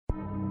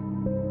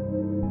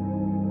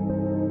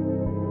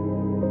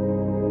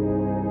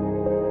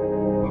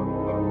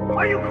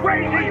Are you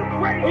crazy? Are you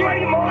crazy? You out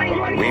of your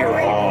mind? We're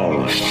all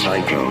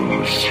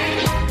psychos.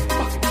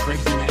 Fucking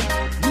crazy man.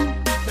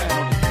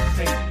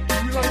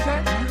 You realize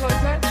that? You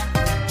realize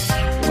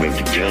that? With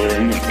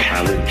Dylan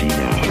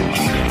Paladino.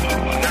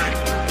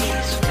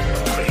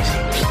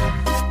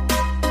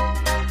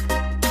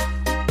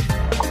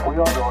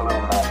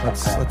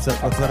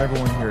 Let's let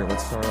everyone hear it.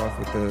 Let's start off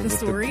with the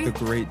story? the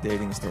great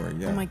dating story.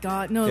 Yeah. Oh my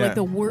god, no! Yeah. Like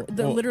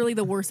literally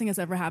the worst thing that's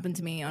ever happened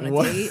to me on a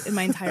date in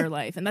my entire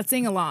life, and that's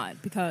saying a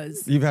lot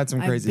because You've had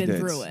some crazy I've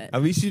been dates. through it.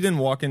 At least you didn't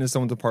walk into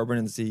someone's apartment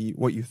and see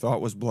what you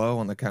thought was blow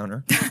on the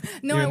counter.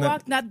 No, I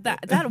walked.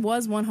 That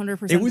was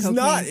 100%. It was cocaine.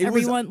 not. It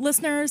was- Everyone,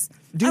 listeners,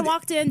 Dude, I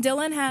walked in.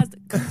 Dylan has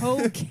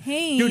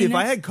cocaine. Dude, if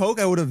I had coke,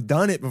 I would have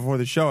done it before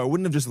the show. I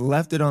wouldn't have just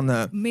left it on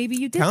the maybe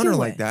you did counter do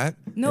like it. that.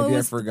 No, Maybe it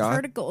was I forgot.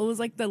 vertical. It was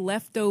like the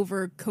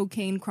leftover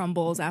cocaine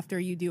crumbles after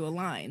you do a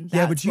line.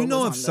 Yeah, That's but you what know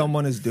was if on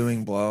someone is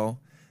doing blow,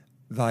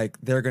 like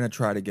they're gonna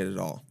try to get it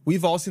all.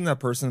 We've all seen that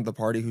person at the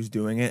party who's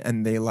doing it,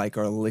 and they like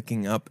are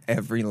licking up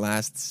every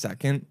last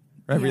second,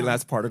 every Yeah.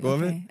 last particle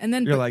of it. Okay. And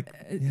then you're but- like,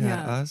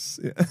 yeah. us.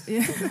 Yeah.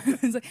 Yeah.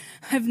 It's like,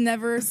 I've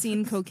never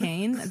seen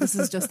cocaine. This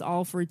is just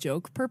all for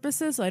joke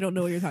purposes, so I don't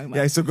know what you're talking about.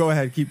 Yeah, so go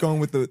ahead, keep going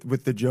with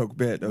the joke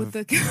bit of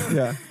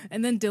yeah.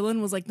 And then Dylan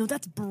was like, "No,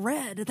 that's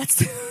bread.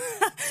 That's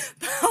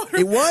powder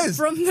It was.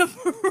 from the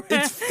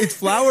bread." It's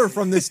flour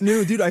from this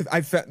new dude.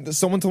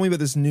 Someone told me about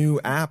this new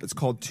app. It's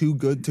called Too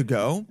Good to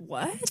Go,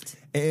 What?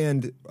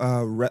 and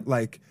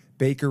like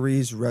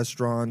bakeries,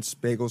 restaurants,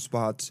 bagel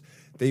spots,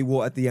 they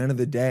will at the end of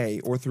the day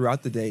or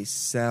throughout the day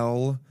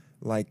sell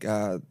like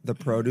the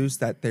produce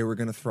that they were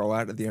going to throw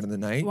out at the end of the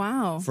night.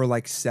 Wow. For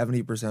like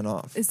 70%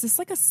 off. Is this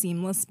like a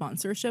seamless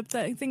sponsorship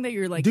thing that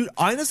you're like? Dude,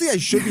 honestly, I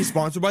should be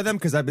sponsored by them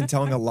because I've been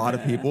telling a lot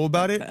of people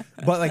about it.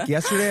 But like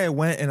yesterday, I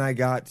went and I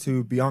got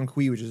to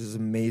Bianchi, which is this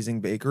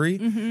amazing bakery.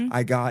 Mm-hmm.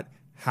 I got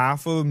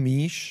half a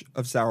miche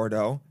of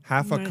sourdough,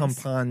 half a Nice.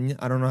 campagne.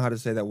 I don't know how to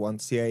say that one.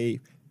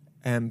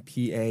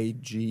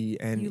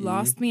 Campagne. You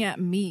lost me at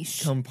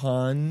miche.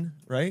 Campagne,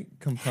 right?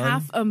 Campagne.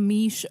 Half a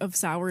miche of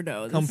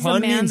sourdough. This is a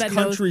Campagne man means that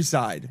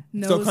countryside.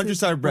 knows So his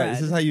countryside bread. bread.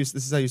 This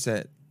is how you say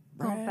it.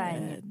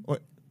 Campagne.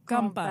 What?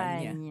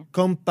 Campagne.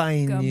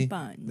 Campagne.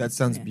 Campagne. That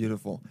sounds Yeah.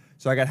 beautiful.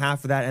 So I got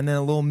half of that and then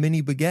a little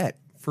mini baguette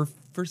for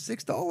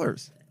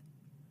 $6.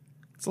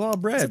 It's a lot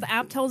of bread. So the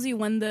app tells you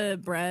when the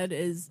bread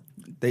is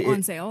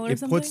on sale or it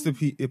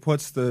something? It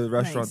puts the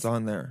restaurants Nice.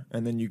 on there,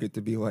 and then you get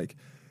to be like,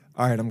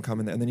 all right, I'm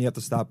coming there, and then you have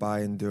to stop by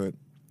and do it.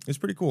 It's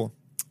pretty cool.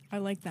 I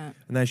like that.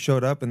 And I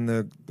showed up, and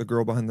the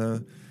girl behind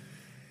the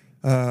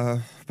I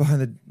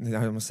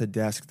almost said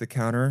desk, the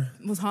counter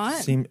Was hot.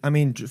 seemed. I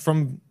mean,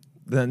 from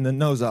the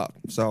nose up,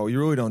 so you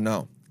really don't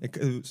know. It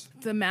was,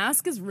 The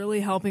mask is really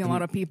helping a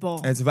lot of people.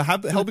 and it's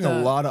helping a the-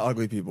 lot of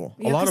ugly people.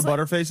 Yeah, a lot 'cause, of like-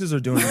 butterfaces are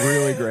doing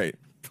really great.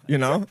 You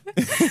know,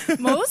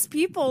 Most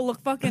people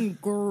look fucking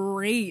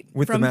great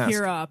With the from mask.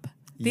 here up.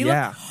 They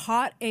Yeah. look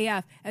hot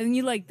AF, and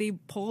then they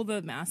pull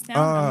the mask down.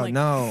 Oh I'm like,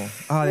 no!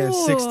 Oh, they have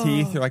 6 "Whoa."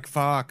 teeth. You're like,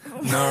 fuck.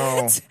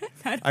 No.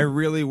 I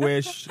really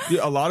wish. Dude,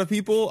 a lot of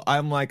people,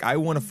 I'm like, I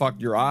want to fuck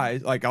your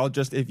eyes. Like,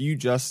 if you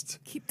just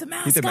Keep the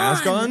mask keep the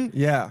mask on.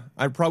 Yeah,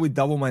 I'd probably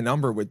double my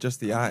number with just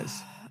the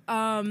eyes.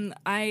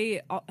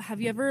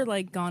 Have you ever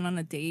gone on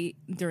a date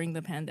during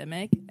the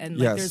pandemic and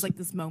Yes. there's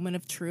this moment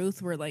of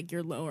truth where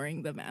you're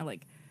lowering the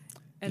mask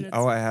and it's,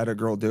 Oh, I had a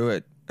girl do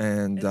it,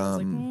 and it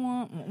was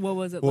 "Wah." What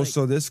was it well, like?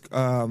 so this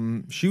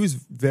she was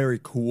very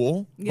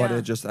cool, but Yeah.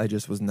 I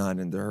just was not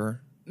into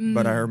her.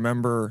 But I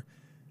remember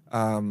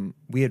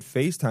we had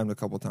FaceTimed a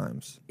couple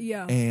times.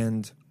 Yeah.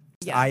 And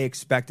Yeah. I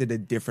expected a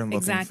different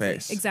looking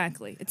face.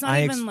 Exactly. It's not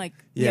I even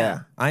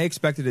yeah. I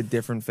expected a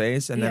different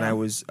face, and then Yeah. I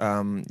was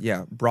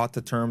brought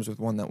to terms with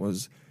one that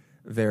was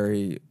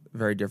very,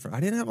 very different.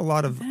 I didn't have a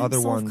lot of I'm other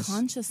ones,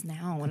 self-conscious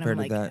now when compared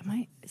I'm to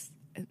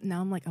that.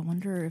 now I'm like, I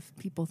wonder if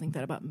people think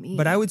that about me.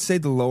 but I would say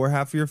the lower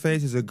half of your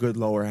face is a good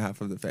lower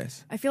half of the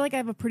face. I feel like I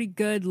have a pretty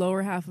good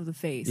lower half of the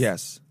face.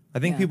 Yes, I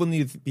think Yeah. people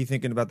need to be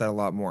thinking about that a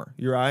lot more.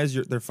 Your eyes,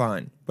 they're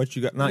fine, but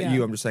you got not Yeah.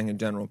 you. I'm just saying in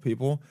general,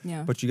 people.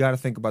 Yeah. But you got to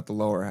think about the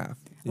lower half.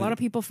 A lot of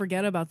people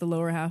forget about the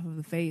lower half of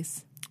the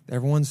face.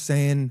 Everyone's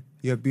saying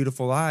you have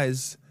beautiful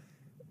eyes.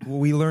 Well,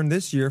 we learned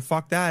this year.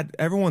 Fuck that.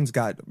 Everyone's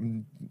got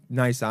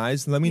nice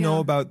eyes. Let me know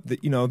Yeah. about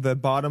the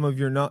bottom of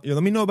your let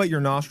me know about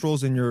your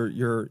nostrils and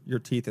your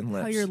teeth and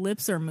lips. How your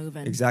lips are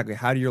moving. Exactly.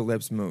 How do your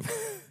lips move?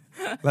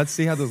 Let's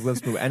see how those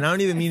lips move. And I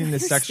don't even mean in a You're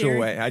sexual staring.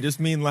 way. I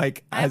just mean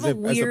like I have as a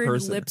weird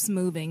person. lips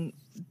moving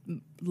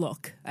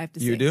look. I have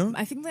to say. You do?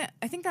 I think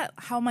that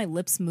how my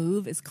lips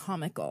move is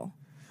comical.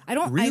 I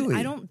don't Really?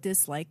 I don't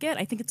dislike it.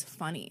 I think it's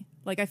funny.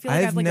 I feel like I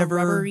I've have never-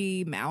 a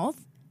rubbery mouth,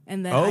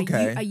 and then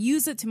Okay. I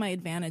use it to my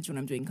advantage when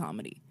I'm doing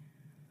comedy.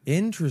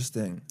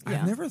 Interesting. Yeah.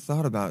 I've never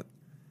thought about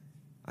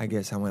I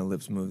guess how my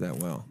lips move that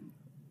well.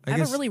 I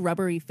have a really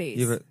rubbery face.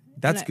 you have a-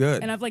 that's And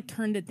good. And I've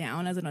turned it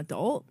down as an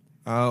adult.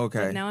 Oh,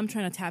 okay. But now I'm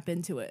trying to tap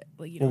into it.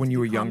 well, when to you do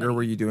were younger, comedy.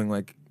 were you doing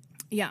like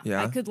Yeah,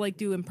 Yeah? I could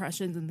do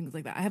impressions and things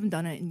like that. I haven't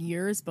done it in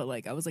years, but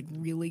I was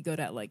really good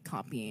at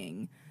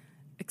copying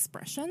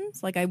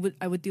expressions. Like I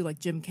would do like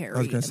Jim Carrey. I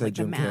was gonna and, say like,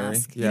 Jim the Carrey.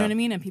 mask. You Yeah. know what I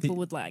mean? And people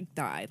would like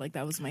die. Like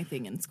that was my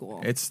thing in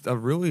school. It's a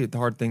really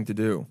hard thing to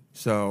do.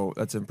 So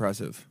that's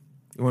impressive.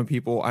 When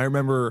people, I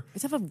remember, I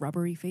just have a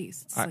rubbery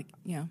face. It's like,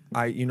 yeah.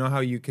 you know how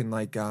you can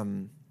like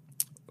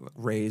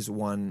raise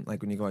one,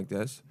 like when you go like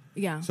this?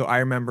 Yeah. So I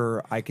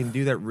remember I can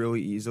do that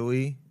really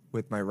easily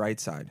with my right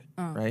side,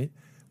 right?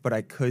 But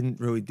I couldn't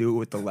really do it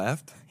with the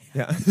left.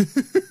 Yeah.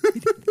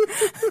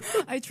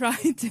 I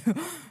tried to.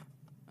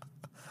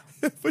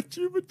 but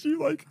you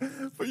like,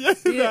 but yeah,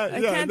 that, I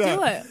yeah, can't that.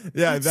 do it.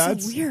 Yeah,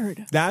 That's so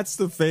weird. That's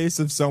the face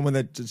of someone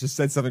that just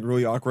said something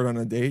really awkward on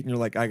a date, and you're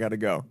like, I gotta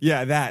go.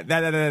 Yeah,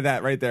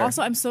 that right there.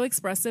 Also, I'm so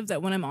expressive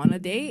that when I'm on a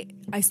date,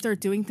 I start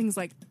doing things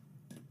like,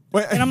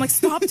 Wait, and I'm like,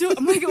 stop doing.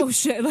 I'm like, oh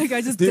shit! Like I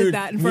just dude, did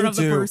that in front me of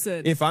the too.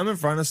 person. If I'm in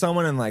front of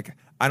someone and like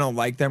I don't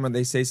like them and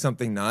they say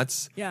something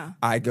nuts, Yeah.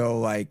 I go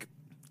like,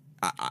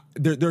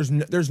 there's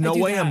no do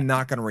way that. I'm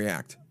not gonna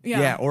react.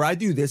 Yeah. Or I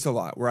do this a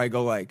lot where I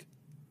go like,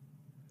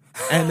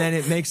 and then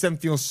it makes them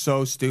feel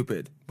so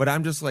stupid. But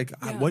I'm just like,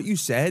 Yeah. what you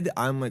said,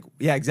 I'm like,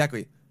 yeah,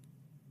 exactly.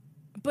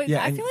 But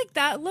Yeah, I and- feel like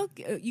that look,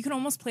 you can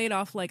almost play it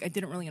off like I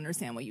didn't really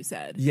understand what you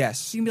said.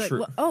 Yes, You can be like, true.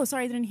 "Well, oh,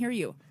 sorry, I didn't hear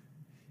you.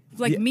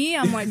 Like Yeah. me,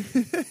 I'm like,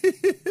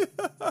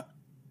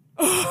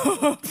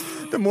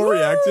 The more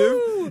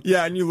reactive,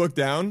 yeah, and you look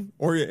down,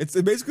 or it's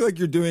basically like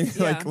you're doing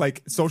Yeah.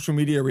 like social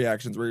media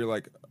reactions where you're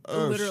like,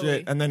 oh Literally.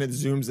 shit, and then it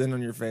zooms in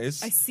on your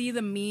face. I see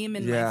the meme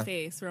in Yeah. my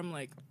face where I'm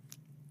like,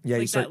 Yeah,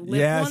 you like start. that lip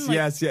Yes, one, like-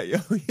 yes, yeah,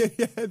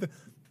 yeah.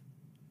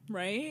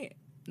 right?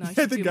 No, I Yeah,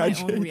 should the do guy my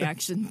Jay- own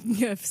reaction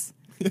gifs.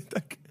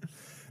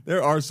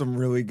 There are some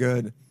really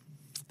good.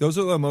 Those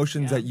are the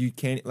emotions Yeah. that you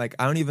can't like.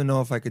 I don't even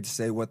know if I could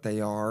say what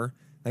they are.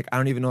 Like I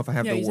don't even know if I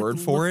have Yeah, you the just have word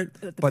to for look it.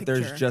 at the But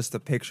there's picture. just a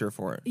picture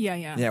for it. Yeah,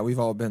 yeah. Yeah, we've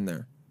all been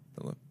there.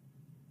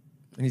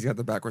 And he's got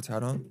the backwards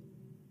hat on.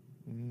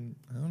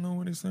 I don't know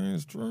what he's saying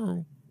is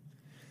true.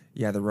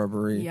 Yeah, the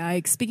rubbery.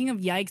 Yikes. Speaking of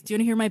yikes, do you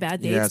want to hear my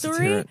bad date Yes, let's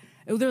story? hear it.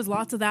 Oh, there's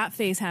lots of that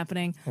face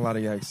happening. A lot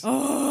of yikes.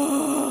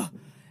 Oh.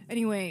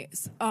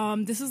 Anyways,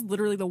 this is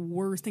literally the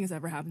worst thing that's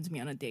ever happened to me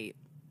on a date.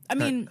 I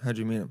mean, How'd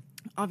you meet him?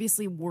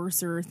 obviously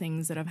worser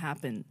things that have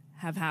happened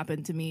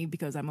to me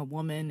because I'm a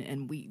woman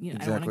and we, you know,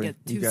 I don't want to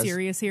Exactly. get You too guys-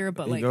 serious here,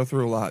 but You like go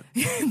through a lot.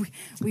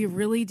 we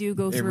really do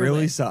go It through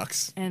really it.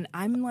 sucks. And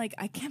I'm like,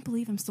 I can't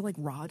believe I'm still like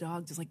raw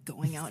dog, just like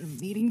going out and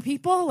meeting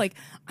people. Like,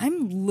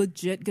 I'm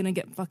legit gonna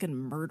get fucking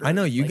murdered. I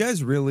know you Like,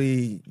 guys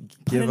really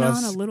give putting on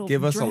us a little a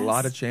dress.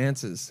 lot of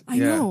chances. I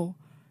Yeah. know.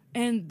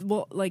 And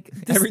well, like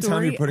the Every time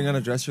story- you're putting on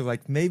a dress, you're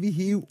like, maybe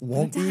he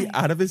won't be die.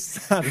 out of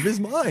his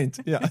mind.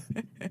 Yeah.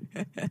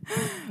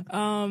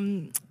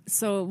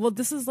 So, well,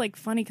 this is like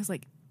funny because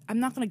like I'm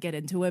not gonna get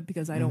into it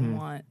because I Mm-hmm. don't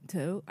want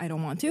to. I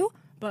don't want to.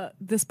 But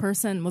this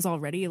person was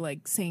already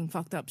like saying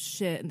fucked up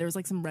shit, and there was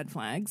like some red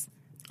flags,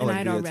 Oh, and like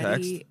I'd via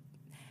already. text?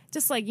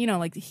 Just like, you know,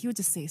 like he would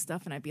just say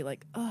stuff and I'd be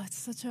like, oh, it's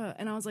such a,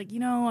 and I was like, you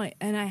know,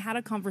 and I had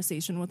a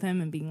conversation with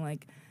him and being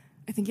like,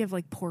 I think you have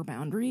like poor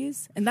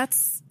boundaries. And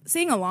that's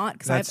saying a lot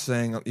because That's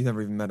saying you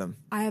never even met him.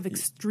 I have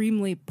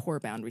extremely poor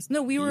boundaries.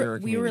 No, we You're were a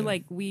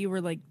comedian. we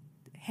were like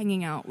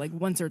hanging out like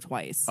once or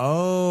twice.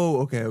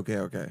 Oh, okay.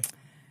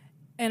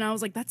 And I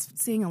was like, that's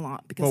saying a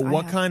lot because But I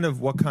what have- kind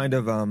of red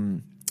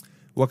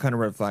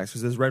flags?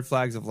 Because there's red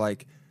flags of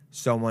like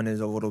someone is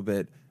a little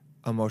bit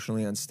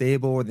emotionally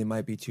unstable, or they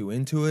might be too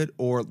into it,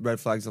 or red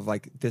flags of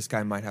like this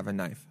guy might have a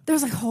knife.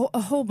 there's like a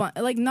whole bunch,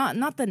 like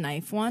not the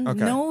knife one, Okay.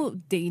 no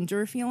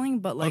danger feeling,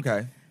 but like,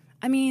 Okay.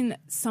 I mean,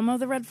 some of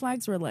the red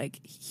flags were like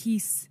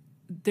he's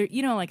there,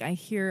 you know, like I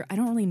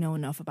don't really know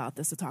enough about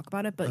this to talk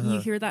about it, but Uh-huh. you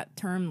hear that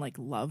term like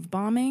love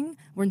bombing,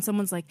 when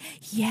someone's like,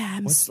 yeah,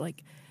 I'm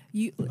like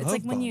you. It's Love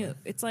like when you, bombing?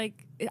 it's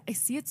like I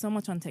see it so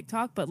much on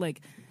TikTok, but like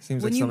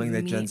Seems when like you something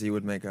that Gen meet- Z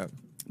would make up.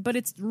 but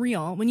it's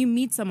real when you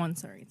meet someone.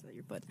 Sorry, it's at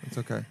your butt. It's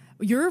okay.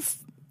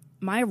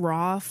 My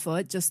raw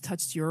foot just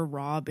touched your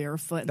raw bare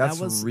foot. And That's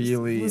that was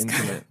really was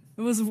intimate.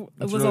 It was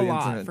That's a really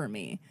lot intimate. for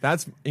me.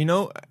 That's, you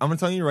know, I'm gonna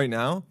tell you right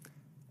now,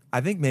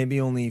 I think maybe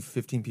only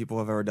 15 people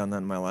have ever done that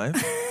in my life,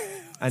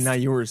 and now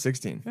you were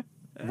 16.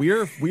 We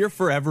are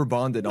forever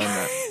bonded on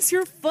that. Is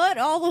your foot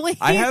all the way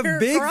I here? have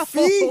big Gross.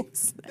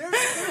 feet.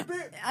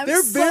 I'm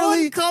They're so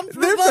barely-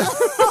 uncomfortable.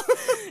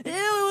 Ew, it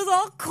was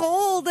all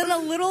cold and a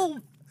little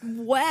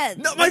wet.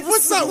 No, my It was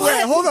foot's not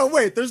wet. sweat. Hold on,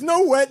 wait. There's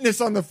no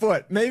wetness on the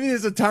foot. Maybe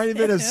there's a tiny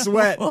bit of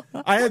sweat.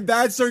 I have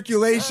bad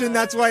circulation.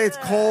 That's why it's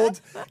cold.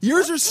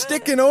 Yours are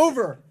sticking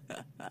over.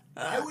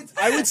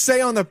 I would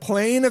say on the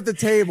plane of the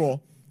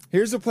table.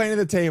 Here's the plane of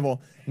the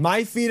table.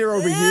 My feet are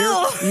over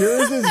here.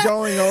 Yours is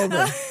going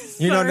over.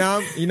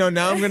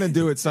 Now I'm gonna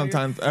do it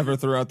sometime ever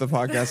throughout the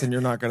podcast, and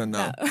you're not gonna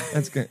know.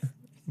 That's good.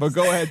 But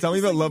go ahead. Tell me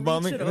about love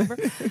bombing. Reach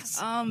it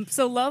over.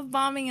 So love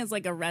bombing is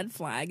like a red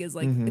flag. Is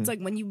like Mm-hmm. it's like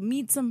when you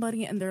meet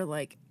somebody and they're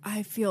like,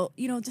 I feel,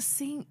 you know, just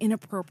saying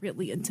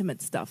inappropriately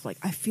intimate stuff. Like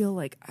I feel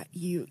like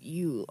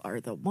you are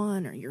the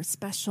one, or you're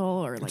special,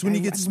 or like when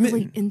you get I'm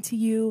really smitten. into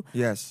you.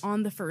 Yes.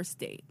 On the first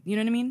date. You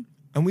know what I mean?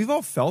 And we've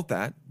all felt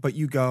that, but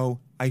you go,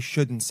 I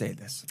shouldn't say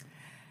this.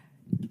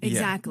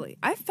 Exactly.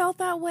 I felt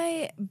that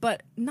way,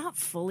 but not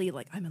fully.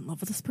 Like I'm in love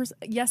with this person.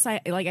 Yes, I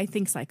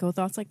think psycho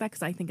thoughts like that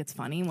because I think it's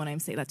funny when I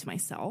say that to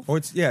myself. Or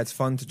it's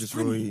fun to just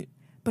really.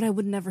 But I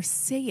would never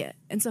say it.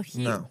 And so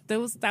No.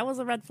 that was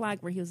a red flag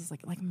where he was just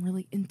like I'm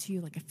really into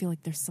you. Like I feel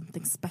like there's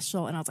something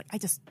special. And I was like, I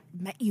just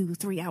met you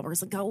 3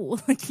 hours ago.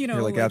 Like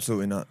You're like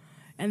absolutely not.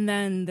 And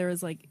then there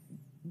was like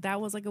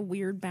that was like a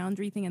weird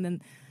boundary thing. And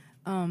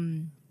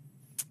then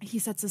he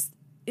said this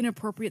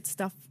inappropriate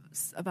stuff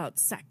about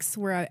sex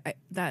where I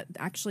that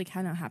actually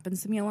kind of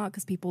happens to me a lot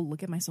because people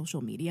look at my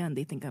social media and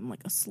they think I'm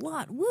like a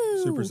slut.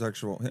 Woo! Super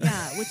sexual.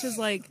 Yeah, which is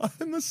like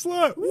I'm a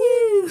slut.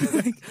 woo!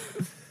 Like,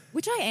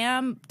 which I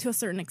am to a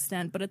certain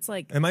extent, but it's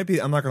like It might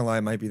be. I'm not gonna lie.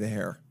 It might be the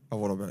hair a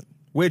little bit.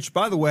 Which,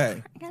 by the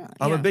way,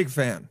 I'm Yeah. a big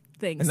fan.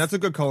 Thanks. And that's a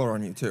good color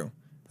on you too.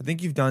 I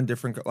think you've done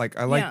different. Like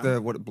I like Yeah.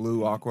 the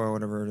blue aqua,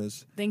 whatever it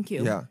is. Thank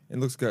you. Yeah, it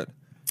looks good.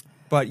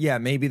 But yeah,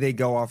 maybe they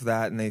go off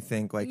that and they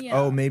think like, Yeah.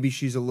 oh, maybe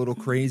she's a little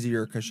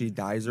crazier because she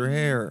dyes her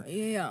hair.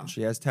 Yeah.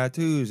 She has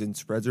tattoos and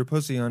spreads her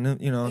pussy on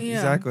it. You know, Yeah.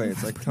 exactly.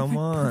 It's like, come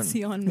on.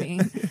 Pussy on me.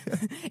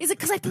 Is it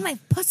because I put my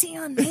pussy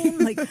on men?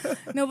 Like,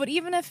 no, but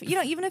even if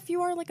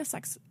you are like a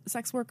sex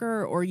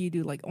worker or you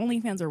do like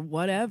OnlyFans or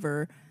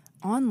whatever,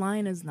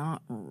 online is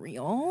not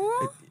real.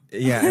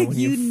 Yeah, Like,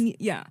 and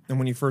yeah.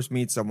 when you first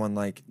meet someone,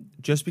 like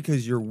just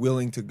because you're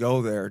willing to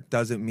go there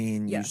doesn't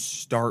mean you Yes.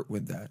 start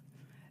with that.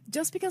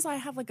 Just because I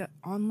have like an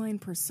online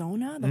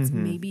persona that's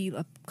maybe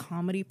a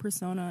comedy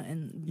persona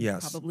and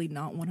Yes. probably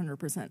not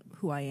 100%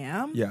 who I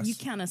am, Yes. you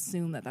can't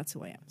assume that that's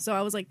who I am. So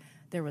I was like,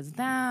 there was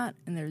that,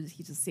 and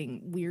he's just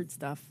saying weird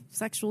stuff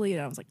sexually,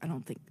 and I was like, I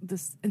don't think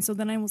this. And so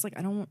then I was like,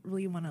 I don't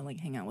really want to like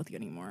hang out with you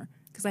anymore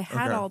because I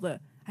had Okay.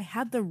 I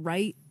had the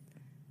right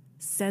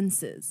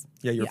senses.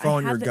 Yeah, you're I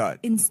following had your the gut.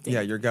 instinct.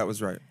 Yeah, your gut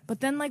was right. But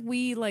then like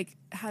we like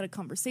had a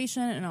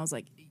conversation and I was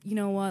like, you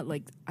know what?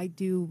 Like I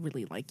do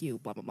really like you,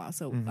 blah blah blah.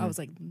 So I was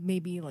like,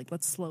 maybe like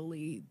let's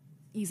slowly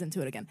ease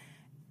into it again.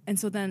 And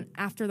so then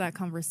after that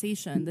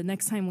conversation, the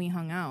next time we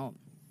hung out,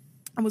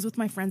 I was with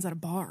my friends at a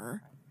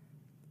bar.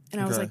 And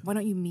I was Okay. like, why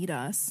don't you meet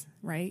us?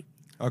 Right?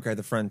 Okay,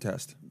 the friend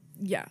test.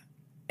 Yeah.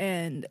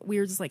 And we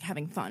were just like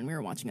having fun. We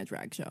were watching a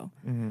drag show.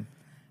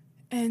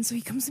 And so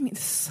he comes to meet.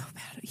 This is so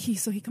bad.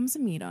 He comes to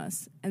meet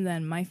us, and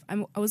then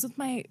I was with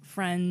my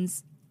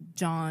friends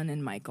John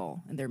and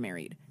Michael, and they're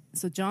married.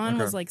 So John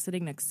Okay. was like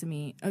sitting next to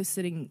me. I was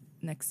sitting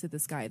next to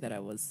this guy that I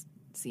was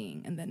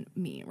seeing, and then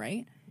me,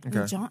 right? Okay.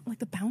 And John, like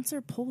the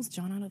bouncer, pulls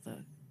John out of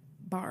the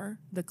bar,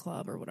 the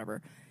club, or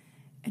whatever,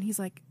 and he's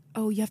like,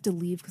 "Oh, you have to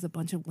leave because a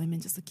bunch of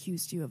women just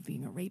accused you of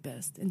being a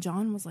rapist." And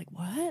John was like,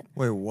 "What?"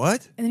 Wait,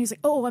 what? And then he's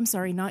like, "Oh, I'm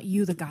sorry, not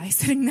you, the guy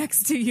sitting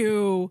next to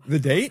you, The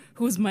date?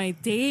 who's my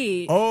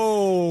date."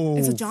 Oh,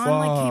 And so John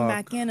like came fuck.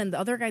 back in, and the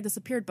other guy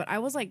disappeared. But I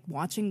was like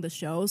watching the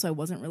show, so I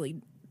wasn't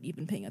really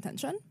even paying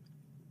attention.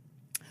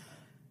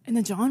 And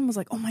then John was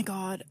like, "Oh my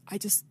god, I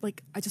just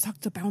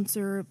talked to the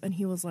bouncer," and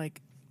he was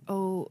like,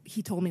 "Oh,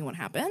 he told me what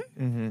happened."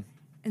 Mm-hmm.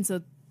 And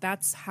so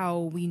that's how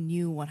we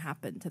knew what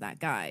happened to that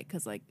guy.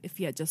 Because like if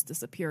he had just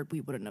disappeared, we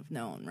wouldn't have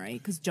known, right?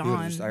 Because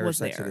John just Irish was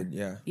there. exited,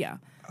 yeah. Yeah.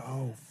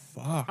 Oh,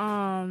 fuck.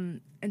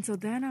 And so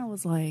then I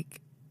was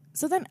like,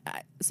 so then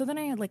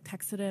I had like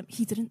texted him.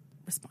 He didn't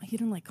respond. He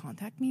didn't like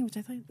contact me, which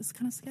I thought was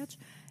kind of sketch.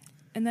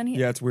 And then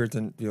yeah, it's weird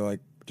to be like,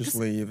 just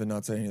leave and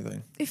not say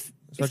anything. if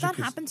Especially that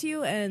 'cause- happened to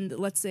you, and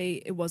let's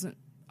say it wasn't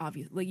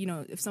obvious, like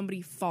if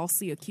somebody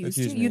falsely accused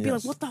Accused you, me, you'd be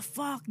yes. like, "What the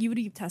fuck?" You would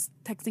be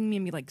texting me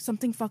and be like,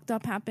 "Something fucked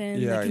up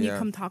happened. Yeah, like, can you yeah.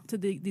 come talk to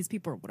these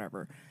people or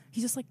whatever?" He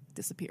just like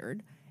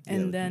disappeared,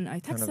 and Yeah, then I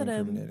kind of texted him.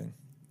 incriminating.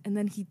 And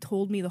then he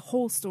told me the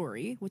whole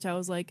story, which I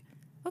was like,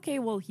 okay,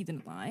 well, he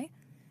didn't lie.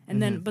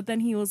 And then, but then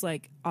he was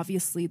like,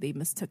 obviously they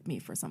mistook me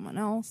for someone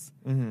else.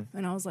 Mm-hmm.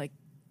 And I was like,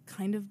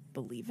 kind of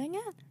believing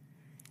it.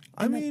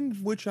 I mean,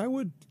 which I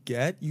would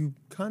get. You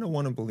kind of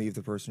want to believe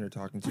the person you're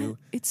talking to.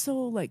 It's so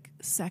like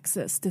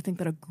sexist to think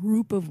that a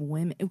group of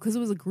women, because it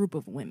was a group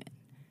of women,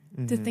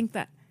 to think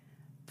that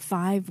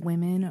 5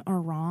 women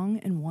are wrong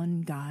and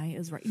 1 guy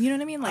is right. You know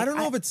what I mean? Like, I don't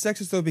know if it's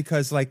sexist though,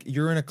 because like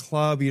you're in a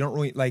club, you don't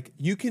really like.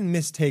 You can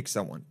mistake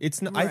someone.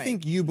 It's not. I Right.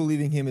 think you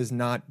believing him is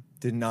not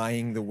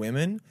denying the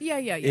women. Yeah.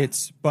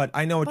 It's. But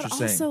I know what But you're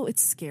saying. also,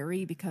 it's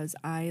scary because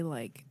I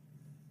like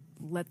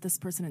let this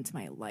person into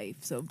my life.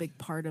 So a big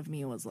part of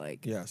me was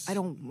like, Yes. I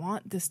don't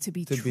want this to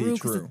be To be true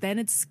because true. then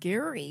it's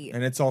scary.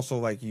 And it's also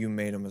like you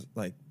made him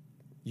like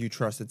you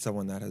trusted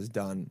someone that has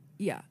done.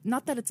 Yeah,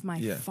 not that it's my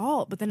Yeah.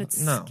 fault, but then it's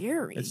No,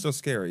 scary. It's so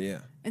scary. Yeah.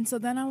 And so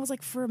then I was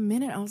like, for a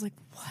minute, I was like,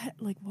 what?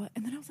 Like, what?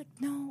 And then I was like,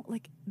 no,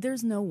 like,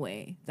 there's no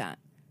way that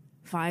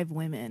 5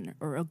 women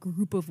or a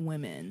group of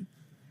women,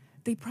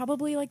 they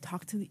probably like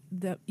talked to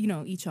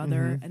each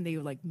other Mm-hmm. and they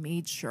like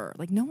made sure.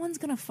 Like, no one's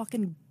gonna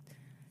fucking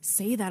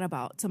say that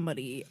about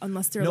somebody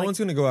unless they're No like one's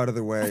gonna go out of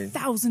their way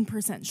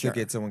 1,000% sure. to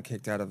get someone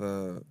kicked out of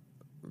a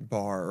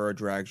bar or a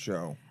drag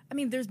show. I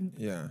mean, there's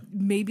Yeah.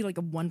 maybe like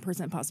a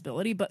 1%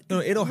 possibility, but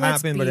No, it'll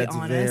let's happen, but be it's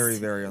honest. very,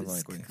 very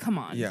unlikely. Come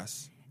on.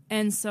 Yes.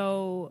 And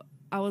so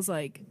I was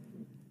like,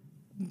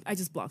 I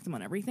just blocked him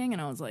on everything.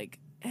 And I was like,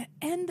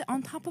 and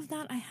on top of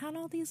that, I had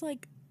all these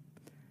like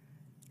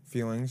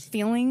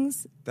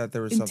feelings, that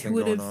there was something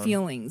intuitive going on.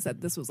 feelings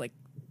that this was like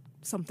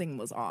something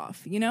was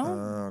off, you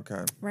know?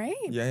 Okay. Right?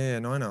 Yeah.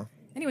 No, I know.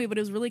 Anyway, but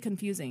it was really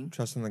confusing.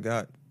 Trust in the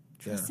gut.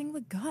 Trusting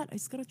the gut. I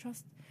just gotta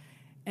trust.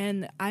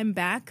 And I'm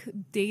back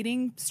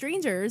dating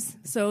strangers,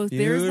 so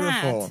there's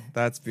that. Beautiful.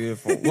 That's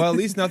beautiful. Well, at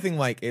least nothing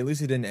like. At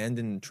least it didn't end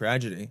in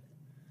tragedy.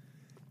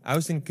 I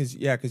was thinking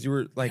because you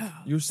were like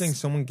you were saying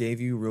someone gave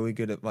you really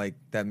good at like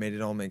that made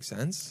it all make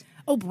sense.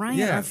 Oh, Brian,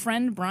 Yeah. our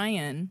friend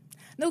Brian.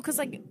 No, because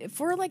like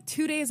for like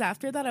 2 days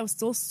after that, I was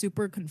still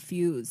super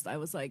confused. I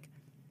was like,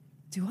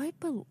 do I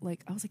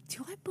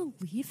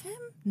believe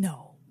him?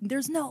 No,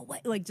 there's no way.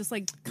 Like just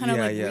like kind of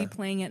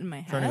replaying it in my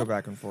head, Trying to go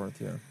back and forth.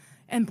 Yeah.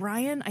 And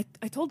Brian,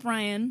 I told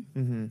Brian,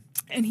 Mm-hmm.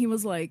 and he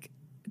was like,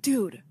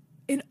 dude,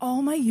 in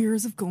all my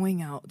years of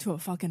going out to a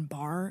fucking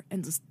bar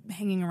and just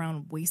hanging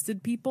around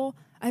wasted people,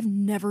 I've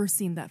never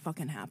seen that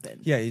fucking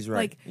happen. Yeah, he's right.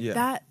 Like, Yeah.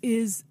 that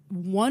is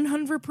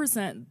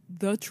 100%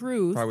 the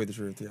truth. Probably the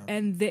truth. Yeah.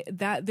 And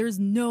that there's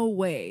no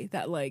way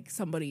that, like,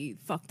 somebody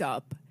fucked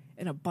up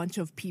and a bunch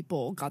of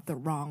people got the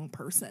wrong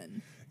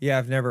person. Yeah,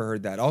 I've never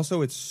heard that.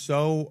 Also, it's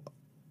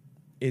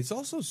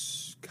also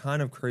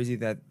kind of crazy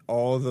that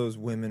all of those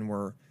women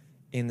were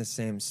in the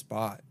same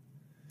spot,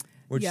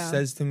 which Yeah.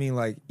 says to me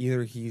like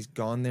either he's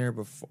gone there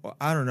before.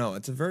 I don't know.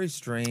 It's a very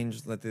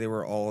strange that they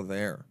were all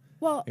there.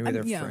 Well, Maybe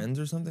they're yeah. friends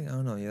or something. I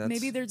don't know. Yeah, that's,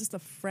 Maybe they're just a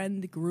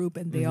friend group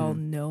and they all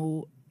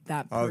know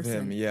that Of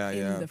person him. Yeah, in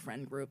yeah. the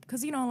friend group.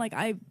 Because, you know, like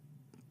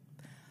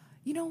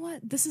you know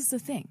what? This is the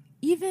thing.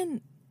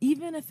 Even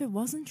if it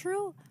wasn't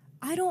true,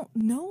 I don't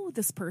know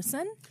this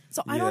person.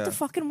 So I don't have to Yeah.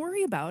 fucking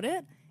worry about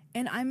it.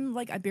 And I'm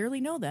like, I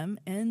barely know them.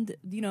 And,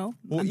 you know.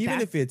 Well, I'm even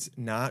back- if it's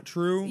not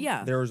true,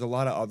 Yeah. there was a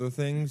lot of other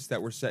things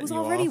that were setting was you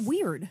already off.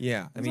 weird.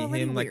 Yeah, It I was mean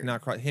already him like weird.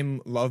 not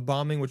him love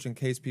bombing, which in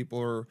case people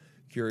are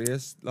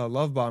curious,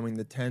 love bombing,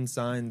 the 10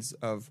 signs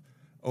of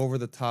over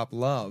the top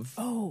love.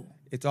 Oh.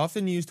 It's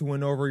often used to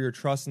win over your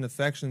trust and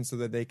affection so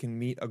that they can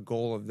meet a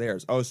goal of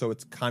theirs. Oh, so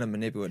it's kind of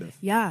manipulative.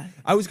 Yeah.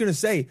 I was gonna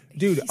say,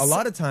 dude, a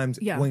lot of times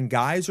Yeah. when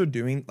guys are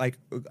doing like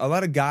a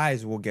lot of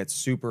guys will get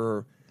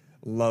super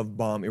love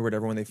bomb or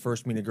whatever when they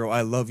first meet a girl.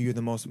 I love you,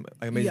 the most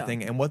amazing Yeah.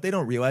 thing. And what they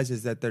don't realize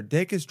is that their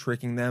dick is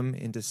tricking them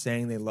into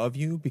saying they love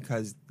you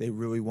because they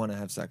really want to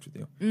have sex with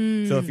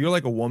you. So if you're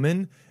like a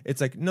woman,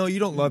 it's like, no, you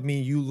don't love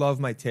me. You love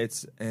my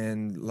tits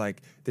and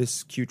like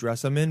this cute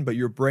dress I'm in, but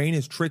your brain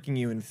is tricking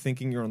you into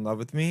thinking you're in love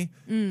with me.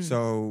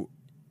 So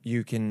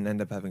you can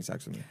end up having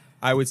sex with me.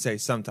 I would say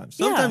sometimes.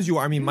 Sometimes you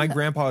are. I mean, my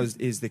grandpa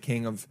is the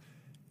king of.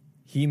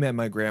 He met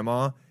my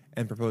grandma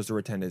and proposed to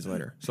her 10 days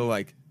later. So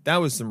like that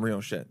was some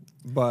real shit.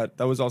 But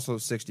that was also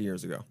 60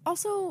 years ago.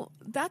 Also,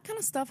 that kind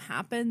of stuff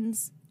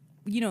happens,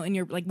 you know, in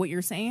your, like what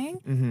you're saying,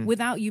 Mm-hmm.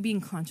 without you being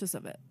conscious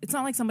of it. It's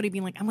not like somebody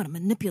being like, I'm going to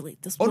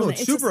manipulate this Oh woman. no, it's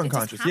super just- it just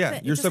unconscious. Yeah,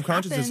 happen- your it just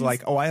subconscious is happens.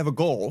 like, oh, I have a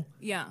goal.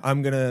 Yeah.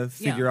 I'm gonna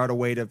figure Yeah. out a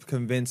way to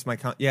convince my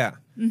yeah.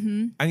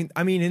 Mm-hmm.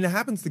 I mean, and it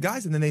happens to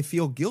guys, and then they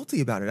feel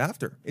guilty about it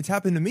after. It's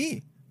happened to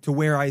me to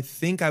where I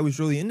think I was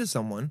really into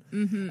someone,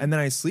 and then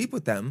I sleep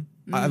with them.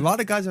 A lot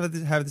of guys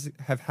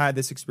have had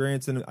this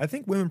experience, and I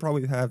think women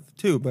probably have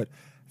too. But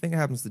I think it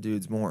happens to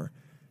dudes more.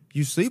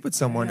 You sleep with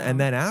someone, know. and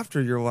then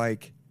after you're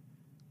like,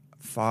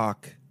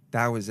 "Fuck,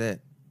 that was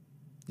it."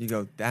 You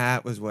go,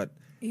 "That was what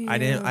I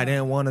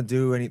didn't want to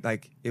do." Any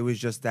like it was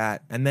just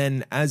that, and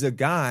then as a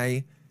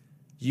guy,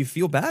 you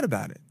feel bad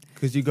about it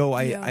because you go,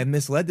 I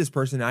misled this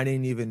person. I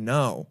didn't even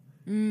know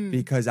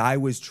because I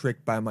was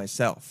tricked by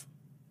myself."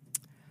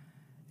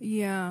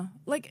 Yeah.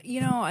 Like,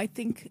 you know, I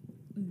think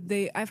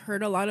I've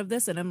heard a lot of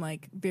this and I'm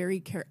like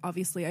very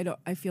obviously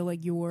I feel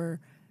like your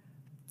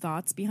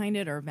thoughts behind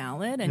it are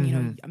valid and you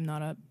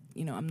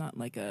know, I'm not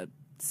like a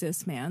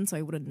cis man, so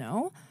I wouldn't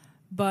know.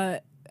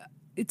 But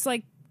it's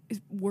like it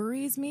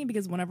worries me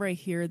because whenever I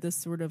hear this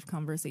sort of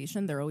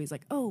conversation, they're always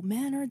like, "Oh,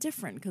 men are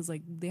different because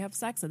like they have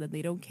sex and then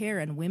they don't care,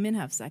 and women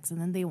have sex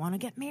and then they want to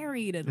get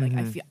married." And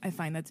like I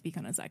find that to be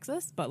kind of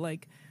sexist,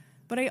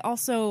 but I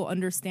also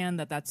understand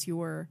that that's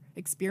your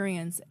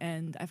experience,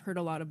 and I've heard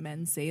a lot of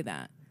men say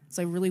that.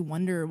 So I really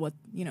wonder what,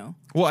 you know.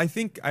 Well, I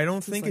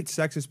don't think like- it's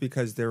sexist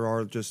because there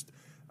are just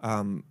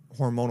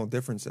hormonal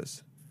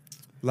differences.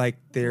 Like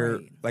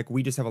Right. like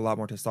we just have a lot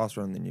more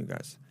testosterone than you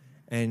guys.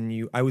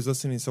 And I was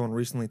listening to someone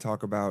recently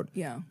talk about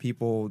Yeah.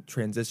 people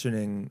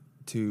transitioning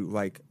to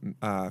like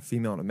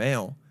female to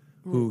male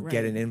who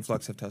get Right. an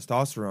influx of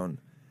testosterone.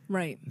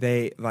 Right.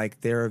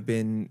 There have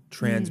been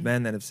trans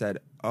men that have said,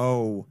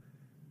 "Oh,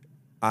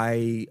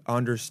 I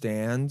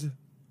understand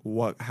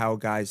how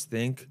guys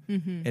think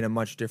in a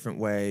much different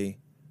way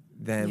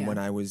than Yeah. when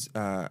I was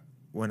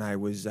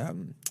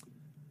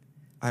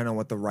I don't know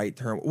what the right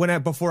term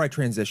before I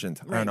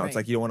transitioned. I Right, don't know. It's right.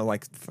 like you don't want to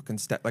like fucking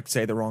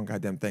say the wrong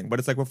goddamn thing, but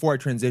it's like before I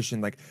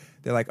transitioned, like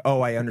they're like, oh,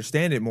 I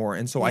understand it more,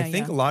 and so I Yeah,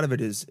 think yeah. a lot of it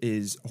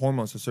is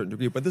hormones to a certain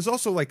degree, but there's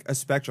also like a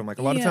spectrum. Like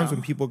a lot of times Yeah.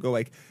 when people go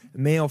like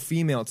male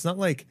female, it's not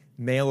like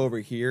male over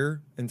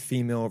here and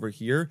female over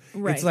here.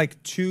 Right. It's like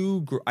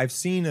I've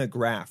seen a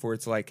graph where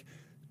it's like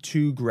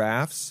two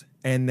graphs,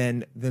 and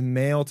then the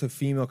male to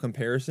female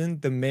comparison,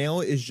 the male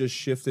is just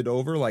shifted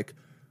over like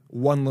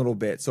one little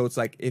bit. So it's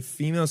like if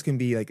females can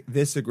be like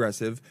this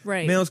aggressive,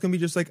 Right. males can be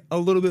just like a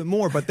little bit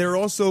more. But there are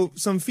also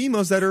some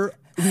females that are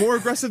more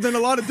aggressive than a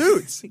lot of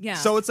dudes. Yeah.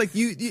 So it's like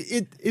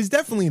it is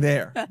definitely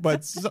there.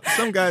 But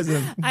some guys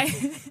have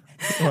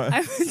What?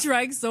 I've been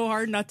trying so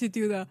hard not to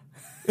do the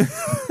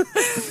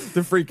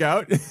to freak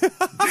out.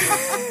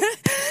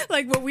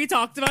 like what we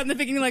talked about in the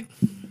beginning. Like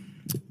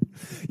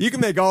You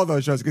can make all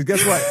those shows because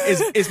guess what?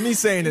 It's me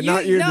saying it,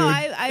 not you, no,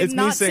 dude. I'm It's me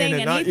not saying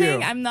saying it, not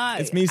anything. you. I'm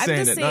not. It's me I'm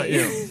saying just it, not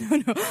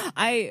you. No.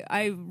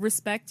 I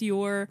respect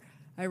your.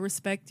 I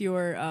respect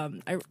your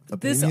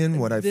Opinion,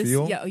 what I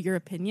feel? Yeah, your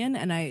opinion,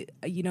 and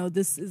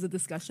this is a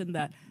discussion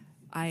that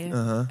I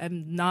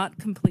am not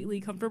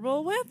completely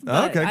comfortable with.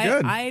 But Okay,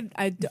 good.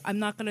 I'm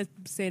not going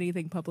to say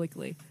anything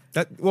publicly.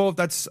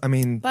 That's. I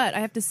mean, But I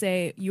have to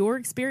say, your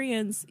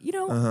experience,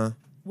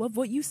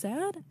 what you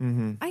said,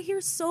 Mm-hmm. I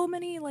hear so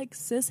many like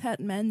cishet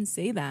men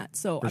say that.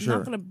 So I'm sure.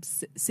 not going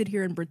to sit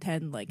here and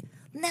pretend like,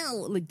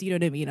 no, like, do you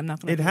know what I mean? I'm not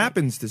going to. it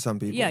happens to some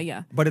people. Yeah,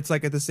 yeah. But it's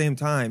like at the same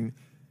time,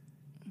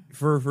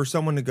 for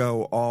someone to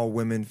go, all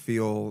women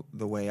feel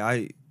the way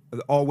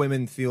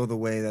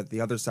that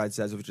the other side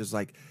says, which is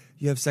like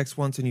you have sex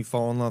once and you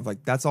fall in love.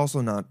 Like that's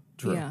also not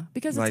true. Yeah,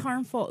 because like, it's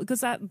harmful.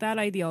 Because that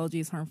ideology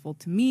is harmful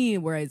to me.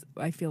 Whereas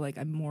I feel like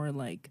I'm more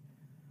like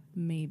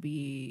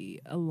maybe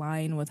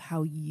align with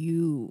how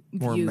you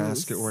More view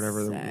masculine,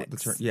 whatever the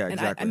sex. term. Yeah, And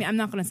exactly. I mean, I'm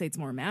not going to say it's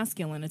more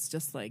masculine. It's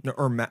just like I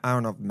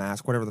don't know,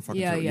 mask, whatever the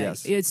fucking yeah, term. yeah.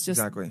 Yes, It's just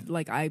exactly.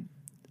 like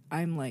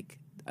I'm like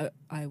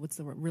I what's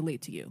the word?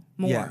 Relate to you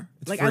more. Yeah,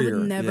 it's like I would freer,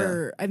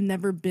 never. I've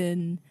never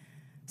been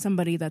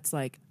somebody that's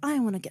like I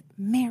want to get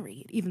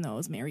married, even though I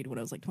was married when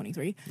I was like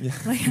 23. Yeah.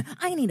 Like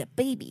I need a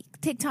baby.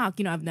 TikTok.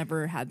 I've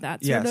never had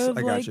that sort Yes, of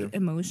I got like you.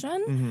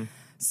 emotion. Mm-hmm.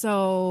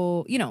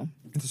 So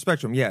It's a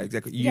spectrum. Yeah,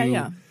 exactly.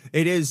 Yeah.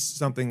 It is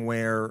something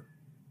where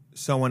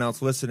someone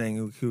else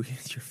listening who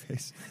hits your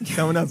face,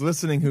 someone else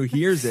listening who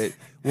hears it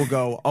will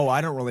go, "Oh,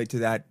 I don't relate to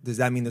that. Does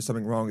that mean there's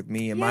something wrong with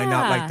me? Am I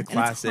not like the and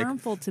classic?" it's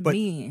harmful to but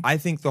me. I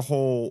think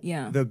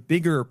the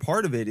bigger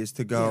part of it is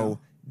to go,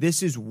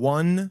 this is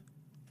one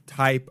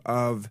type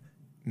of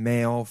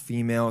male,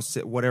 female,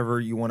 whatever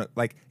you want to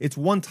like. It's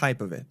one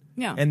type of it.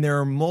 Yeah. And there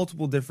are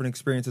multiple different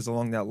experiences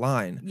along that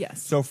line.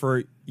 Yes. So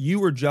for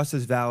you are just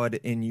as valid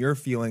in your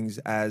feelings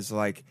as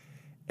like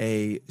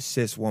a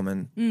cis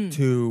woman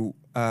to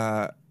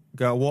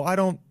go, well, I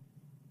don't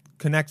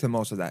connect to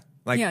most of that.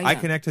 Like Yeah, I yeah.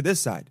 connect to this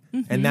side.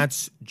 And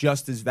that's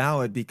just as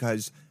valid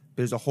because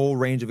there's a whole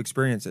range of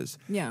experiences.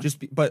 Yeah.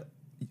 But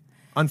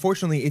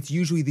unfortunately, it's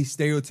usually the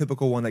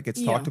stereotypical one that gets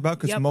Yeah. talked about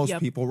because Yep, most yep.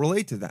 people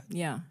relate to that.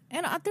 Yeah.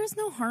 And there's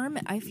no harm.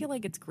 I feel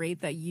like it's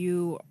great that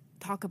you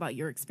talk about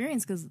your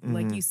experience because,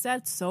 like you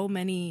said, so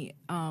many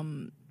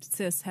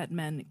cis het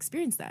men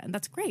experience that. And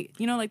that's great.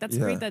 That's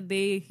Yeah. great that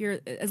they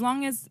hear, as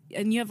long as,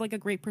 and you have like a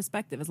great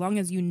perspective, as long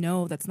as you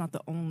know that's not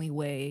the only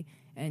way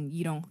and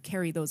you don't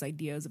carry those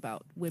ideas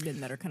about women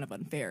that are kind of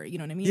unfair. You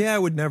know what I mean? Yeah, I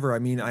would never. I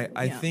mean, I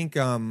Yeah.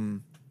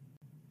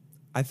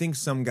 think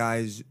some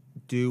guys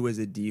do as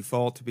a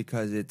default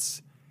because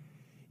it's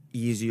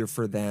easier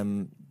for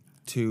them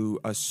to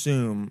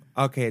assume,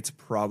 okay, it's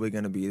probably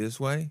going to be this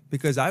way.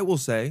 Because I will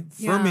say,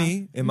 for Yeah.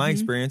 me, in my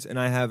experience, and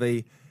I have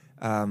a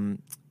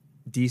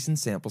decent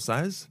sample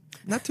size,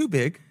 not too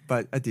big,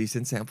 but a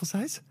decent sample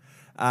size.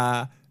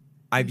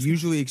 I've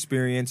usually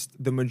experienced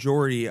the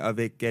majority of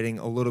it getting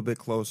a little bit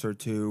closer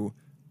to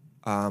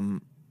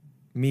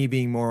me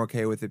being more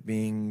okay with it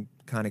being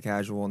kind of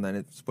casual and then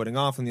it's splitting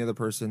off and the other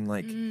person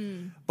like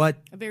but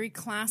A very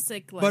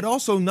classic, like, but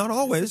also not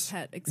always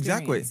cis-het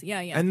exactly experience. Yeah,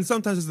 yeah. and then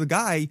sometimes as the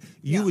guy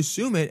you Yeah.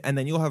 assume it and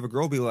then you'll have a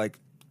girl be like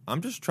I'm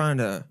just trying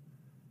to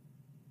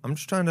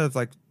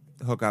like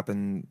hook up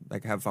and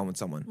like have fun with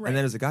someone Right. and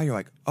then as a guy you're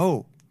like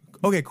oh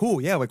okay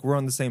cool yeah like we're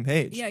on the same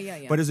page Yeah, yeah,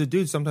 yeah. but as a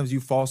dude sometimes you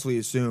falsely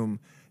assume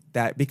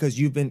that because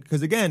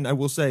again I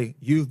will say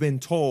you've been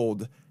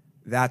told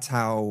that's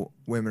how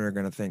women are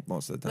going to think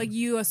most of the time. like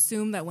you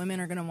assume that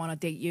women are going to want to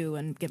date you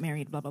and get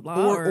married, blah, blah,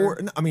 blah. or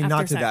I mean,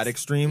 not after to that sex.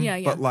 extreme, Yeah,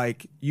 yeah. but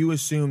like you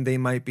assume they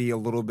might be a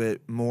little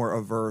bit more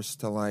averse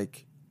to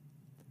like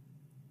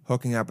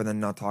hooking up and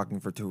then not talking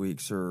for 2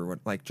 weeks or what,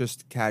 like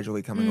just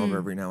casually coming Mm. over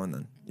every now and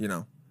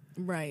then,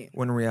 Right.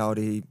 when in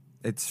reality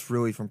it's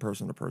really from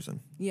person to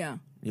person. Yeah.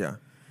 Yeah.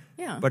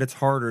 Yeah. But it's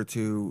harder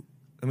to,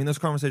 I mean, those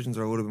conversations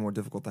are a little bit more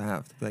difficult to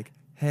have. To be like,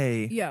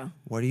 hey, Yeah.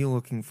 what are you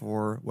looking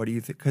for? What do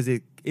you think? Because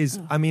it is,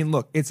 I mean,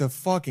 look, it's a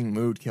fucking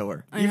mood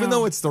killer. I Even know.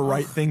 though it's the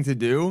right thing to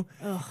do,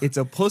 it's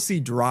a pussy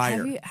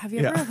dryer. Have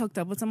you Yeah. ever hooked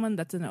up with someone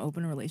that's in an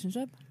open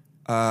relationship?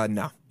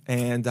 No.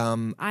 And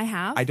I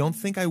have. I don't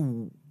think I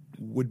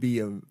would be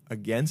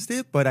against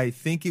it, but I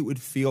think it would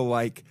feel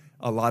like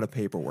a lot of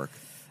paperwork.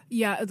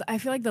 Yeah, I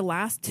feel like the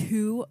last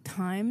 2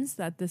 times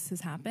that this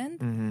has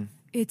happened,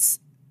 it's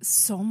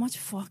so much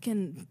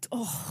fucking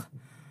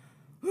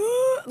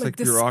like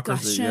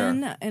bureaucracy,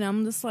 discussion, yeah. and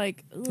I'm just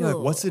like, You're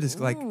like, what's it?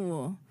 Like,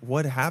 ugh.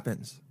 what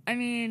happens? I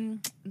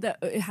mean,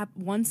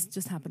 once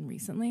just happened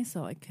recently,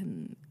 so I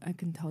can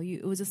tell you.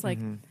 It was just like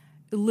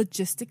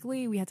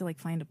logistically, we had to like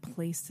find a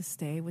place to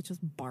stay, which was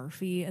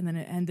barfy, and then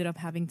it ended up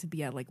having to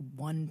be at like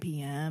 1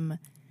 p.m.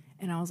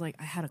 And I was like,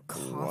 I had a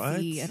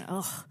coffee, What? and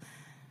ugh.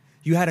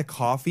 You had a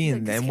coffee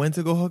and Like, then went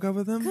to go hook up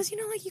with him? Because,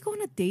 like, you go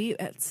on a date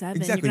at 7,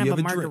 Exactly, you you can have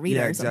a have a drink. margarita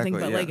Yeah, or something,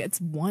 exactly, but, like, yeah.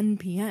 it's 1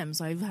 p.m.,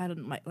 so I've had,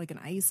 like, an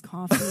iced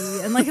coffee,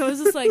 and, like, it was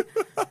just, like,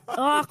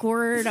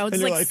 awkward. I was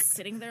And just, you're like, like,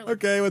 sitting there, like,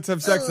 Okay, let's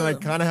have sex, and I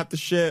kind of have to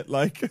shit.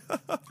 Like, I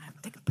have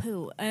to take a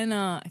poo. And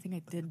I think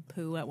I did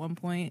poo at one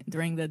point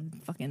during the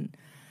fucking...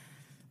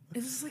 It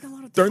was just, like, a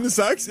lot of... during the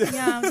sex? Yeah,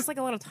 it was just, like,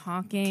 a lot of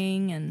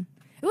talking, and...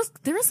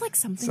 There was like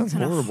something Sounds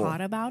kind of horrible. hot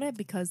about it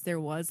because there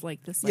was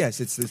like this. Like, Yes,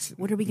 it's this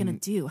what are we gonna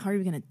do? How are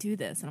we gonna do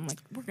this? And I'm like,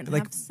 we're gonna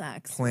like have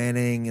sex.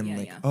 planning and Yeah,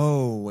 like, yeah.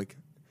 like,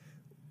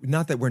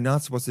 not that we're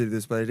not supposed to do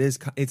this, but it's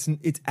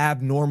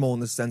abnormal in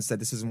the sense that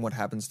this isn't what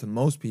happens to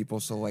most people.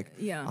 So like,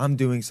 Yeah. I'm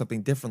doing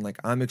something different. Like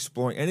I'm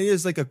exploring, and it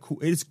is like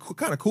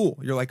kind of cool.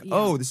 You're like, Yeah.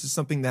 oh, this is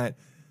something that,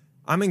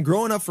 I mean,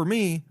 growing up for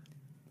me,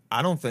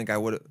 I don't think I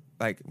would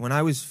like when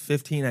I was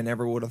 15. I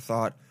never would have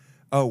thought,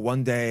 oh,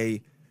 one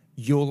day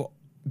you'll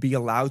be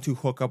allowed to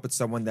hook up with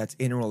someone that's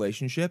in a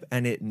relationship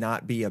and it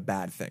not be a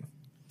bad thing.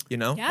 You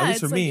know, Yeah, at least it's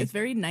for like, me, it's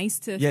very nice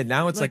to. Yeah,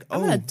 now it's like,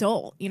 I'm an oh,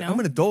 adult. I'm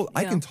an adult.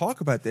 I Yeah. can talk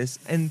about this,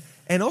 and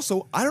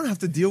also I don't have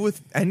to deal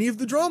with any of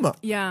the drama.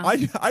 Yeah.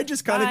 I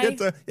just kind of Bye. get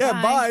to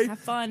bye. Have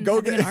fun. Go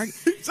having get an arg-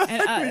 exactly.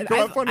 And, Go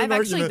have I've fun in an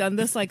actually argument. done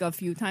this like a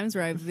few times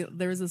where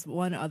there was this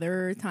one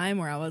other time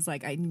where I was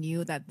like, I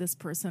knew that this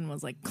person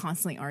was like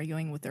constantly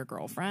arguing with their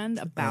girlfriend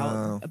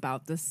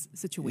about this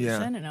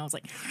situation, and I was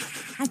like,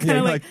 kind Yeah, of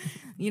you're like,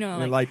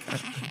 You're like,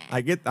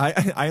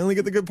 I only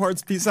get the good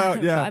parts. Peace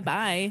out. Yeah. bye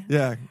bye.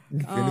 Yeah.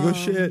 You're gonna go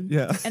shit.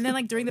 Yeah. And then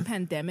like during the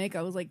pandemic,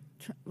 I was like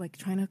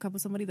trying to hook up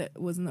with somebody that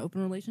was in an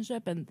open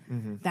relationship, and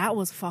that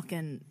was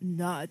fucking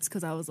nuts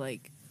because I was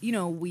like,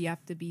 we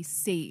have to be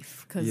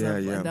safe because Yeah,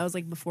 yeah. that was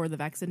like before the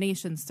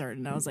vaccination started,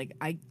 and I was like,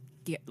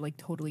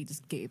 totally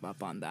just gave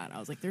up on that. I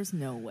was like, there's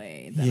no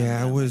way. That Yeah,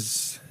 I'm it gonna-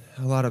 was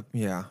a lot of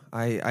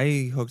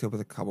I hooked up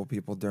with a couple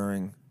people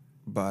during,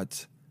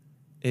 but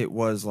it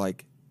was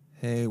like,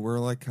 hey, we're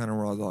like kind of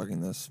raw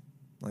dogging this.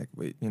 Like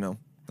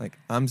like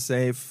I'm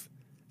safe.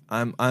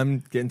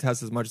 I'm getting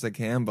tested as much as I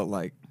can, but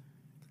like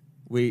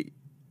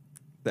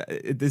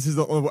this is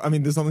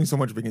there's only so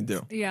much we can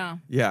do. Yeah.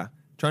 Yeah,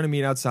 trying to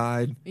meet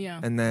outside. Yeah.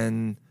 and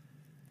then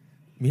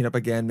meet up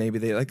again. Maybe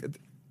they like.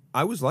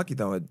 I was lucky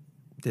though; it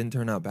didn't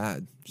turn out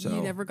bad. So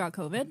You never got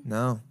COVID?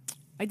 no.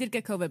 I did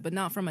get COVID, but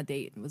not from a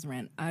date. It was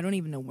I don't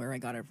even know where I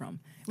got it from.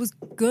 It was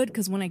good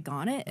because when I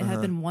got it, it had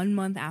been 1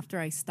 month after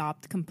I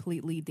stopped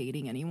completely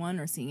dating anyone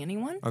or seeing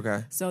anyone.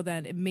 Okay. So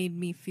that it made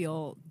me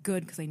feel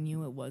good because I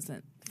knew it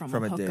wasn't from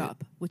From a a date.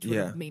 hookup, which would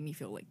Yeah. have made me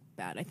feel like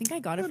bad. I think I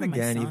got it But from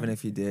again, my son. even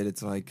if you did,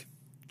 it's like,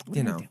 What are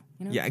you gonna do,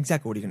 you know? Yeah,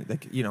 exactly. What are you gonna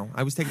like?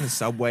 I was taking the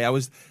subway. I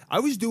was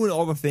doing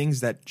all the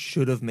things that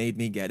should have made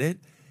me get it,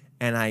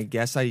 and I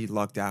guess I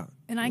lucked out.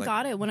 And I Like,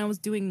 got it when I was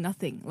doing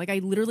nothing. Like I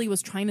literally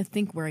was trying to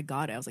think where I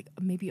got it. I was like,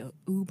 maybe a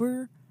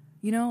Uber,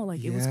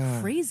 like it was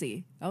Yeah.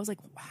 crazy. I was like,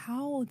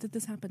 how did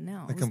this happen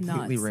now? like It was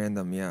completely nuts.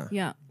 random. Yeah.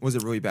 Yeah. Was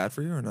it really bad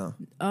for you or no?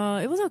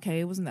 It was okay.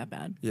 It wasn't that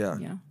bad. Yeah.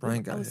 Yeah. Brian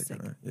I got was it, sick.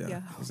 kinda.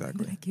 Yeah,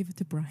 exactly. I gave it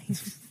to Brian.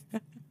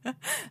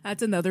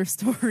 That's another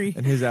story.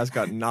 And his ass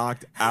got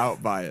knocked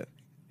out by it.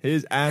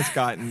 His ass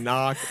got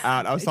knocked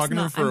out. I was It's talking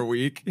to him not- for a I'm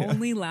week. Yeah.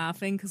 Only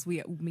laughing because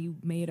we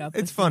made up.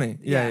 It's a- funny.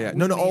 Yeah.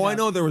 No. we made I up.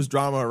 know there was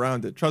drama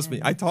around it. Trust me.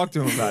 I talked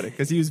to him about it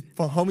because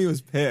homie was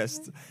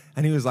pissed,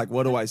 and he was like,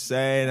 "What do I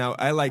say?" And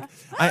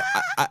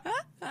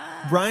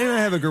Brian and I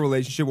have a good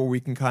relationship where we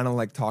can kind of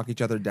like talk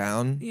each other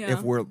down Yeah.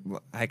 if we're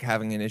like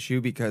having an issue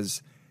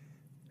because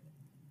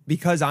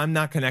I'm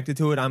not connected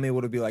to it. I'm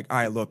able to be like, "All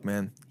right, look,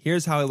 man.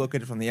 Here's how I look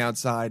at it from the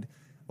outside."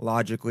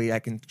 Logically, I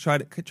can try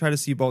to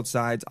see both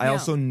sides. I Yeah.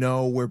 also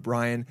know where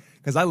Brian,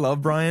 because I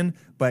love Brian,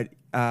 but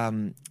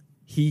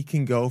he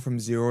can go from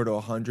 0 to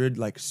 100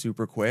 like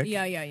super quick.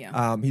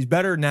 Yeah. He's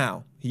better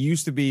now. He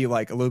used to be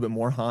like a little bit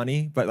more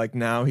Hani, but like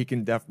now he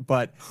can Hani,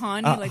 like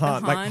the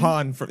Han? like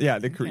Han from yeah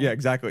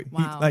exactly.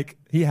 Wow.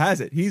 He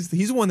has it. He's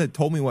the one that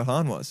told me what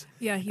Han was.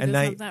 Yeah, he And does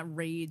I- have that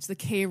rage. The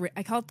K rage.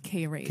 I call it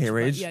K rage. K but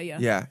rage. Yeah.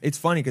 Yeah, it's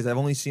funny because I've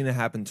only seen it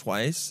happen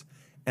twice,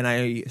 and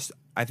I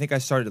think I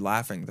started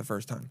laughing the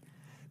first time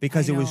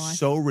because I it was know, I-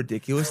 so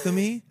ridiculous to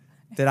me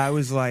that I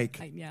was like,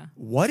 yeah.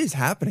 "What is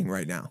happening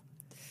right now?"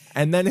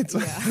 And then it's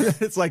Yeah.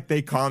 it's like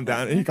they calm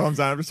down and he calms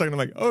down. I'm just like, I'm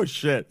like, "Oh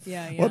shit,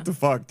 Yeah. what the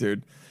fuck,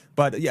 dude?"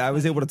 But yeah, I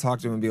was able to talk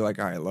to him and be like,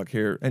 "All right, look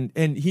here," and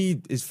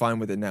he is fine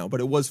with it now. But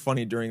it was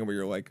funny during it where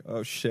you're like,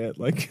 "Oh shit,"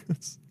 like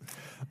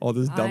all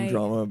this dumb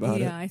drama about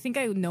it. Yeah, I think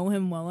I know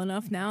him well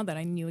enough now that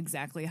I knew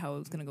exactly how it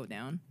was gonna go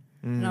down.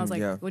 And I was like,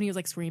 yeah. when he was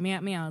like screaming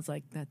at me, I was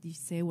like, "That you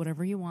say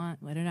whatever you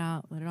want, let it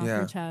out, let it off Yeah.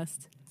 your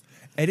chest."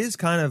 It is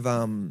kind of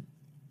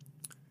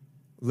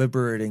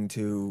liberating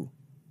to,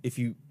 if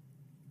you,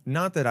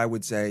 not that I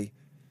would say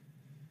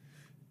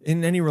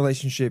in any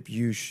relationship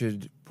you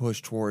should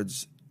push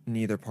towards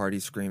neither party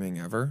screaming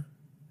ever.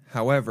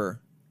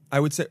 However, I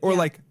would say, or Yeah.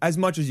 like as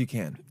much as you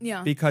can.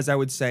 Yeah. Because I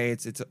would say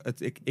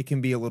it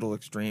can be a little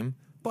extreme,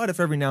 But if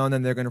every now and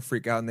then they're going to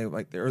freak out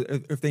and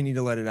if they need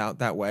to let it out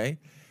that way,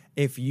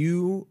 if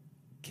you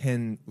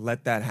can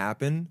let that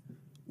happen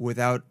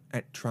without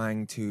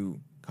trying to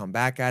come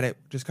back at it,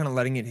 just kind of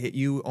letting it hit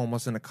you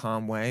almost in a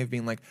calm way of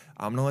being like,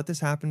 I'm going to let this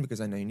happen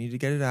because I know you need to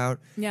get it out.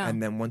 Yeah.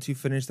 And then once you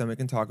finish, then we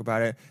can talk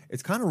about it.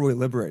 It's kind of really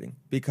liberating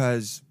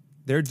because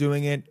they're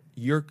doing it.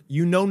 You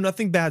know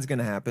nothing bad's going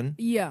to happen.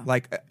 Yeah.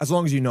 Like, as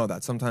long as you know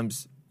that.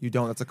 Sometimes you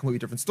don't. That's a completely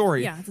different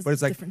story. Yeah, it's but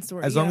it's like, different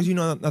story, as long yeah. as you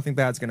know that nothing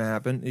bad's going to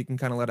happen, you can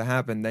kind of let it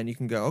happen. Then you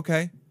can go,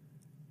 okay,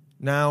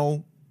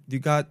 now you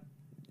got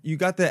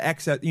the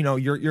excess,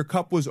 your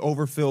cup was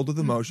overfilled with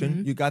emotion.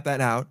 Mm-hmm. You got that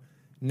out.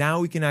 Now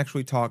we can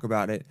actually talk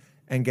about it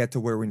and get to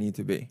where we need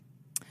to be.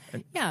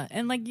 Yeah,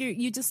 and like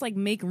you just like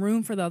make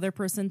room for the other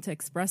person to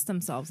express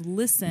themselves,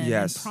 listen,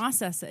 Yes. and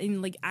process it,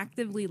 and like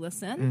actively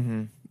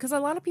listen. Because a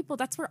lot of people,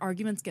 that's where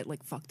arguments get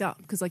like fucked up.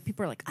 Because like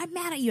people are like, I'm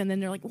mad at you, and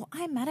then they're like, well,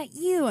 I'm mad at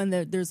you, and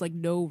there's like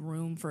no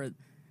room for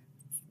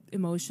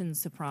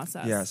emotions to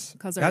process. Yes.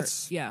 because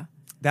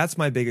That's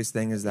my biggest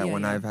thing is that Yeah,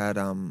 when yeah. I've had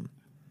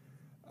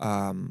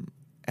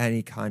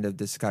any kind of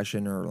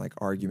discussion or like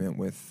argument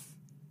with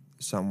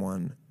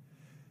someone,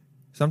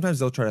 sometimes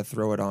they'll try to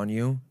throw it on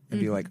you and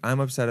be like, I'm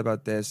upset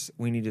about this.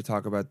 We need to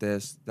talk about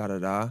this, da da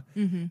da.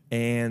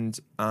 And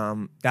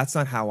that's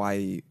not how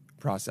I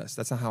process.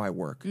 That's not how I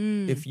work.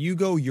 If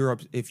you're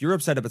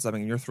upset about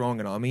something and you're throwing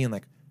it on me and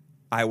like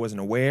I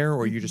wasn't aware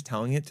or you're just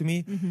telling it to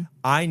me,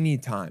 I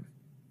need time.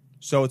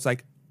 So it's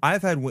like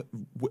I've had well,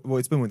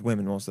 it's been with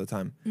women most of the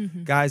time.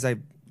 Guys, I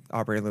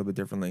operate a little bit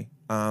differently.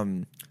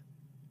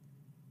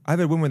 I've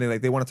had women where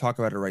they want to talk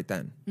about it right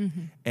then,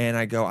 and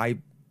I go,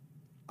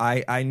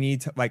 I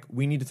need to, like,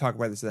 we need to talk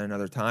about this at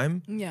another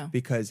time. Yeah.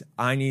 Because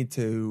I need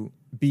to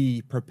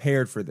be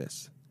prepared for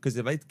this. Because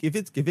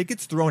if it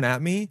gets thrown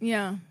at me,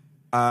 yeah.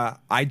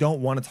 I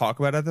don't want to talk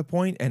about it at the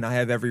point, and I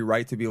have every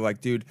right to be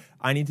like, dude,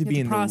 I need to be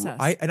have in to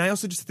process. and I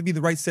also just have to be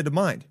the right state of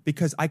mind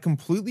because I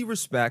completely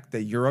respect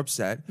that you're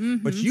upset,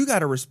 but you got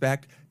to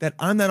respect that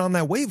I'm not on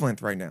that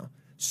wavelength right now.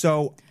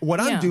 So what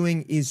I'm Yeah.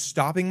 doing is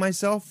stopping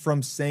myself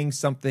from saying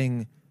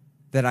something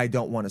that I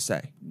don't want to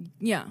say.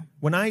 Yeah.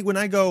 When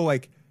I go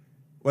like,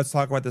 let's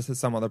talk about this at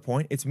some other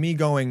point, it's me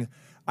going,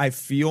 I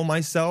feel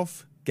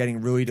myself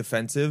getting really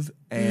defensive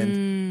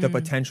and the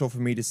potential for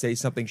me to say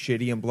something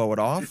shitty and blow it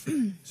off.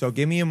 So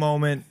give me a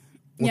moment.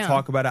 We'll Yeah.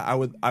 talk about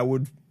it. I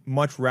would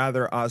much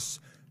rather us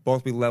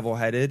both be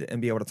level-headed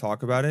and be able to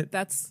talk about it.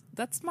 That's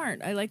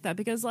smart. I like that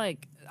because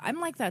like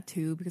I'm like that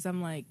too because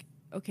I'm like,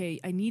 okay,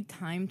 I need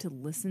time to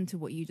listen to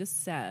what you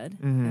just said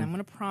and I'm going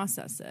to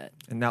process it.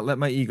 And not let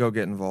my ego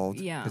get involved.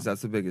 Yeah. Because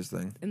that's the biggest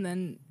thing. And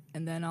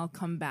then I'll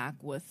come back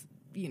with,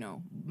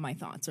 my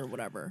thoughts or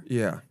whatever.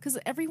 Yeah. Cuz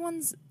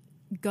everyone's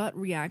gut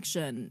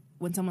reaction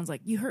when someone's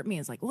like, you hurt me,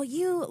 is like, well,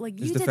 you It's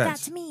did that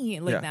defense. to me,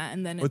 like Yeah. that,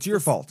 and then Well, it's your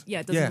fault.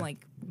 Yeah, it doesn't Yeah.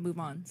 like move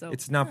on. So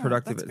It's not yeah,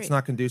 productive. that's It's great.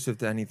 not conducive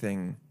to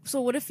anything.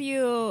 So what if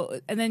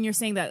and then you're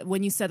saying that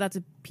when you said that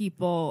to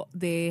people,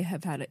 they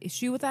have had an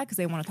issue with that because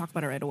they want to talk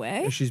about it right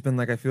away? She's been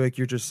like, I feel like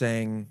you're just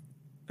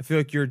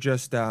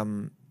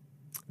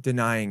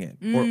denying it,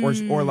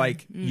 or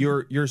like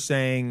you're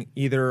saying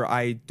either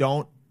I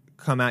don't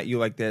come at you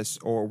like this,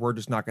 or we're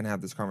just not going to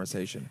have this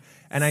conversation.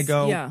 And I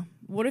go, Yeah.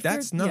 What if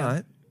that's you're,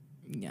 not.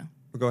 Yeah.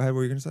 Go ahead. What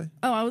were you going to say?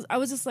 Oh, I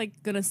was just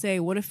like gonna say,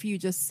 what if you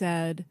just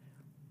said,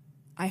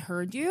 I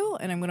heard you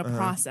and I'm gonna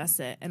process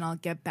it and I'll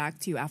get back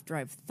to you after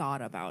I've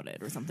thought about it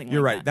or something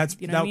You're like right.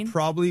 that. You know what I mean?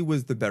 Probably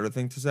was the better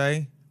thing to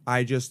say.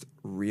 I just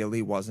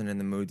really wasn't in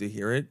the mood to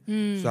hear it.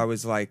 So I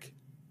was like,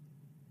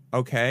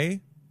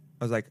 okay.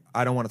 I was like,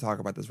 I don't want to talk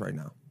about this right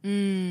now.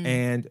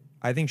 And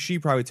I think she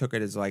probably took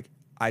it as like,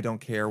 I don't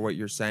care what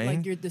you're saying.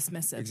 Like you're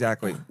dismissive.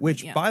 Exactly. Like,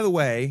 Which, yeah. by the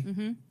way,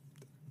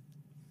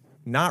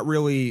 not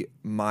really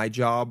my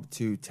job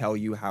to tell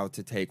you how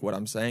to take what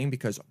I'm saying,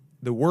 because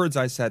the words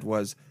I said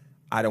was,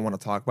 I don't want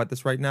to talk about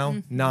this right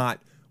now,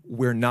 not,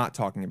 we're not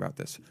talking about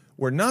this.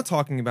 We're not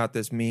talking about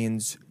this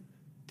means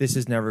this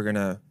is never going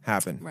to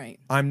happen. Right.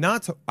 I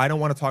don't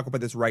want to talk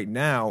about this right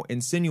now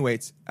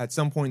insinuates at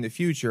some point in the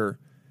future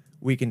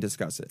we can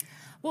discuss it.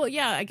 Well,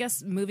 yeah, I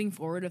guess moving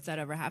forward, if that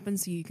ever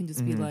happens, you can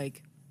just be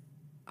like,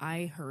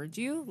 I heard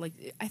you.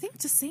 Like, I think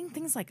just saying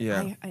things like,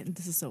 Yeah.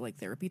 this is so like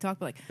therapy talk,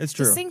 but like, It's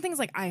just true. saying things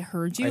like, I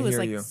heard I you is hear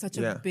like you. such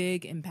Yeah. a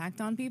big impact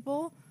on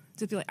people.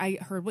 Just be like, I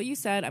heard what you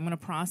said. I'm going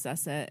to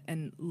process it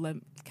and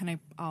I'm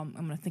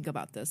going to think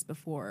about this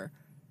before.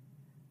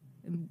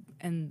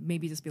 And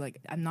maybe just be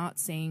like, I'm not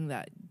saying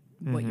that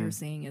what you're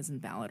saying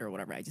isn't valid or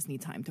whatever. I just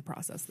need time to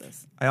process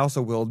this. I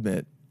also will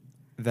admit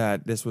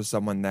that this was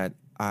someone that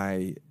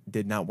I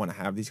did not want to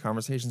have these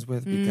conversations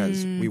with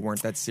because we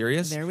weren't that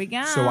serious. There we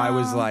go. So I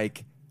was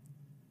like,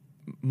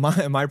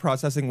 my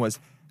processing was,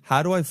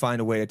 how do I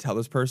find a way to tell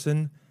this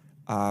person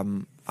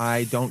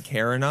I don't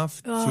care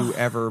enough to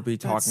ever be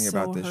talking That's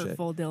about so this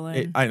hurtful, shit?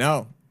 Dylan. I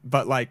know,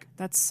 but like,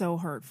 That's so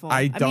hurtful.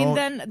 I mean, don't,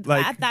 then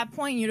like- at that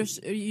point, you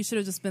should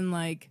have just been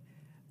like,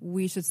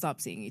 we should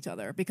stop seeing each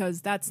other because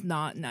that's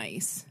not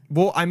nice.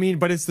 well, I mean,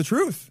 but it's the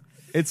truth.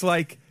 It's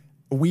like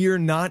we're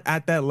not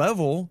at that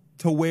level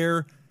to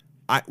where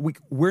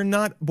we're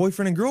not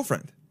boyfriend and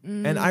girlfriend.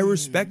 and I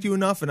respect you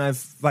enough, and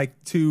I've like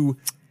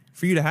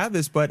for you to have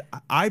this. But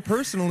I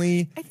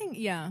personally, I think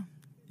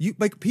you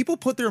like people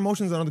put their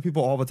emotions on other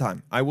people all the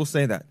time. I will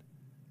say that.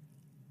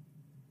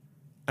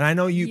 And I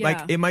know you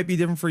like it might be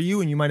different for you,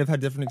 and you might have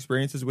had different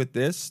experiences with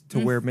this to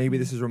where maybe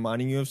this is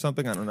reminding you of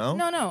something. I don't know.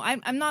 No,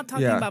 I'm not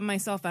talking about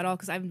myself at all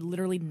because I've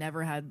literally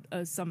never had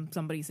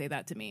somebody say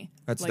that to me.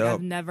 That's like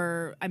dope.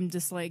 I'm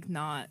just like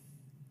not,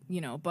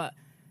 but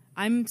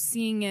I'm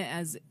seeing it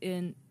as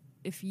in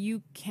if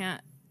you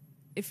can't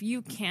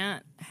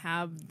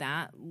have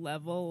that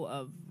level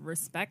of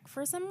respect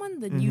for someone,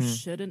 then you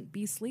shouldn't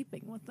be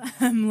sleeping with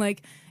them.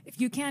 Like if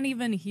you can't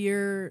even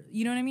hear,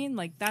 you know what I mean?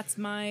 Like that's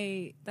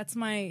my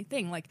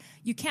thing. Like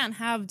you can't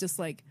have just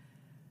like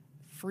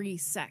free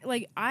sex.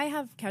 Like I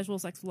have casual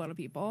sex with a lot of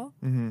people,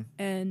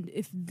 and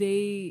if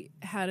they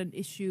had an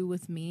issue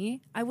with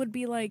me, I would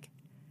be like,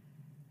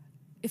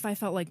 if I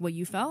felt like what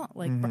you felt,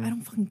 like bro, I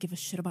don't fucking give a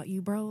shit about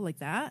you, bro, like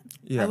that.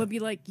 I would be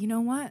like, you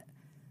know what?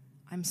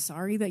 I'm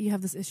sorry that you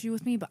have this issue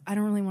with me, but I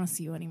don't really want to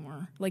see you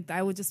anymore. Like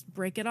I would just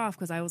break it off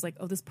because I was like,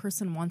 oh, this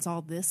person wants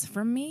all this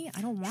from me. I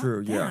don't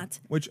want that.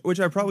 Which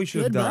I probably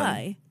should have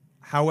done.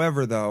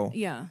 However, though,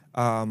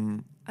 I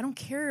don't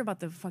care about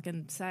the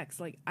fucking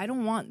sex. Like I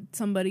don't want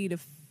somebody to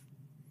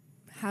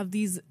have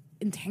these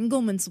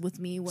entanglements with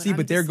me. When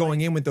but they're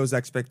going in with those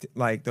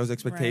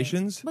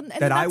expectations right.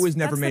 that I was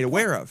never made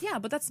aware of. Yeah,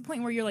 but that's the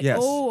point where you're like,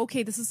 oh,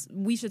 okay,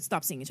 we should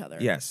stop seeing each other.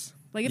 Yes.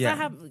 Like if I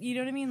have, you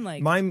know what I mean?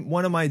 Like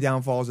one of my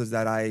downfalls is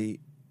that I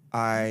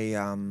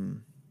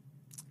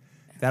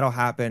that'll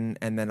happen,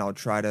 and then I'll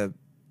try to,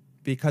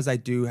 because I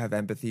do have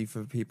empathy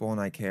for people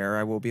and I care,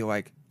 I will be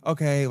like,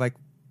 okay, like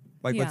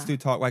let's do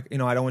talk. Like, I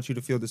don't want you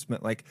to feel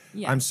dismissed. Like,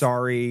 I'm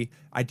sorry.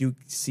 I do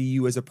see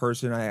you as a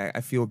person.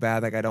 I feel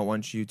bad. Like I don't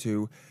want you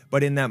to,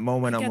 but in that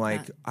moment, I'm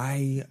like,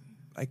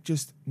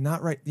 just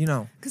not right,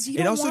 because you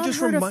don't want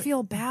her to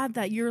feel bad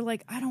that you're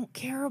like, I don't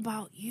care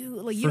about you.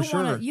 Like you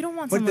don't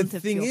want someone to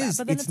feel bad.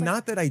 But it's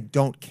not that I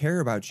don't care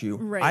about you.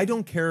 Right. I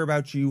don't care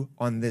about you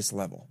on this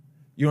level.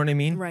 You know what I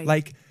mean? Right.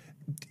 Like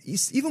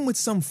even with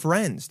some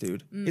friends,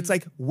 dude, it's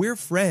like we're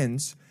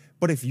friends,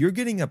 but if you're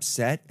getting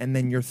upset and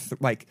then you're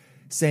like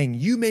saying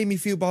you made me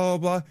feel blah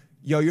blah blah,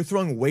 you're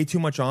throwing way too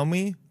much on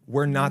me.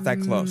 We're not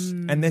that close,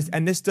 and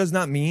this does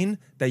not mean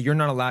that you're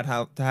not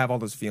allowed to have all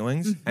those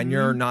feelings, and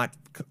you're not,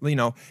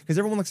 because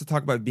everyone likes to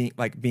talk about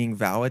being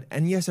valid,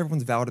 and yes,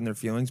 everyone's valid in their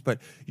feelings, but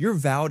you're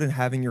valid in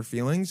having your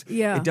feelings.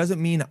 Yeah, it doesn't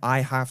mean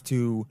I have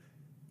to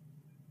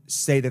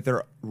say that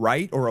they're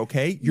right or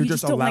okay. You're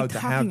just don't allowed like to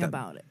talking have them.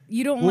 about it.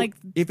 You don't like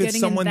if it's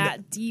getting someone in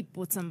that deep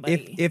with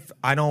somebody. If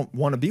I don't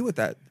want to be with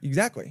that,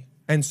 exactly,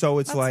 and so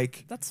it's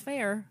that's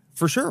fair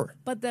for sure.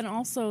 But then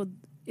also,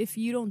 if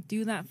you don't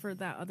do that for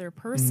that other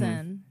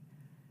person,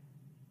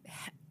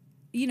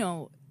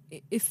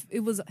 if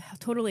it was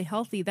totally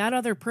healthy, that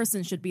other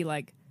person should be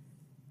like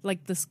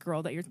this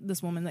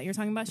woman that you're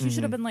talking about. She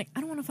should have been like, I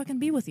don't want to fucking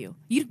be with you.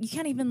 You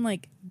can't even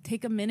like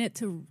take a minute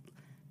to,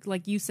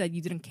 like you said,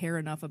 you didn't care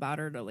enough about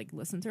her to like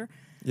listen to her.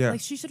 Yeah.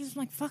 Like she should have just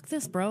been like, fuck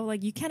this, bro.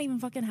 Like you can't even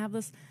fucking have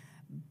this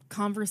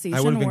conversation.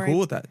 I would have been cool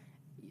with that.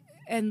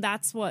 And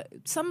that's what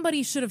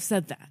somebody should have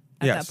said that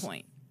at that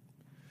point.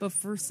 But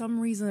for some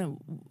reason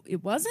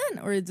it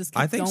wasn't, or it just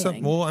kept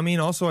going.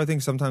 Also I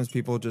think sometimes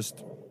people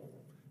just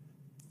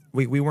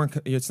we weren't.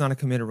 It's not a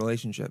committed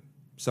relationship,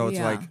 so it's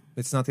like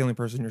it's not the only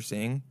person you're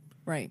seeing.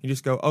 Right. You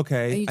just go,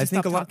 okay. I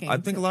think a lot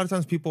of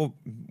times people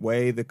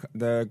weigh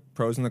the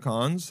pros and the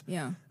cons.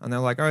 Yeah. And they're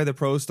like, all right, the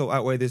pros still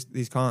outweigh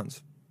these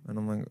cons, and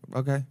I'm like,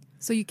 okay.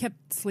 So you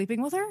kept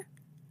sleeping with her?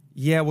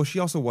 Yeah. Well, she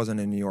also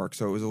wasn't in New York,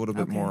 so it was a little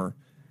bit more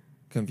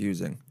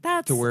confusing.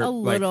 That's a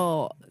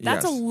little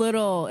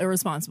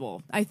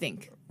irresponsible, I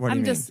think. What do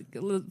you mean?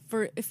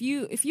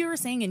 If you were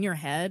saying in your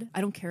head,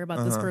 I don't care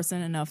about this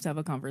person enough to have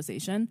a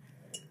conversation,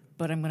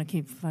 but I'm gonna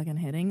keep fucking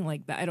hitting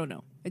like that. I don't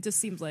know. It just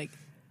seems like.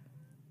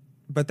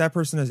 But that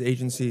person has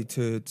agency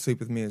to sleep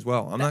with me as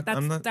well.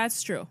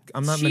 That's true.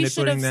 I'm not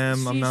manipulating them.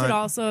 She should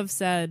also have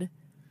said,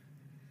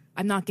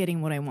 I'm not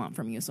getting what I want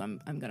from you, so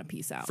I'm gonna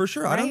peace out. For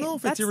sure. Right? I don't know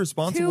if it's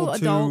irresponsible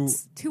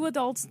two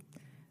adults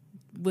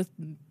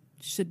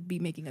should be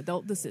making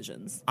adult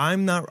decisions.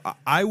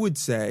 I would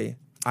say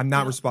I'm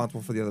not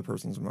responsible for the other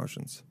person's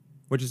emotions,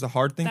 which is a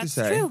hard thing to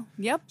say. That's true.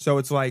 Yep. So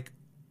it's like,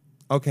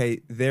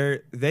 okay,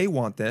 they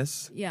want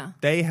this. Yeah.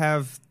 They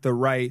have the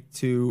right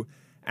to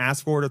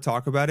ask for it, to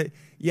talk about it.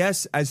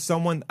 Yes, as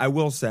someone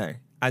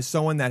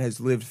that has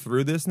lived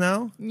through this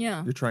now.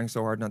 Yeah. You're trying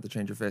so hard not to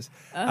change your face.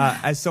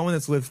 As someone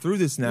that's lived through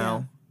this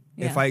now,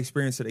 if I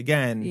experience it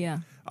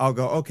again, I'll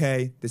go,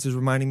 okay, this is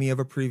reminding me of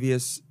a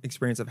previous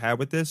experience I've had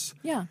with this.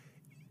 Yeah.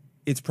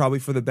 It's probably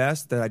for the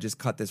best that I just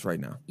cut this right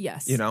now.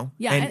 Yes.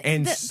 Yeah.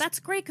 And that's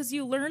great because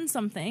you learn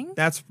something.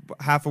 That's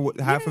half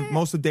of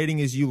most of dating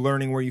is you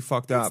learning where you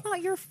fucked up. It's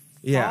not your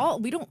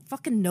fault. We don't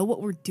fucking know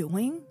what we're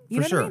doing. You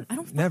know what I mean? I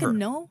don't fucking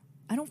know.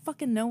 I don't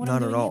fucking know what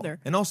I'm doing either.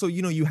 And also,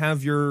 you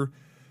have your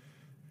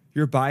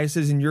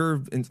biases and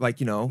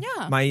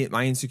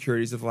my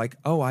insecurities of like,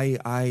 oh,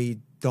 I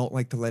don't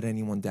like to let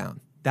anyone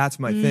down. That's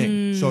my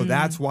thing. So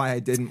that's why I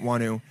didn't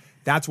want to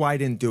That's why I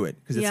didn't do it.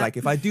 Because it's Yeah. like,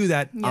 if I do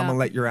that, I'm Yeah. going to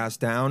let your ass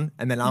down.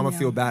 And then I'm going to Yeah.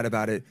 feel bad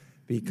about it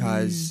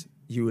because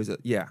you was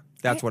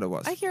that's what it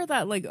was. I hear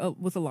that like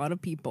with a lot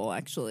of people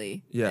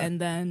actually. Yeah. And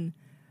then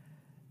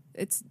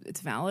it's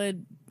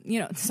valid. You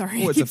know, sorry,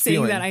 Well, I it's a keep saying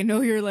feeling. that. I know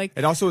you're like.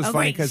 It also was oh,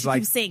 funny right, 'cause, she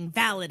like- keeps saying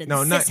valid and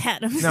No, not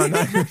cishet.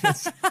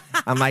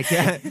 no. I'm like,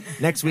 yeah.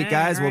 Next week,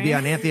 guys, we'll be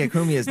on Anthony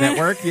Acumia's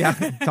network. Yeah,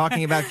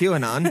 talking about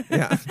QAnon.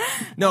 Yeah,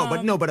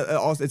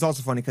 but it's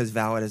also funny because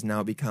valid has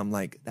now become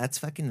like that's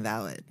fucking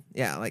valid.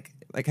 Yeah, like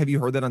have you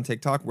heard that on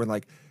TikTok where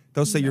like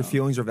they'll say your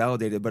feelings are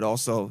validated, but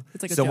also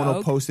It's like a someone will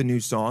joke. post a new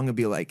song and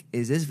be like,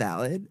 "Is this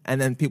valid?" And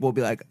then people will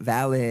be like,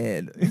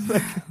 "Valid."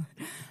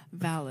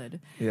 Valid.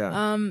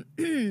 Yeah.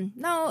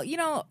 No, you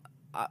know,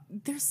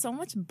 there's so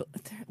much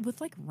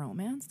with like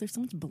romance. There's so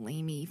much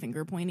blamey,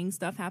 finger pointing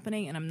stuff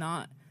happening, and I'm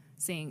not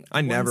saying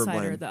I never one side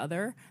or blame. the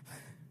other.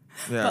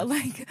 Yeah.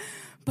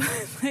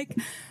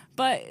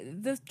 But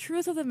the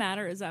truth of the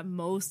matter is that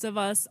most of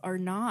us are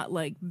not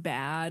like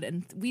bad,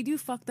 and we do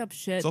fucked up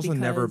shit. It's also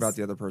never because- about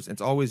the other person.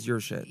 It's always your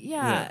shit.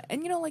 Yeah.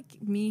 And you know, like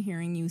me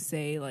hearing you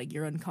say like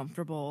you're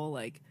uncomfortable,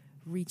 like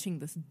reaching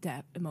this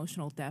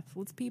emotional depth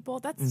with people.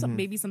 That's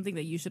maybe something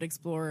that you should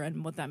explore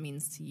and what that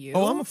means to you.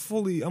 Oh,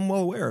 I'm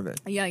well aware of it.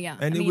 Yeah. And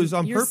I it mean, was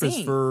on you're purpose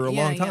seeing. for a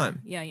Yeah, long yeah.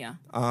 time. Yeah.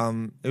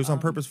 It was on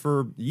purpose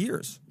for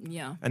years.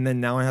 Yeah. And then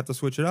now I have to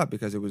switch it up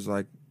because it was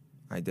like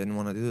I didn't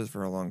want to do this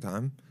for a long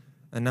time,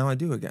 and now I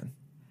do again.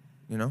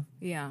 You know,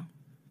 Yeah.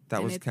 that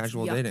And was it's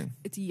casual dating.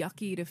 It's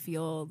yucky to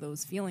feel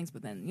those feelings,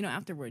 but then, you know,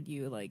 afterward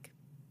you like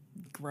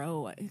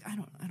grow. I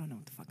don't know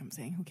what the fuck I'm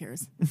saying. Who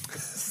cares?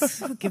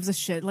 Who gives a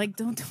shit? Like,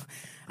 don't.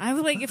 I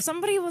would like if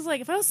somebody was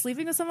like, if I was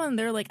sleeping with someone and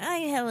they're like,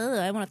 hello,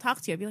 I want to talk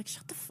to you. I'd be like,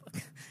 shut the fuck.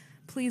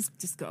 Please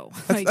just go.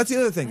 That's the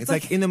other thing. It's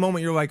like in the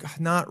moment you're like,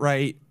 not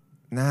right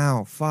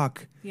now.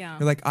 Fuck. Yeah.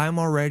 You're like, I'm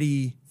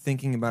already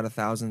thinking about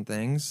 1,000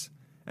 things,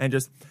 and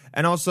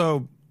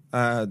also.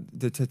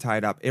 To tie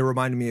it up,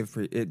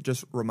 it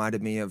just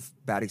reminded me of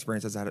bad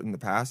experiences I had in the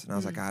past, and I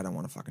was like, I don't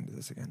want to fucking do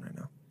this again right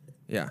now.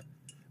 Yeah,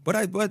 but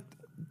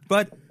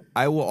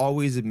I will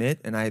always admit,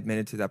 and I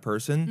admitted to that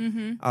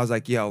person, I was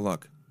like, yo,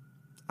 look,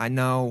 I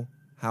know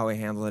how I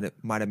handled it. It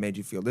might have made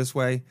you feel this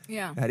way.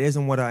 Yeah. That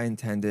isn't what I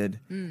intended,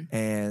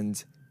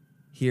 and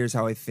here's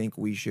how I think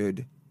we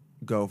should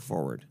go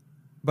forward.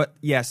 But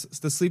yes,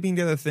 the sleeping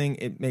together thing,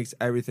 it makes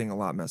everything a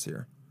lot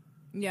messier.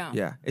 Yeah.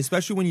 Yeah,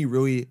 especially when you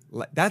really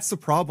that's the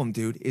problem,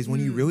 dude, is when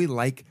you really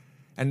like,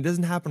 and it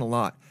doesn't happen a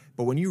lot,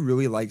 but when you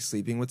really like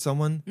sleeping with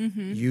someone,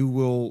 you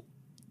will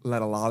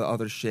let a lot of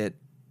other shit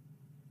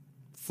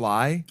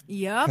fly.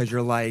 Yep. Because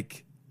you're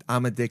like,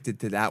 I'm addicted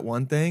to that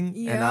one thing, and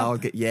Yep. I'll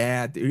get,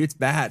 dude, it's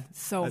bad.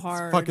 So It's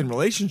hard. fucking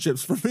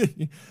relationships for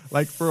me,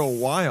 like for a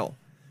while.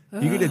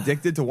 You get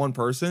addicted to one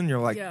person, you're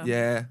like, Yeah.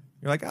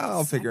 you're like, oh,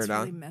 I'll figure Sex it out.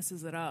 really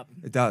messes it up.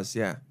 It does,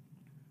 yeah.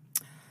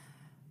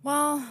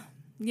 Well,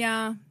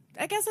 yeah.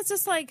 I guess it's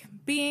just like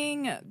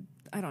being.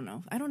 I don't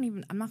know. I don't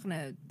even want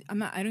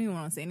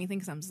to say anything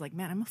because I'm just like,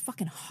 man, I'm a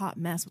fucking hot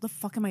mess. What the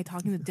fuck am I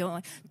talking to Dylan?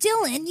 Like,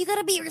 Dylan, you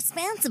gotta be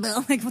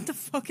responsible. Like, what the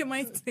fuck am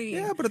I saying?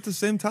 Yeah, but at the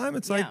same time,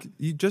 it's Yeah. like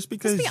you just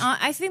because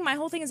I think my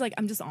whole thing is like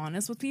I'm just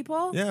honest with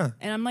people. Yeah.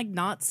 And I'm like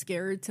not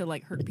scared to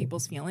like hurt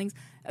people's feelings.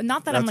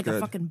 Not that I'm That's like a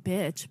good. fucking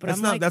bitch, but that's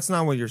I'm not like, that's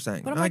not what you're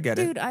saying. but I'm No, I like, get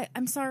dude, it.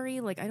 I'm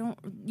sorry. Like I don't,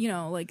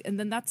 like, and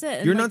then that's it.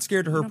 And, You're like, not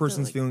scared to you hurt don't have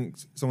person's like-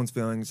 feelings, someone's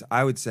feelings.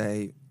 I would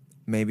say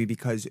maybe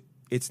because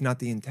it's not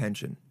the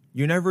intention.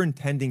 You're never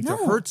intending to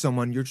No. hurt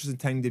someone. You're just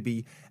intending to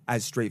be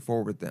as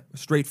straightforward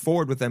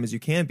with them as you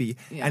can be.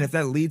 Yeah. And if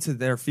that leads to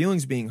their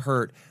feelings being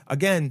hurt,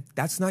 again,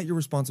 that's not your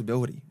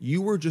responsibility.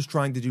 You were just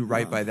trying to do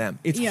right by them.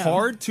 It's Yeah.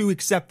 hard to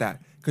accept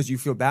that because you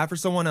feel bad for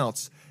someone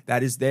else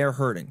that is their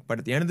hurting. But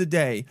at the end of the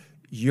day,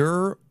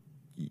 you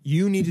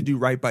need to do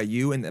right by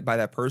you and by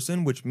that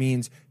person, which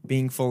means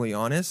being fully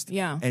honest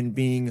Yeah. and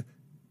being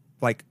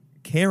like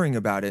caring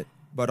about it,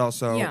 but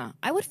also Yeah,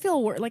 I would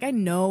feel like I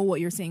know what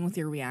you're saying with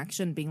your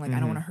reaction, being like, I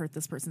don't Mm-hmm. want to hurt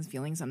this person's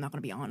feelings. I'm not going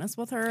to be honest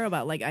with her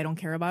about like I don't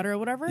care about her or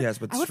whatever. Yes,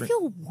 but I would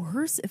feel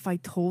worse if I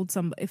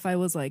if I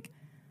was like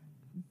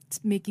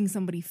making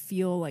somebody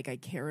feel like I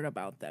cared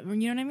about them.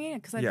 You know what I mean?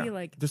 Because I'd yeah, be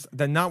like, just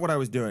that's not what I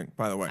was doing,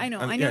 by the way. I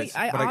know, yes,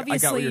 I but obviously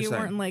got what you're you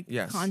saying. weren't like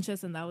Yes.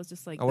 conscious, and that was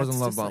just like I wasn't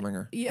that's love just, like- bombing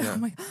her. Yeah, Yeah.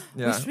 I'm like,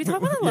 Yeah. should we talk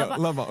about the Yeah, love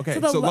bomb? love bomb. Okay,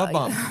 the so love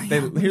bomb.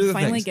 Here's the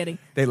finally things. getting.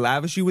 They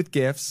lavish you with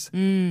gifts.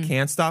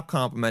 Can't stop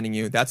complimenting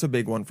you. That's a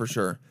big one for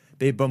sure.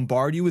 They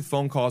bombard you with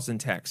phone calls and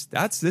texts.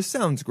 This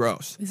sounds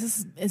gross.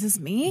 Is this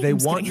me? They I'm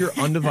just want kidding.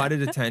 your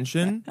undivided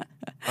attention.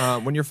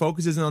 When your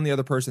focus isn't on the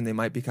other person, they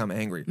might become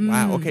angry.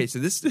 Wow. Okay, so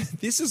this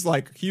is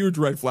like huge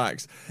red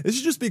flags. This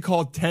should just be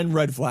called 10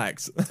 red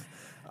flags.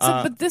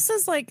 But this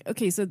is like,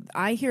 okay, so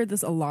I hear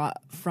this a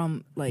lot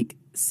from like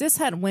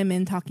cishet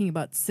women talking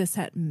about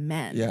cishet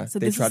men. Yeah, So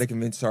they this try is- to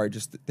convince.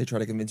 They try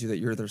to convince you that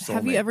you're their soulmate.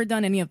 Have you ever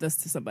done any of this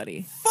to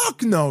somebody?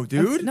 Fuck no,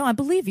 dude. No, I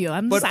believe you.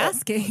 I'm just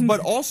asking. But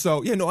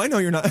also, yeah, no, I know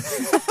you're not.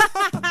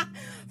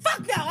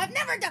 fuck no, I've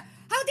never done.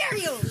 How dare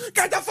you?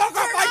 Get the fuck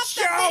off my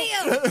show!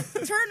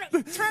 Turn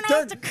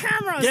off the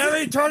cameras.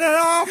 Gary, turn it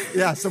off!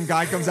 Yeah, some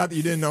guy comes out that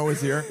you didn't know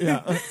was here.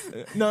 Yeah.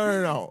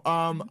 No.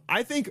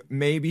 I think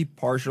maybe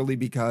partially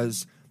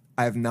because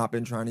I have not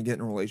been trying to get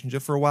in a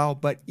relationship for a while,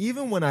 but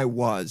even when I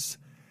was,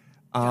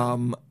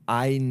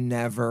 I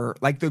never,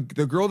 like the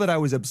girl that I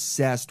was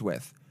obsessed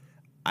with,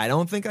 I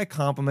don't think I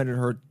complimented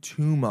her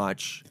too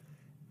much,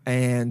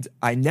 and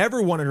I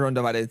never wanted her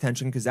undivided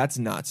attention because that's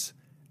nuts.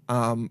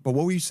 But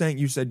what were you saying?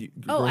 You said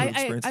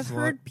I've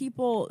heard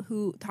people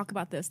who talk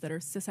about this that are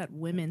cishet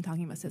women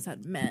talking about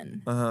cishet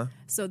men. Uh-huh.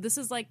 So this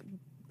is like,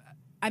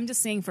 I'm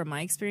just saying from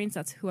my experience,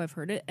 that's who I've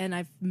heard it. And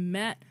I've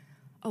met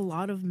a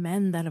lot of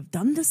men that have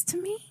done this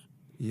to me.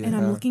 Yeah. And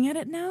I'm looking at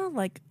it now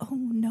like, oh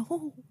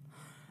no.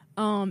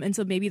 And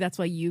so maybe that's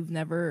why you've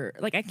never,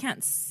 like, I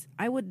can't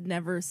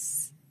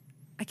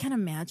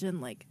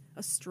imagine like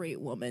a straight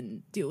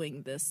woman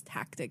doing this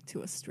tactic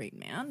to a straight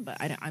man,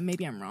 but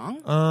maybe I'm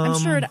wrong. I'm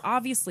sure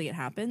obviously it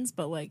happens,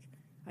 but like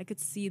I could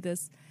see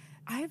this.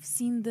 I've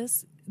seen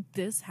this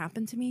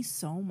happen to me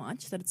so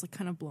much that it's like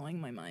kind of blowing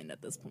my mind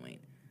at this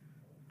point.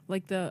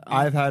 Like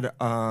I've had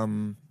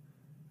some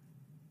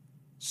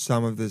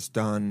of this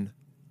done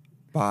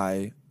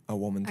by a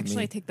woman to me.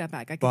 Actually, I take that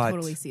back. I can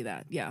totally see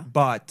that. Yeah.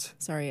 But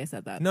sorry I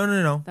said that.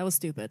 No. That was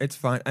stupid. It's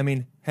fine. I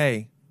mean,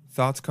 hey,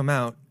 thoughts come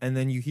out, and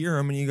then you hear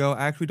them, and you go,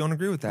 I actually don't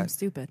agree with that. I'm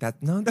stupid.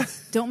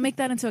 Don't make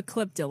that into a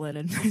clip, Dylan,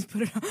 and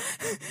put it on.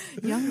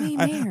 Young May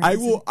Mayer. I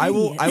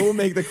will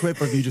make the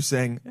clip of you just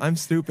saying, I'm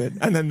stupid,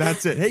 and then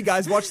that's it. Hey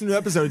guys, watch the new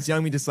episode. It's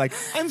Young Me just like,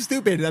 I'm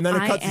stupid, and then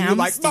it cuts to you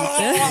like,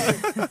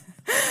 stupid.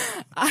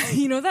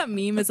 You know that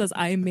meme that says,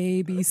 I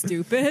may be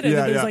stupid, and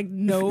there's like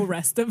no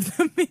rest of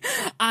them.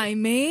 I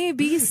may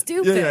be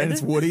stupid. Yeah, and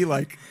it's Woody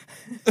like,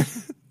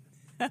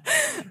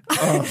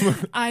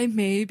 I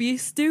may be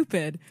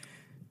stupid.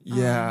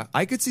 Yeah,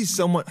 I could see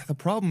someone. The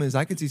problem is,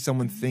 I could see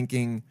someone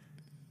thinking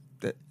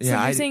that.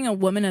 Yeah, so you're saying a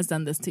woman has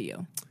done this to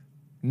you?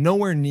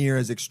 Nowhere near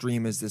as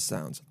extreme as this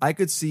sounds. I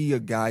could see a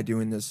guy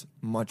doing this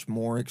much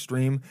more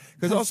extreme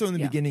because also in the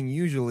beginning,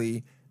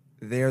 usually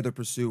they're the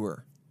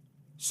pursuer.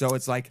 So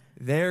it's like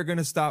they're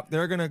gonna stop.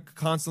 They're gonna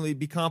constantly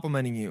be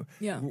complimenting you.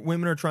 Yeah,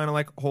 women are trying to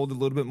like hold a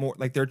little bit more.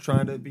 Like they're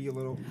trying to be a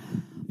little,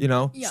 you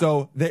know. Yeah.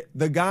 So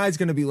the guy's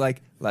gonna be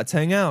like, let's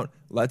hang out,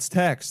 let's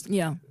text.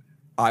 Yeah.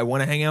 I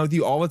want to hang out with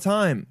you all the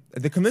time.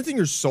 The convincing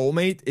your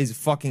soulmate is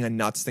fucking a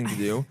nuts thing to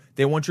do.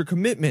 They want your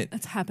commitment.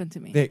 That's happened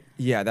to me. I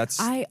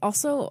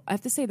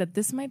have to say that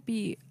this might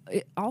be.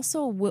 It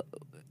also,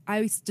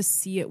 I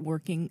just see it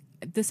working.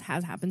 This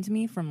has happened to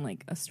me from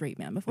like a straight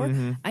man before.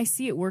 Mm-hmm. I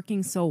see it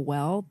working so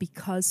well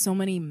because so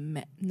many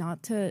men,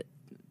 not to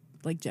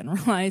like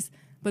generalize,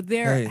 but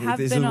there have been a lot.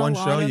 This is one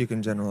show you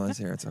can generalize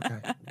here. It's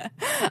okay.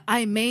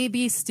 I may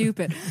be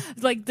stupid.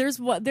 Like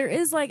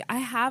I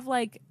have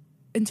like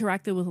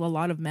interacted with a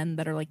lot of men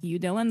that are like you,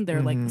 Dylan.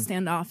 They're like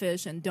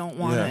standoffish and don't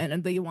want it,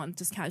 and they want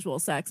just casual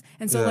sex.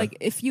 And so like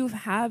if you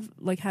have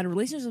like had a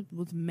relationship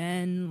with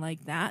men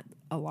like that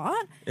a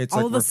lot, it's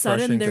all like of a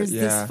sudden there's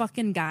this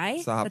fucking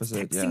guy that's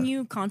texting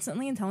you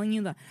constantly and telling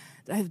you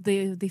that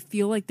they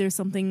feel like there's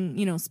something,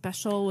 you know,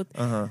 special with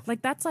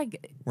like that's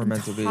like we're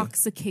meant to be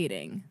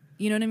intoxicating.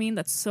 You know what I mean?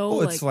 That's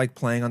so it's like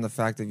playing on the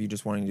fact of you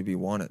just wanting to be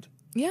wanted.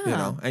 Yeah. You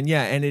know? And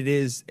it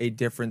is a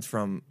difference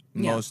from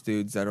most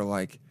dudes that are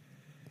like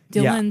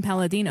Dylan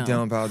Palladino.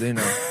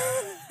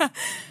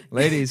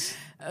 Ladies,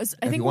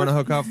 if you want to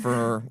hook up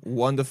for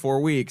 1 to 4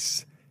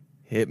 weeks,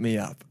 hit me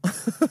up.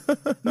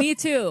 Me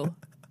too.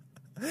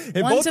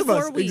 And both of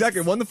us,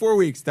 exactly 1 to 4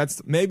 weeks.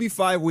 That's maybe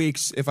 5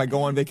 weeks if I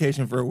go on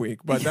vacation for a week,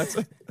 but that's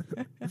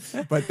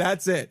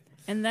it.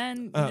 And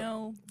then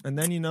we'll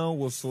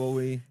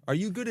slowly. Are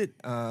you good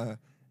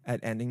at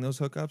ending those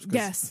hookups?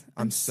 Yes,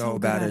 I'm so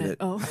bad at it.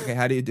 Oh. Okay,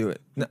 how do you do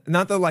it?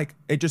 Not that like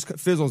it just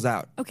fizzles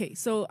out. Okay,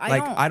 so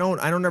I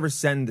don't ever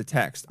send the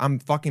text. I'm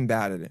fucking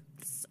bad at it.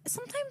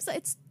 Sometimes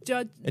it's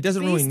judged. It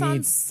doesn't really need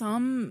on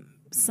some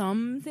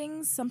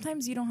things.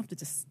 Sometimes you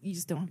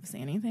just don't have to say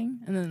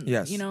anything, and then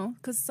you know,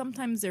 because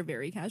sometimes they're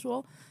very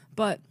casual.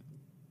 But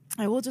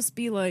I will just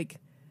be like,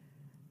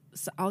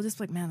 I'll just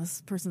be like, man,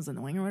 this person's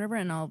annoying or whatever,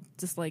 and I'll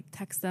just like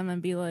text them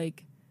and be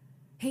like,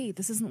 hey,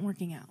 this isn't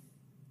working out.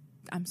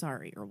 I'm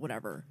sorry or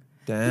whatever.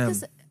 Damn.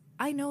 Because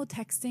I know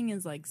texting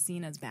is like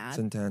seen as bad. It's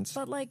intense.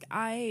 But like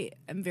I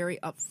am very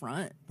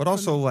upfront. But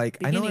also like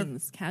I know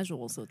it's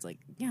casual, so it's like,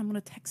 yeah, I'm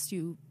gonna text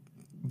you.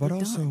 But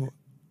also, done.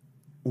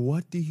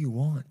 What do you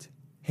want?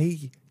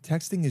 Hey,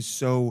 texting is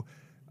so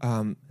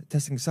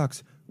texting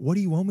sucks. What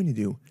do you want me to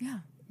do? Yeah.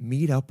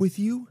 Meet up with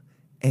you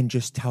and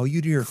just tell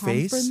you to your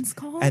face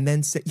call? And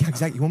then say, yeah,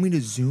 exactly. You want me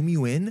to zoom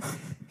you in?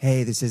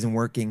 Hey, this isn't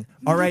working.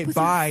 All right,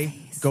 bye.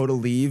 Go to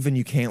leave and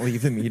you can't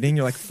leave the meeting.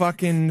 You're like,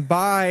 fucking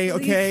bye.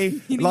 Okay.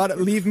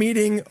 Leave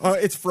meeting.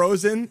 It's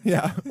frozen.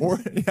 Yeah. Or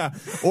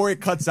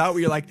it cuts out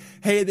where you're like,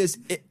 hey,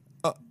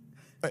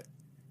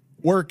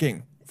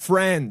 working.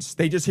 Friends.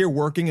 They just hear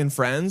working and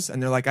friends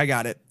and they're like, I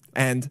got it.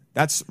 And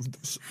that's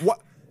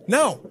what?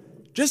 No.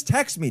 Just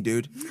text me,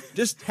 dude.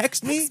 Just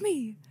text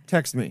me.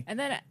 Text me. And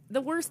then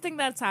the worst thing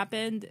that's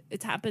happened,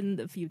 it's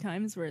happened a few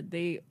times where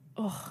they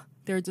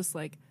they're just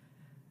like,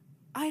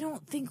 I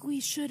don't think we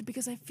should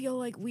because I feel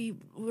like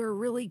we're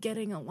really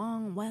getting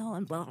along well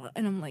and blah, blah.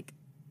 And I'm like,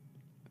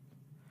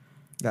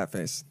 That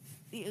face.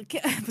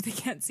 but they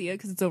can't see it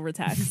because it's over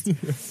text.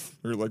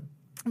 You're like,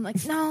 I'm like,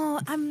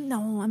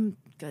 I'm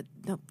good.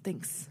 No,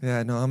 thanks.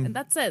 yeah, no, And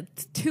that's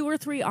it. 2 or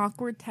 3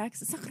 awkward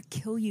texts. It's not going to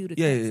kill you to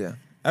Yeah, text. yeah.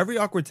 Every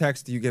awkward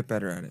text, you get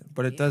better at it,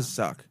 but it does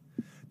suck.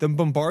 The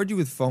bombard you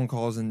with phone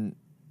calls and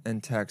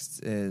texts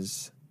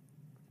is...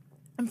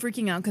 I'm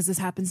freaking out because this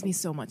happens to me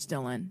so much,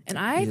 Dylan. And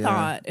I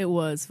thought it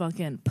was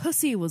fucking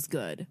pussy was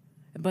good.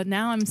 But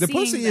now I'm The seeing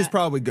pussy is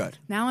probably good.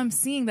 Now I'm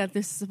seeing that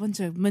there's a bunch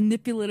of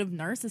manipulative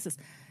narcissists.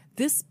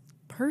 This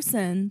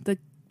person, the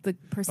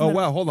person... Oh, that-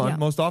 wow, hold on. yeah.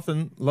 Most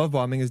often, love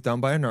bombing is done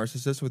by a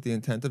narcissist with the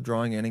intent of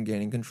drawing in and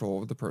gaining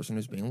control of the person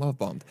who's being love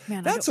bombed. Man,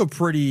 I That's a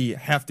pretty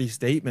hefty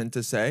statement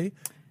to say.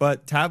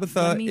 But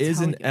Tabitha Let me is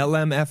tell an you.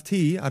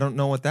 LMFT. I don't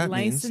know what that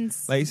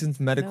means. Licensed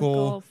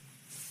medical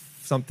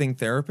something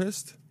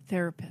therapist?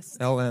 Therapist.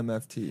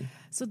 LMFT.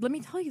 So let me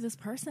tell you, this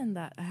person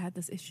that I had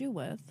this issue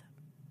with,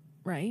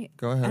 right?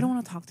 Go ahead. I don't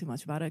want to talk too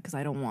much about it because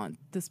I don't want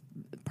this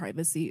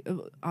privacy.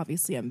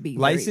 Obviously, I'm being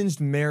Licensed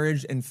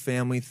marriage and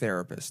family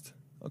therapist.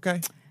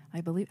 Okay.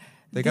 I believe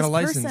They got a this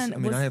license. person I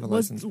mean, I have a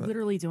was license, but-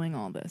 literally doing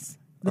all this.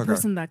 The Okay.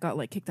 person that got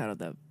like kicked out of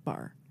the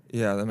bar,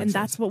 Yeah, that makes and sense.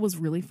 that's what was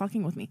really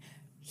fucking with me.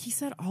 He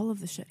said all of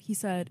the shit. He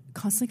said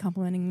constantly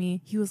complimenting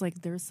me. He was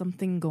like, "There's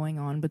something going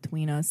on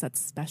between us that's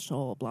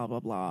special." Blah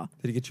blah blah.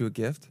 Did he get you a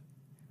gift?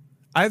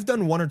 I've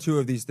done 1 or 2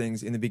 of these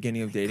things in the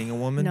beginning of dating a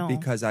woman No.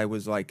 because I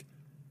was like,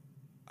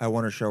 I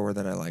want to show her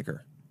that I like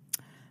her.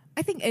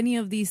 I think any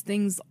of these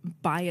things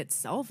by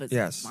itself is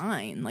Yes.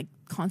 fine. Like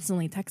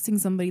constantly texting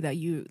somebody that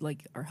you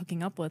like are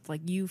hooking up with,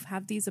 like you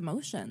have these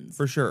emotions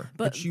For sure.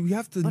 But you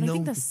have to But know I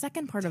think the the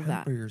second part of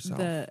that, temper yourself.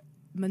 the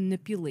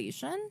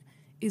manipulation,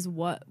 is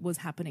what was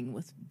happening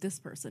with this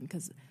person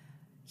because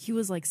he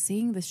was like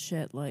saying this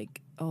shit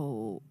like,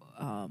 "Oh,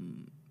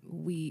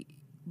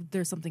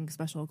 there's something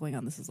special going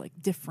on. This is like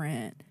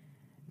different."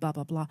 Blah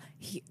blah blah.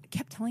 He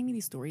kept telling me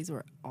these stories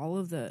where all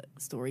of the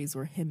stories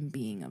were him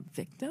being a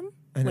victim,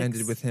 and like,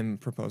 ended with him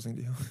proposing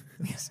to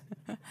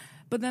you.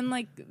 But then,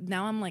 like,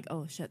 now I'm like,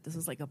 oh shit, this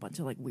is like a bunch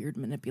of like weird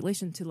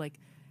manipulation to like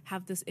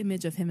have this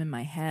image of him in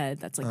my head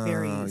that's like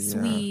very yeah.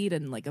 sweet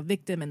and like a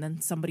victim, and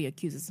then somebody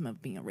accuses him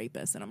of being a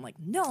rapist, and I'm like,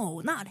 no,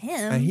 not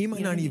him. And he might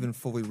You know not what I mean? even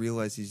fully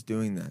realize he's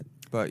doing that.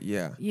 But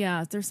yeah.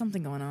 Yeah, there's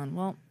something going on.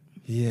 Well,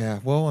 Yeah.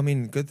 Well, I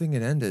mean, good thing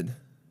it ended.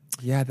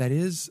 Yeah, that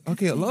is.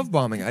 Okay, love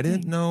bombing. I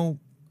didn't know.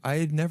 I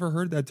had never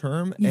heard that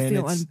term. you and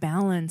feel it's,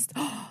 unbalanced.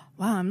 Wow,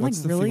 I'm like what's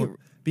the really. feeling?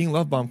 Being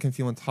love bombed can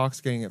feel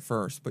intoxicating at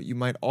first, but you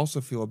might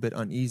also feel a bit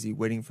uneasy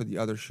waiting for the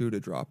other shoe to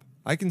drop.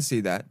 I can see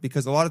that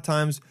because a lot of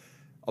times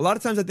I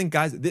think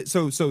guys.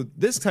 So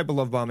this type of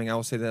love bombing, I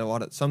will say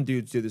that some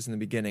dudes do this in the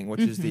beginning,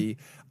 which is the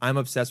I'm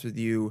obsessed with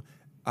you.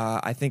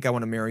 I think I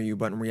want to marry you,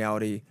 but in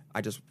reality,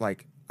 I just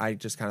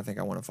kind of think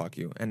I want to fuck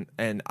you,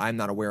 and I'm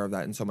not aware of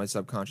that, and so my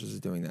subconscious is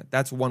doing that.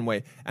 That's one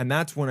way, and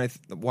that's when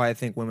why I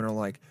think women are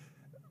like.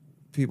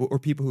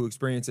 People who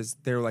experience this,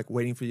 they're like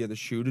waiting for the other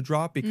shoe to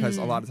drop because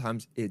a lot of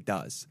times it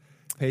does.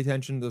 Pay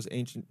attention to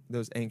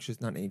those anxious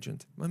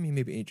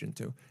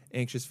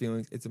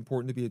feelings. It's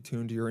important to be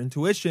attuned to your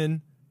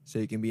intuition so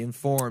you can be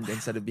informed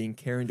instead of being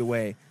carried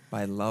away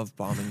by love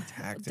bombing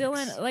tactics.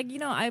 Dylan, like, you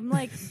know, I'm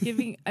like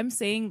I'm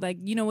saying like,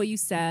 you know what you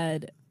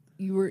said,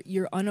 you're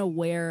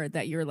unaware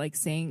that you're like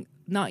saying,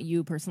 not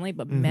you personally,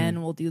 but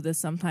men will do this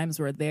sometimes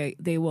where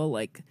they will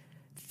like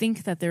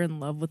think that they're in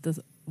love with this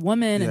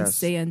woman and Yes.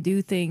 say and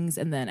do things,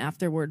 and then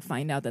afterward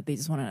find out that they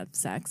just want to have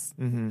sex.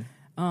 And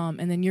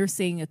then you're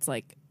saying it's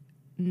like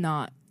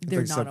not,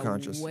 they're like not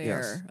subconscious,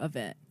 aware yes. of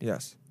it.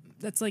 Yes.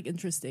 That's like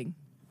interesting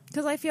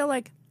because I feel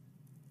like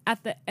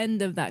at the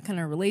end of that kind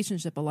of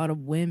relationship, a lot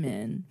of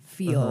women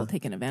feel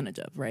taken advantage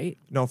of, right?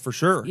 No, for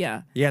sure.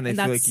 Yeah. Yeah, and they And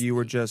feel like that's- you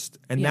were just,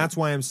 and Yeah. that's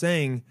why I'm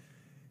saying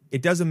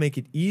it doesn't make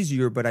it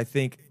easier, but I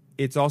think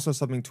it's also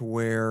something to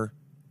where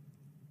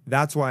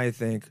that's why I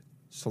think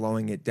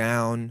slowing it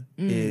down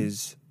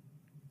is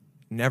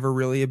never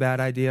really a bad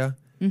idea.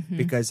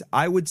 Because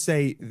I would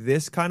say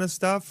this kind of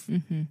stuff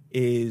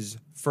is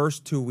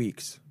first 2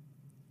 weeks.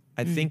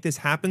 I think this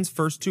happens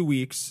first 2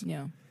 weeks,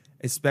 Yeah.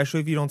 especially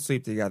if you don't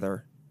sleep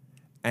together.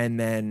 And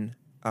then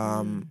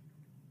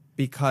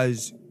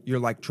because you're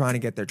like trying to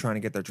get there,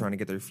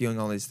 you're feeling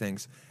all these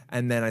things.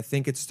 And then I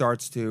think it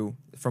starts to,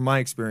 from my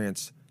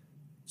experience,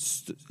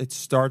 it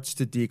starts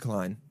to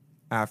decline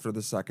after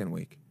the second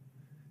week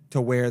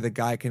to where the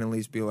guy can at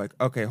least be like,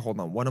 okay, hold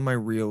on, what am I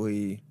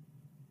really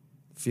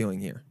feeling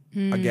here?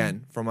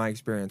 Again, from my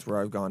experience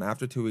where I've gone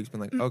after 2 weeks, been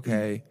like,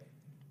 okay,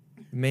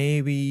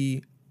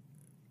 maybe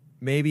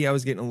I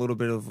was getting a little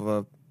bit of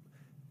a,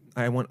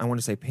 I want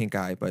to say pink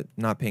eye, but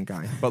not pink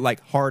eye, but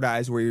like hard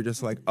eyes where you're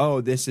just like,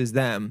 oh, this is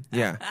them.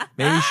 Yeah.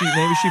 Maybe she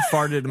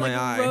farted in my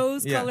Like eye.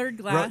 rose-colored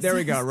glasses. There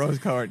we go. Rose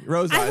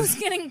eyes. I was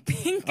getting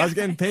pink. I was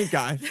getting pink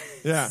eye.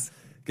 Yeah.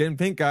 Getting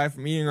pink eye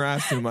from eating her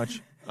ass too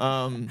much.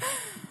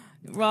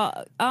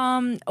 Well,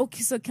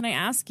 okay, so can I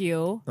ask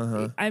you?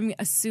 I'm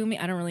assuming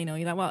I don't really know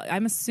you that well.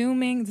 I'm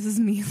assuming this is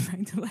me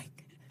trying to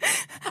like.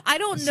 I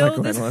don't know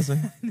this.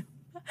 Psychoanalyzing?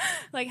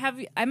 Like,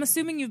 I'm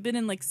assuming you've been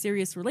in like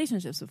serious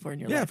relationships before in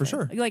your life. Yeah, for right?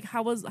 sure. Like,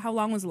 how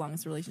long was the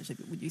longest relationship?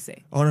 Would you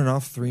say? On and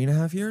off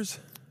 3.5 years.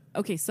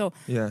 Okay, so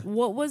Yeah.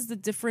 what was the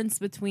difference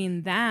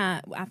between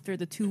that after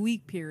the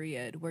 2-week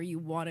period where you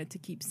wanted to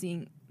keep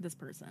seeing this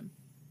person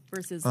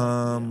versus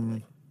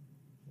like,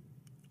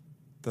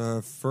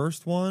 The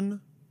first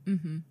one,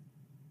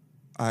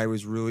 I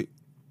was really.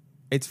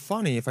 It's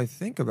funny if I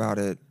think about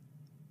it.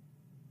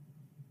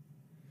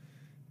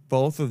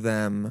 Both of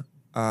them,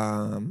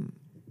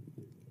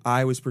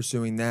 I was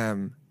pursuing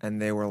them,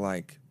 and they were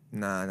like,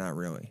 "Nah, not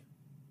really."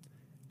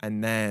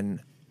 And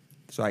then,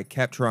 so I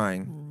kept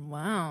trying,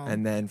 wow.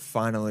 and then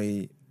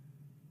finally,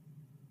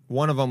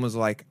 one of them was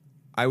like,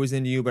 "I was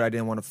into you, but I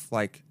didn't want to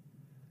like."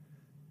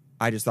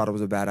 I just thought it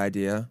was a bad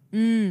idea,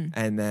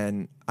 and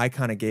then I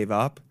kind of gave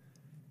up.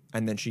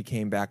 And then she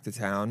came back to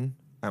town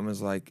and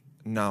was like,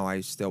 "No,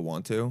 I still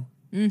want to."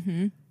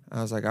 Mm-hmm.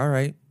 I was like, "All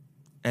right."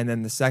 And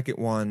then the second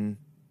one,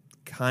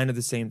 kind of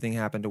the same thing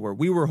happened to where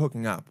we were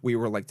hooking up. We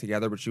were like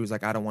together, but she was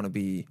like, "I don't want to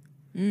be,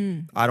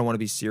 I don't want to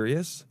be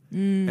serious."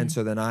 And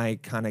so then I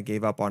kind of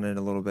gave up on it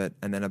a little bit.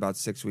 And then about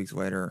 6 weeks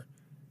later,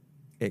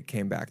 it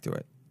came back to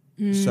it.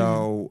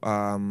 So,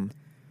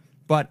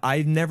 but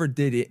I never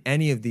did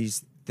any of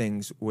these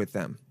things with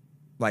them,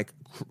 like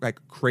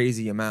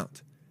crazy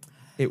amount.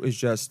 It was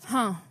just,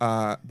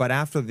 but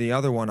after the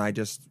other one, I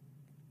just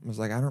was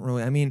like, I don't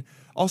really, I mean,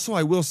 also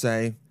I will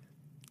say,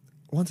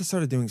 once I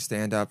started doing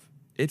stand-up,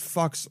 it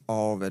fucks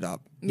all of it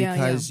up. Yeah,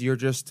 because you're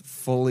just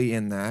fully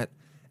in that,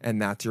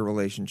 and that's your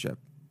relationship.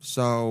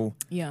 So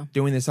Yeah.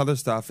 doing this other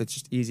stuff, it's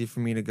just easy for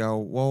me to go,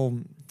 well,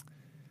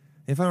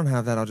 if I don't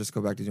have that, I'll just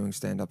go back to doing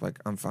stand-up. Like,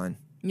 I'm fine.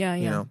 Yeah,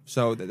 You yeah. know?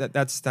 So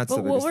that's the But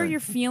biggest what were thing. your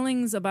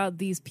feelings about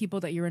these people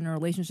that you're in a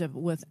relationship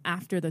with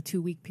after the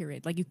 2-week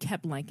period? Like, you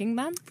kept liking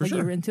them? For like sure.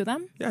 you were into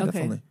them? Yeah, Okay.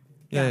 definitely.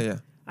 Yeah.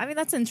 I mean,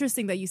 that's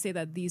interesting that you say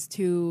that these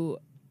two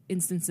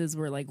instances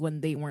were like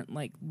when they weren't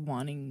like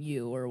wanting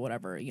you or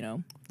whatever, you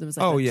know? There was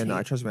like Oh that yeah, no,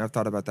 change. trust me, I've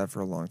thought about that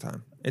for a long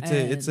time.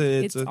 It's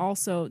And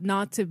also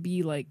not to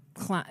be like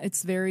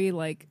it's very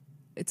like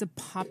it's a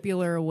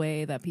popular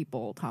way that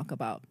people talk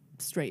about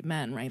straight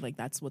men, right? Like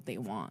that's what they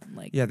want.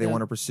 Like yeah, they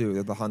want to pursue.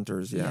 They're the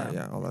hunters. Yeah.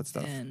 Yeah, all that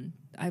stuff. And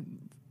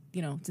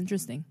it's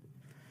interesting.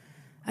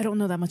 I don't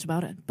know that much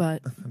about it,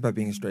 but About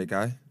being a straight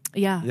guy.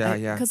 yeah,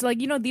 Yeah. Because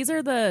these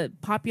are the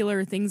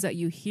popular things that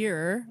you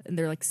hear, and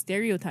they're like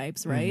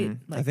stereotypes, right?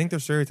 Mm-hmm. Like, I think they're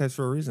stereotypes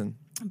for a reason.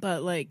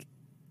 but like,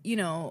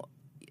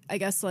 I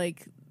guess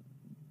like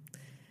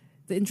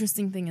the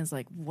interesting thing is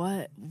like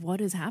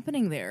what is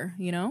happening there,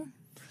 you know?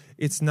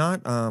 It's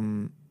not.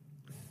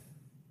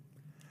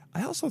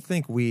 I also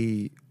think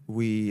we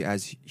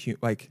as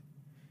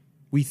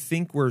we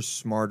think we're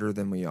smarter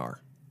than we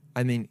are.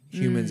 I mean,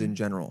 humans in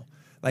general.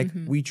 Like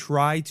we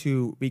try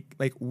to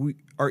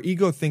our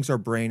ego thinks our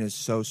brain is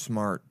so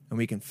smart and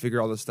we can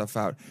figure all this stuff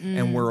out,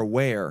 and we're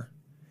aware.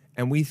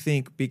 And we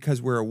think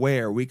because we're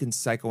aware, we can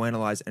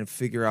psychoanalyze and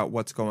figure out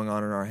what's going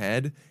on in our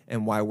head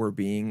and why we're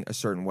being a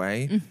certain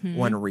way.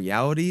 When in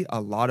reality, a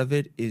lot of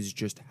it is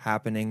just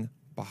happening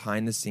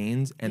behind the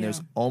scenes, and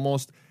there's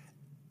almost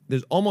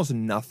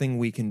nothing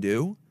we can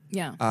do.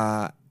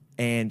 Yeah.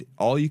 And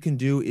all you can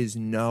do is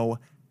know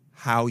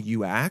how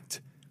you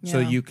act, so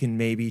Yeah. you can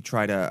maybe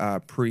try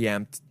to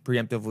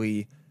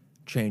preemptively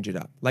change it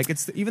up. Like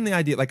it's even the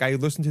idea. Like I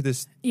listened to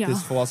this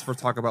philosopher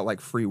talk about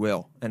like free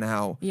will and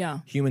how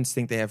humans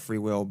think they have free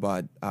will,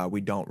 but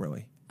we don't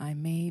really. I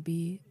may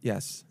be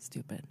Yes.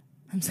 stupid.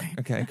 I'm sorry.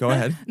 Okay. Go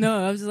ahead.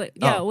 No, I was just like,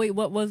 yeah. Oh. Wait,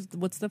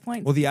 what's the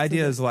point? Well, the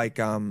idea is like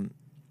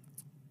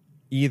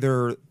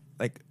either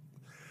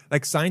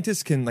like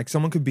scientists can, like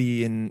someone could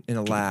be in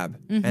a lab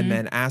and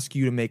then ask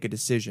you to make a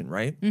decision,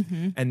 right?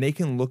 And they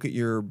can look at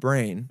your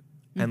brain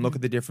and look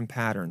at the different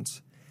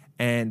patterns,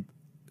 and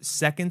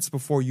seconds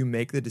before you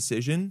make the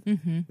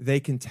decision, they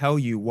can tell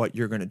you what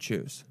you're going to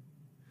choose.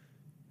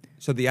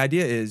 So the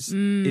idea is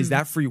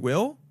that free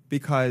will?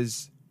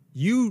 Because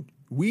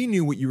we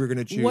knew what you were going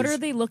to choose. What are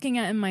they looking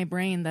at in my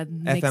brain that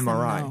makes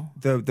fMRI,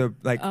 them know?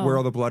 the where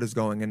all the blood is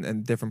going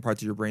and different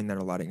parts of your brain that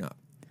are lighting up.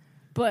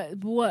 But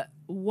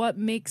what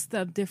makes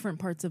the different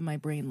parts of my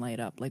brain light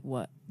up? Like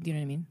what? Do you know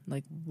what I mean?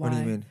 Like why? What do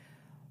you mean?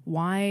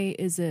 Why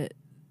is it?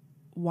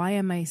 Why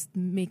am I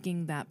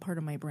making that part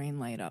of my brain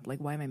light up? Like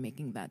why am I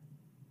making that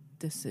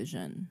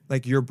decision?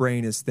 Like your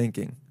brain is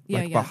thinking, Yeah,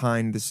 like yeah.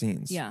 behind the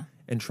scenes, Yeah.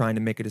 and trying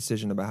to make a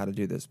decision about how to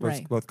do this,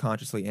 Right. both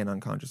consciously and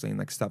unconsciously, and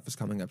like stuff is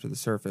coming up to the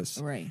surface,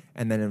 Right.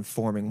 and then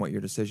informing what your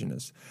decision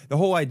is. The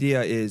whole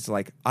idea is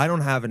like I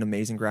don't have an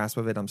amazing grasp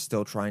of it. I'm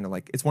still trying to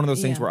like. It's one of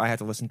those things Yeah. where I have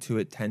to listen to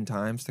it 10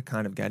 times to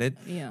kind of get it.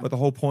 Yeah. But the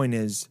whole point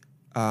is,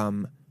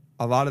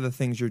 a lot of the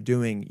things you're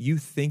doing, you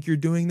think you're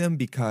doing them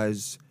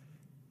because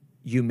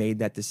you made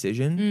that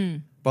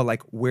decision, but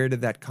like where did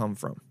that come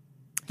from?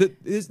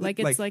 It's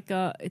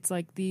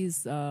like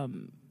these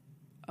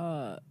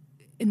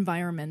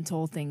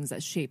environmental things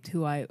that shaped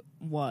who I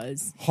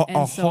was. A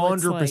And so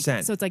it's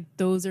 100%. So it's like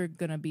those are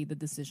gonna be the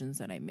decisions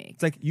that I make.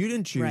 It's like you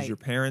didn't choose Right. your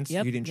parents.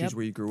 Yep, You didn't choose yep.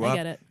 where you grew I up.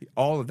 get it.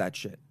 All of that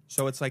shit.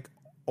 So it's like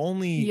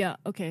only Yeah.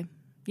 Okay.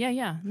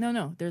 Yeah.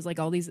 No. There's like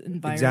all these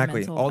environmental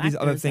exactly all these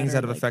other factors things that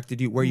are, have like- affected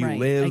you, where you Right, I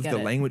live, get the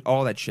it. language,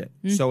 all that shit.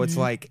 So it's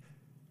like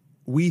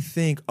we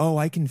think, oh,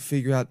 I can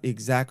figure out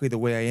exactly the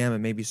way I am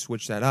and maybe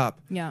switch that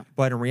up. Yeah.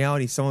 But in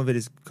reality, some of it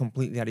is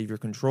completely out of your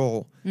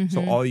control. Mm-hmm.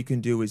 So all you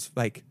can do is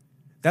like,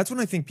 that's when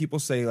I think people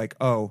say like,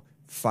 oh,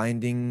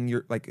 finding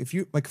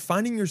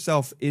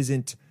yourself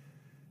isn't.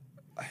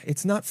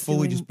 It's not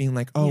fully Doing- just being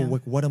like, oh, yeah.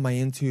 like, what am I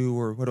into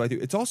or what do I do?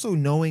 It's also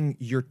knowing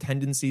your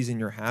tendencies and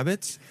your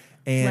habits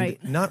and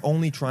Right. not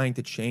only trying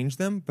to change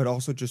them, but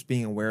also just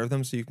being aware of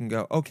them so you can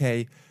go,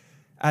 okay,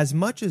 as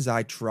much as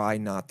I try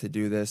not to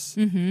do this,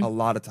 Mm-hmm. a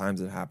lot of times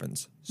it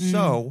happens.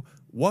 So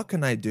what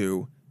can I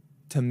do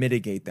to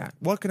mitigate that?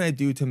 What can I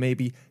do to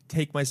maybe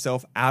take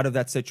myself out of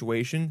that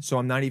situation so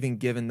I'm not even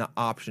given the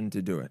option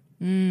to do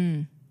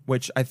it?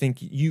 Which I think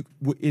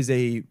is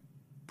a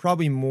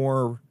probably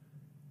more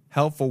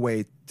helpful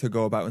way to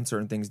go about in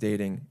certain things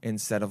dating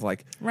instead of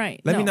like,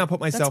 Right. let me No, not put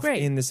that's myself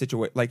great. in this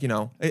situation. Like,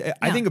 I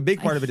Yeah, think a big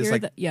part I of it is hear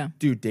like, that- yeah.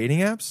 dude, dating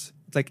apps.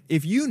 It's like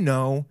if you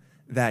know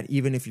that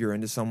even if you're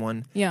into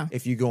someone, Yeah.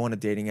 if you go on a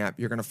dating app,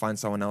 you're gonna find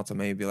someone else and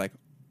maybe be like,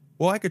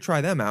 well, I could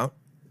try them out.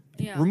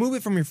 Yeah. Remove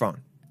it from your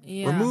phone.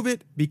 Yeah. Remove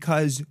it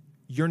because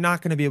you're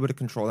not gonna be able to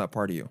control that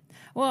part of you.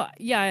 Well,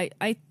 yeah,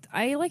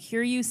 I like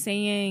hear you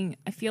saying.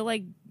 I feel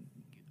like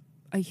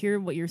I hear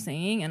what you're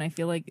saying, and I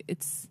feel like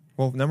it's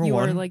Well, number You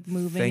are, one, like,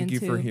 moving thank you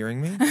for into-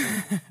 hearing me.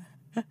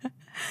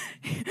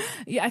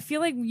 yeah. I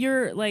feel like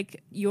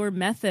your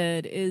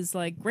method is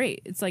like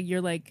great. It's like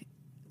you're like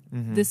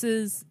Mm-hmm. this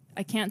is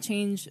I can't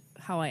change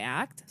how I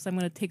act, so I'm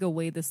going to take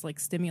away this like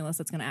stimulus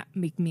that's going to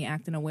make me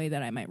act in a way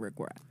that I might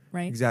regret.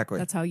 Right? Exactly.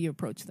 That's how you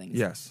approach things.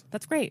 Yes.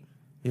 That's great.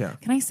 Yeah.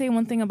 Can I say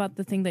one thing about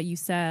the thing that you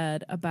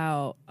said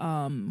about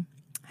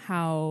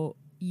how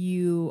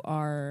you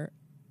are,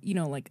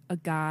 like a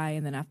guy,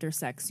 and then after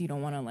sex you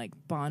don't want to like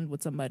bond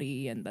with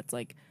somebody, and that's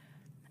like,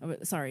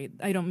 sorry,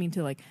 I don't mean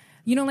to like,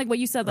 like what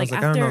you said, I was like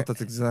like, I after. don't know if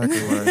that's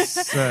exactly what I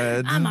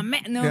said. I'm a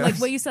man. No, Yes. like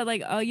what you said,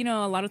 like, a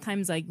lot of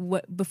times, like,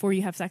 before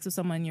you have sex with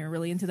someone, you're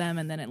really into them,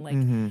 and then it like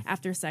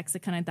after sex, it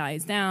kind of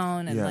dies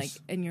down, and Yes. like,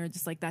 and you're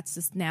just like, that's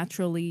just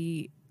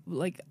naturally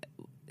like.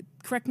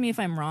 Correct me if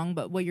I'm wrong,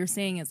 but what you're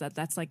saying is that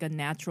that's like a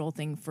natural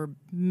thing for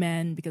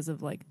men because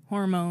of like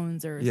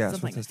hormones or Yes,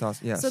 something. with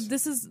testosterone. Yes. So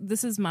this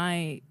is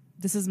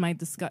my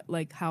discuss,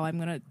 like how I'm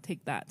gonna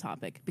take that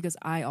topic, because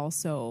I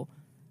also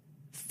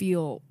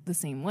feel the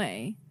same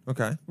way.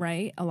 Okay.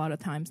 Right? A lot of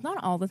times,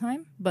 not all the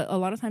time, but a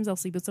lot of times I'll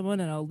sleep with someone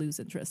and I'll lose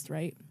interest,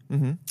 right?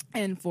 Mm-hmm.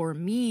 And for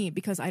me,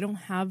 because I don't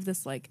have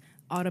this like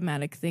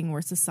automatic thing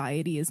where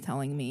society is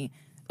telling me,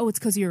 oh, it's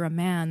because you're a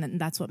man and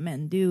that's what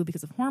men do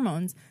because of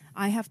hormones,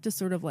 I have to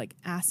sort of like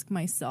ask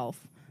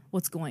myself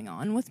what's going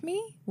on with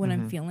me when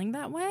I'm feeling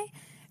that way.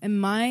 And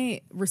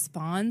my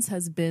response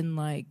has been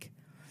like,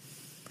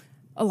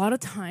 a lot of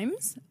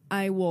times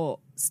I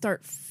will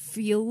start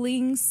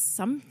feeling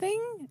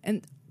something,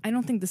 and I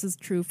don't think this is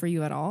true for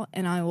you at all,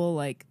 and I will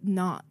like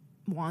not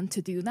want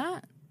to do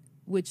that,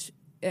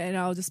 and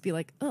I'll just be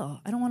like, oh,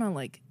 I don't want to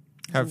like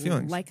Have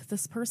feelings. like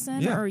this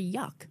person, Yeah. or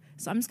yuck.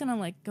 So I'm just gonna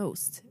like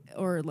ghost,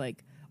 or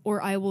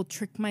I will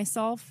trick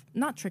myself,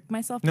 not trick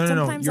myself. No, but no,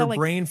 no. sometimes Your I'll, like,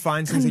 brain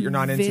finds things that you're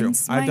not into.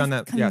 convince I've done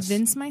that. Yes.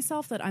 Convince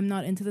myself that I'm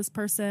not into this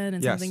person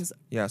and Yes, something's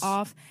yes.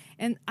 off.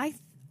 And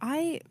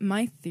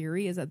my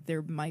theory is that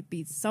there might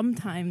be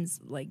sometimes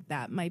like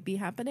that might be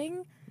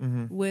happening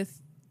Mm-hmm.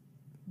 with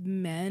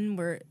men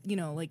where,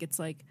 like it's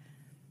like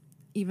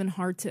even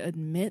hard to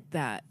admit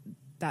that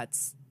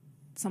that's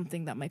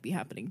something that might be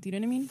happening. Do you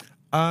know what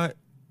I mean?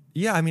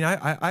 Yeah, I mean,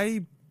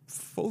 I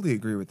fully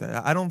agree with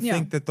that. I don't Yeah.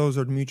 think that those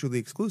are mutually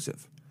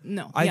exclusive.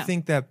 No. I yeah.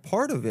 think that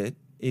part of it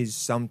is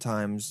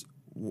sometimes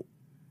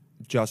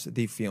just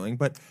the feeling,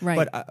 but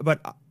Right.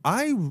 but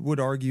I would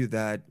argue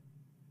that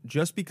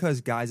just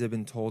because guys have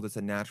been told it's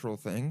a natural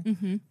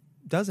thing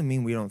doesn't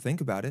mean we don't think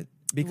about it,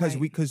 because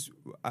Right. because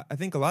I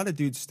think a lot of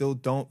dudes still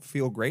don't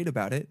feel great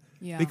about it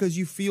Yeah. because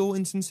you feel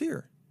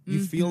insincere.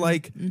 You feel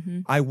like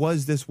I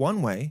was this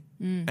one way,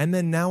 and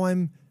then now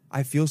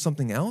I feel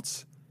something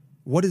else.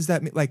 What does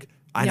that mean? Like,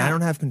 and I Yeah.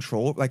 don't have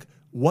control. Like,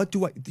 what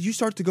do I? You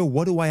start to go,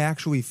 what do I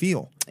actually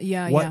feel?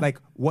 Yeah, What yeah. like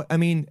what? I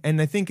mean,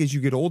 and I think as you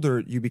get older,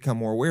 you become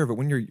more aware of it.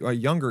 When you're a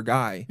younger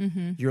guy,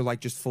 you're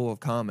like just full of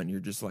cum, and you're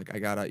just like, I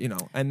gotta,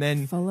 and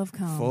then Full of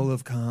cum. Full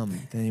of cum.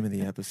 The name of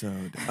the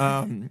episode.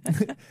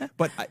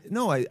 But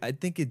I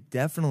think it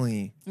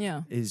definitely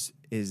Yeah. is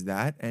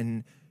that,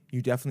 and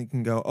you definitely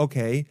can go,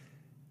 okay,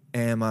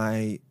 am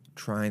I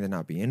trying to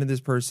not be into this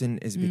person?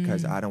 Is it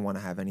because I don't want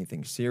to have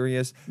anything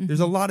serious? There's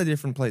a lot of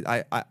different places.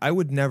 I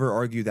would never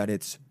argue that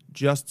it's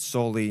just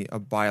solely a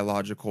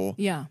biological.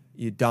 Yeah.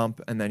 You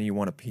dump and then you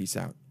want to peace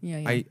out.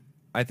 Yeah.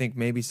 I think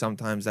maybe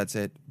sometimes that's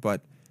it,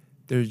 but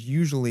there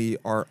usually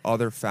are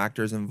other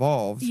factors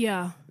involved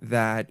Yeah.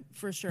 that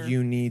For sure.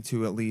 you need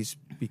to at least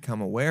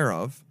become aware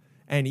of,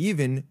 and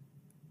even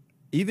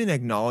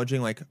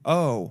acknowledging like,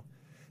 oh,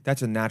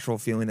 that's a natural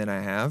feeling that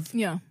I have,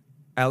 Yeah.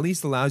 at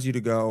least allows you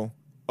to go,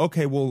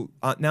 okay, well,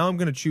 now I'm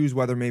going to choose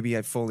whether maybe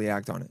I fully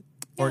act on it.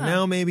 Or Yeah,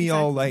 now maybe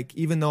I'll exactly. like,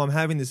 even though I'm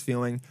having this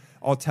feeling,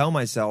 I'll tell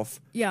myself,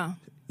 Yeah.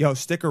 yo,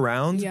 stick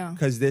around Yeah.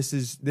 because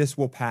this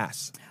will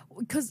pass.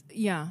 Because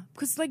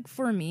like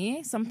for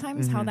me,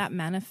 sometimes Mm-hmm. how that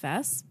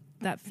manifests,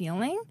 that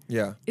feeling,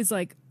 Yeah. is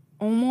like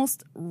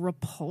almost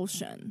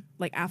repulsion.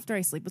 Like after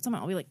I sleep with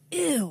someone, I'll be like,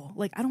 ew,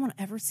 like I don't want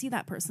to ever see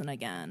that person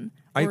again.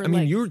 I Or,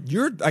 mean, like,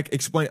 you're like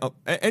explain.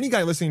 Any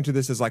guy listening to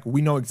this is like,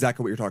 we know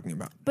exactly what you're talking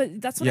about. but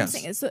that's what Yes.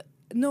 I'm saying. So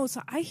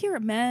so I hear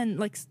men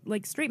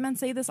like straight men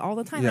say this all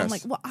the time. Yes. I'm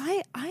like, well,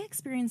 I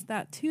experienced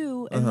that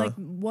too, and like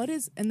what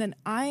is, and then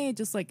I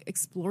just like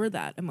explore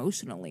that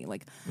emotionally,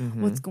 like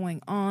Mm-hmm. what's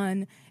going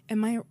on.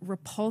 Am I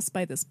repulsed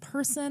by this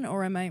person,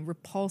 or am I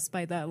repulsed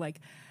by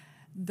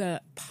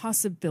the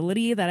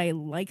possibility that I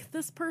like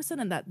this person,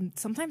 and that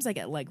sometimes I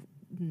get like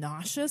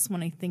nauseous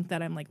when I think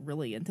that I'm like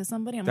really into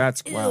somebody. I'm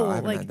That's like, wow. ew, I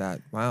haven't like, had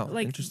that. Wow,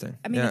 like, interesting.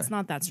 I mean, Yeah. it's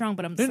not that strong,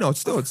 but I'm No, just no, like, it's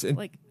still ugh, it's.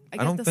 like I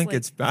get don't this, think like,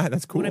 it's bad.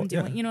 That's cool. what I'm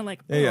doing, Yeah. you know,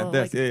 like, Yeah, ugh,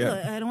 that's- like, yeah.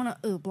 ugh, I don't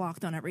want to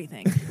blocked on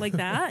everything like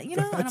that, you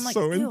know. And I'm That's like,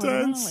 so ew, I don't wanna,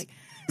 intense. like,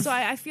 so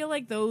I feel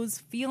like those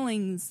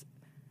feelings,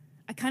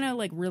 I kind of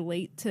like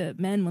relate to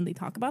men when they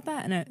talk about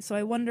that, and so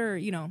I wonder,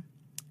 you know.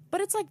 But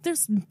it's like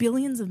there's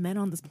billions of men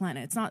on this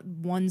planet. It's not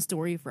one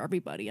story for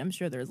everybody. I'm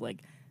sure there's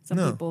like some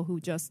No. people who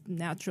just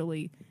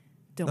naturally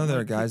don't. No, there are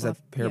like guys people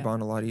that pair yeah.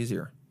 bond a lot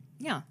easier.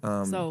 Yeah.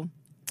 So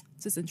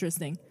it's just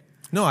interesting.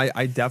 No,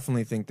 I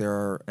definitely think there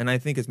are, and I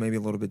think it's maybe a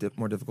little bit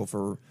more difficult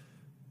for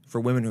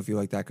women who feel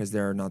like that because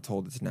they're not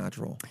told it's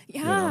natural.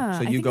 you know? Yeah, So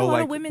I you think go a lot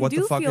like, of women what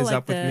do the fuck feel is like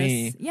up with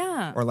me? this.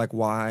 Yeah. Or like,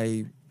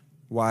 why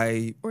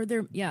Or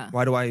they're yeah.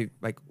 why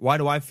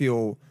do I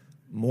feel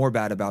more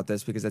bad about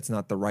this because it's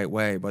not the right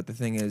way? But the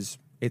thing is,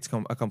 it's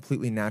a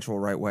completely natural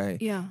right way.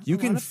 Yeah, you a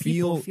can lot of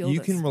people feel, feel you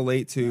this. can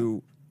relate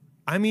to.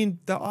 I mean,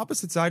 the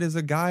opposite side is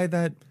a guy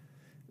that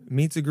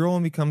meets a girl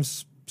and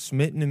becomes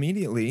smitten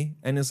immediately,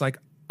 and is like,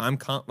 I want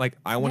to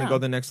Yeah. Mm-hmm. go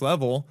the next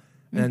level.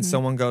 And then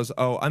someone goes,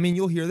 oh, I mean,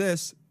 you'll hear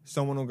this.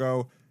 Someone will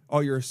go, oh,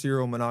 you're a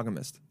serial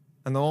monogamist,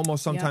 and they'll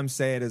almost sometimes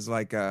say it as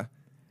like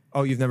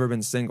oh, you've never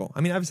been single.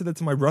 I mean, I've said that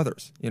to my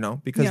brothers, you know,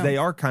 because Yeah. they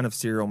are kind of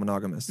serial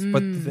monogamists.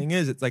 But the thing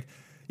is, it's like,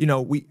 you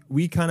know,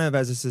 we kind of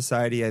as a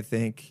society, I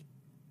think,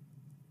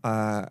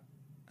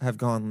 have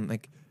gone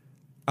like,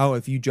 oh,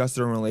 if you just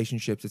are in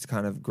relationships, it's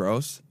kind of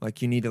gross.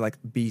 Like you need to like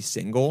be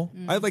single.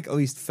 I've like at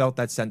least felt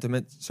that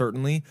sentiment.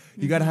 Certainly,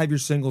 you got to have your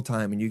single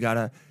time, and you got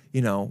to,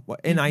 you know.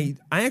 And I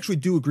actually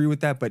do agree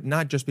with that, but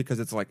not just because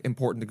it's like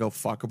important to go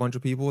fuck a bunch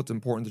of people. It's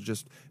important to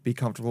just be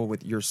comfortable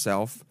with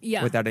yourself,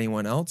 Yeah. without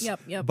anyone else.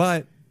 Yep.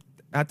 But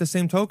at the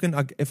same token,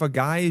 if a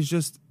guy is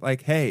just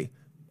like, hey,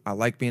 I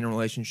like being in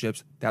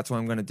relationships, that's what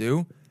I'm going to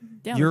do.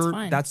 Yeah, that's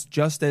fine. That's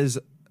just as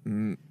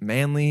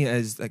manly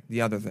as like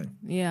the other thing.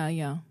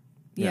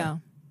 Yeah.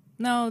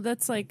 No,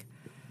 that's like,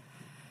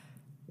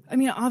 I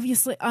mean,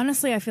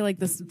 honestly, I feel like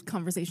this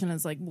conversation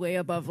is like way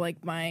above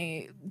like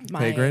my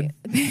Pay grade?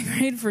 pay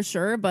grade for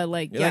sure. But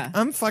like, You're yeah, like,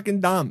 I'm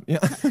fucking dumb. Yeah.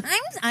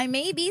 I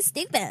may be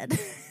stupid.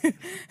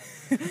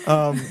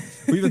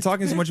 We've been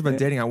talking so much about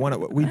dating.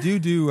 We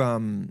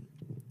do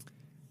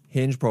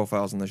Hinge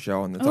profiles on the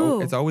show, and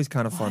Oh, it's always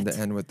kind of fun what? to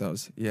end with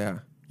those. Yeah.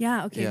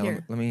 Yeah. Okay. Yeah.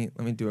 Here. Let me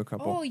do a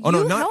couple. Oh,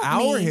 no, you not help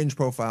our me. Hinge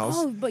profiles.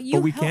 Oh, but you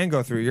we help- can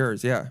go through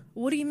yours. Yeah.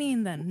 What do you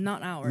mean then?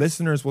 Not ours.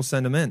 Listeners will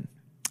send them in.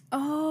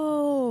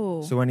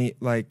 Oh. So any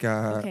like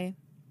okay.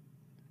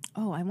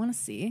 Oh, I want to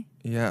see.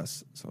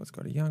 yes. So let's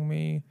go to Young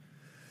Me.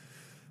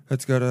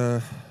 Let's go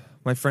to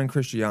my friend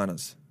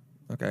Christiana's.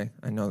 Okay,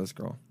 I know this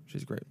girl.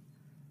 She's great.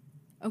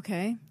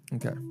 Okay.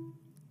 Okay.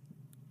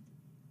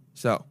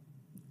 So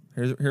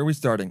here we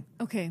starting.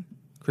 Okay.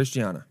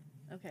 Christiana.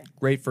 Okay.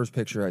 Great first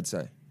picture, I'd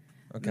say.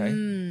 Okay.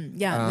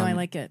 Yeah. No, I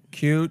like it.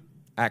 Cute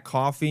at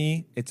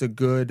coffee. It's a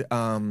good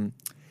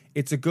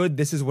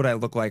this is what I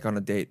look like on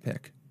a date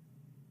pic.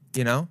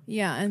 You know?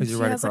 Yeah, and 'Cause she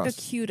you're right has like a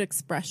across. cute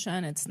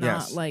expression. It's not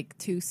Yes. like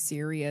too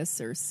serious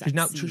or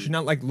sexy. She's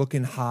not like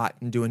looking hot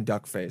and doing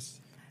duck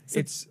face. So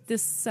It's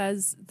this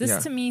Yeah.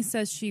 to me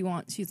says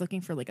she's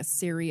looking for like a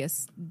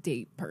serious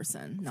date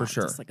person, not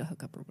sure. just like a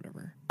hookup or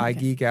whatever. I Okay.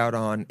 geek out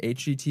on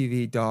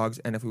HGTV, dogs,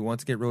 and if we want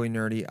to get really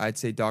nerdy, I'd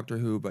say Doctor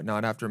Who, but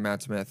not after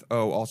Matt Smith.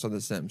 Oh, also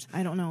The Sims.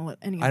 I don't know what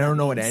any. Of I don't that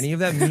know what means. any of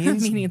that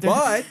means, Me neither.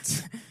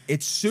 but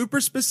it's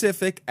super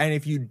specific, and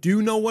if you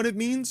do know what it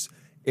means,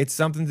 it's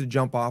something to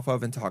jump off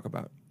of and talk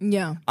about.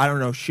 Yeah, I don't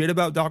know shit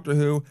about Doctor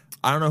Who.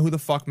 I don't know who the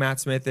fuck Matt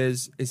Smith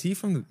is. Is he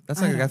from the?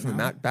 That's like I a guy don't from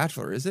know. the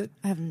Bachelor, is it?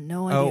 I have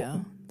no Oh.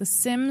 idea. The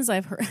Sims,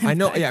 I've heard. I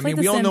know. Yeah, I played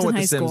mean, we all Sims know in what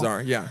high the Sims school.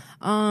 are. Yeah.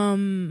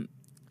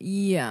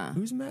 Yeah,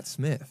 Who's Matt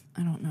Smith?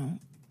 I don't know.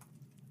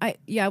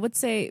 I would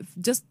say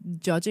just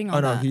judging on Oh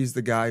no, that, he's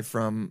the guy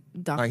from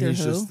Doctor He's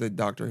Who? just the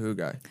Doctor Who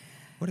guy.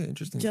 What an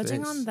interesting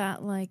judging face. on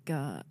that like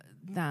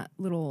that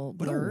little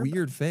What blurb. a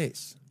weird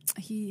face.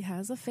 He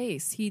has a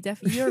face.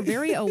 You're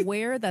very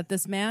aware that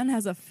this man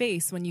has a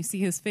face when you see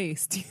his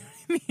face. Do you know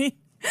what I mean?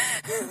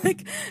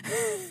 Like,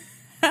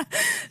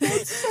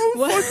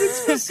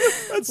 That's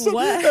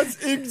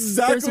exactly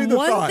There's the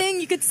one thought. thing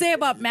you could say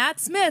about Matt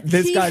Smith.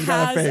 This he guy's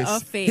has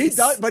got a face. He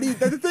does, but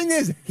the thing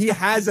is, he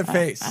has a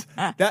face.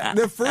 That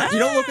the first, you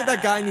don't look at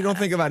that guy and you don't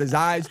think about his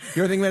eyes.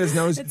 You don't think about his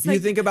nose. It's You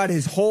like think about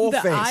his whole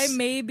The face. I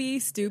may be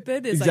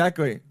stupid. Is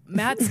Exactly. Like,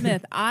 Matt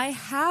Smith, I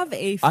have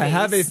a face. I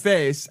have a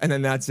face, and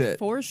then that's it.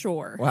 For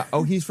sure. Wow.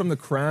 Oh, he's from The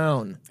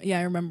Crown. Yeah,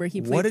 I remember he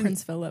played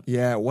Prince Philip.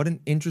 Yeah, what an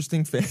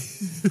interesting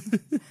face.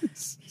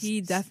 He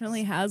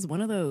definitely has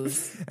one of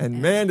those.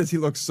 And man, does he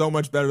look so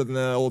much better than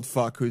that old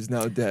fuck who's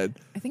now dead.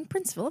 I think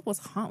Prince Philip was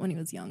hot when he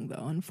was young,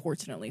 though,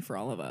 unfortunately for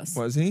all of us.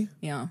 Was he?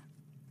 Yeah.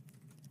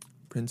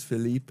 Prince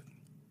Philippe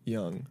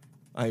Young.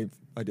 I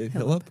did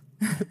Philip.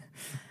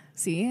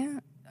 See?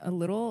 A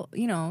little,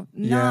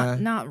 Yeah.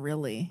 not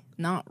really.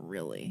 Not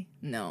really.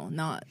 No,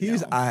 not.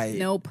 He's no. I.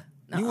 Nope.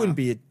 You wouldn't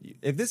be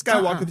if this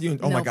guy walked up to you and,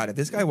 oh my Nope. god, if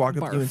this guy walked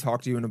up to you Barf. and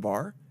talked to you in a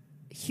bar.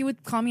 He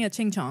would call me a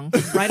ching chong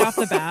right off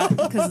the bat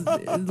because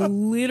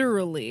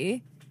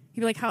literally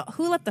he'd be like,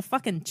 "Who let the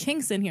fucking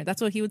chinks in here?"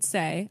 That's what he would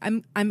say.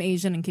 I'm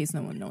Asian, in case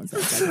no one knows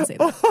that. I didn't say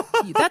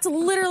that. That's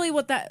literally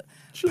what that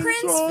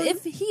Prince. chong.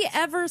 If he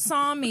ever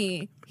saw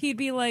me, he'd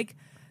be like,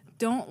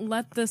 "Don't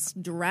let this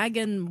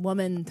dragon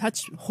woman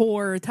touch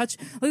look at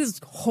this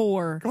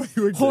whore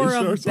you a whore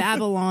geisha or of something.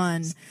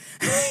 Babylon."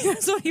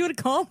 That's what he would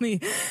call me.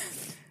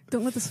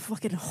 Don't let this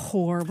fucking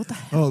whore. What the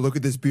hell? Oh, look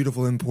at this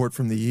beautiful import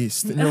from the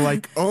east. And you're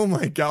like, oh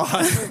my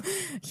god.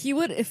 He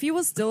would, if he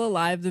was still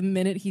alive, the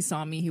minute he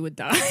saw me, he would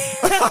die.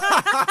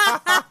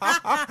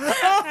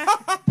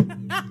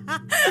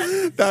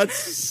 That's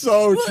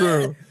so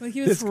true. Like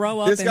he would throw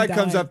up This and guy die.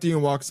 comes up to you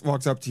and walks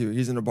up to you.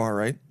 He's in a bar,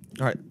 right?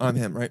 All right, I'm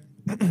him, right?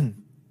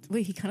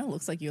 Wait, he kind of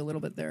looks like you a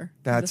little bit there.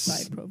 That's the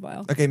side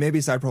profile. Okay,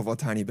 maybe side profile a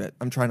tiny bit.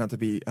 I'm trying not to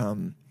be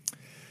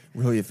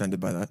really offended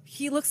by that.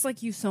 He looks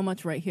like you so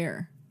much right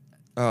here.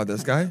 Oh,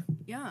 this guy?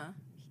 Yeah,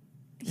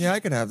 Yeah, I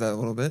could have that a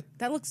little bit.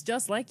 that looks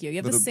just like you. You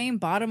have the Little- same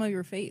bottom of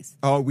your face.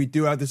 Oh, we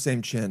do have the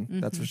same chin. Mm-hmm.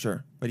 That's for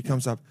sure. But he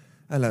comes up.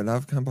 Hello,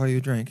 love. Can I buy you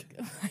a drink?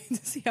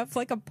 Does he have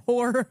like a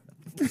poor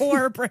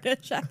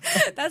British?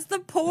 That's the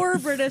poor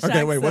British.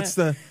 Okay, wait. accent. What's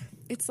the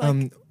It's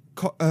like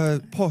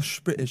posh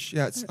British?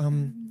 Yeah, it's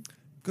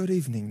Good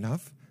evening,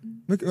 love.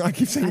 I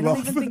keep saying I don't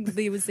love. even think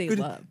they would say good,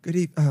 love.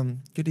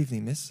 Good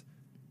evening, miss.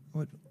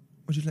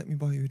 Would you let me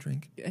buy you a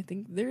drink? I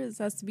think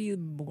has to be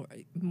more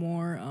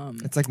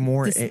It's like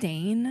more.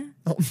 disdain.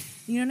 Oh.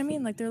 You know what I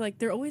mean? Like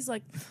they're always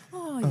like,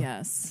 oh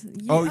yes,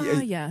 Oh, yeah,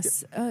 yeah,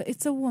 yes,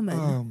 it's a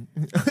woman.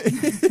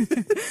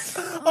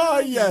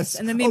 Oh yes,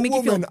 And then they a make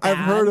you feel woman. bad.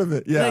 I've heard of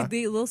it. Yeah, Like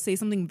they'll say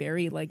something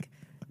very like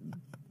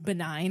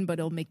benign, but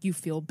it'll make you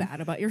feel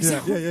bad about yeah,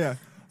 yourself. yeah.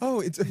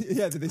 Oh, it's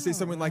yeah. Did they say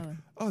something like,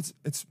 "Oh,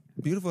 it's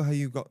beautiful how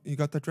you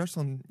got that dress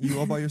on you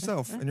all by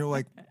yourself," and you're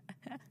like,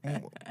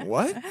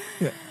 "What?"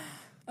 Yeah.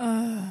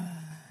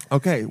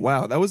 Okay,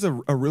 wow, that was a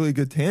really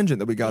good tangent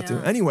that we got to.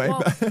 Yeah. Anyway,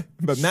 Well,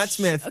 but Matt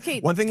Smith. okay.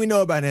 One thing we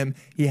know about him,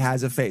 he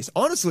has a face.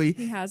 Honestly,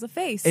 He has a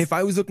face. if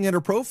I was looking at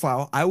her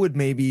profile, I would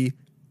maybe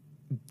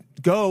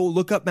go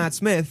look up Matt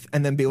Smith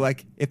and then be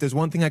like, if there's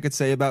one thing I could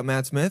say about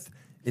Matt Smith,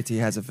 it's he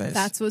has a face.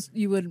 That's what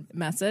you would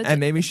message, And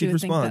maybe she she'd would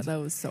think respond. that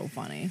was so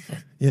funny.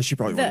 Yeah, she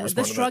probably wouldn't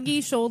The respond to that.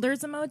 shruggy shoulders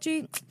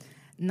emoji,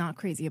 not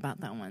crazy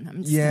about that one.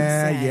 I'm just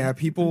Yeah, gonna say. yeah.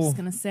 People. I'm just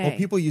gonna say. Well,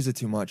 people use it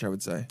too much. I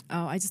would say.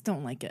 Oh, I just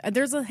don't like it.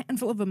 There's a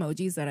handful of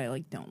emojis that I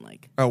like. Don't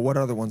like. Oh, what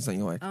other ones don't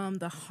you like?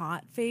 The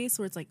hot face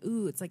where it's like,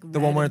 ooh, it's like The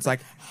one where it's like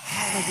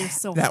like you're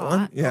so that hot.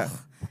 one. Yeah.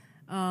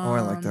 Oh,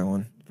 I like that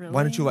one. Why don't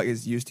really? you like?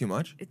 Is it used too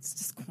much? It's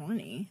just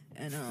corny,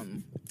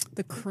 and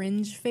the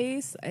cringe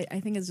face I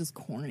think is just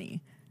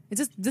corny.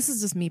 This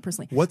is just me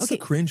personally. What's okay,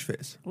 the cringe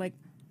face? like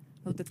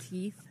with the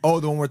teeth? Oh,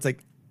 the one where it's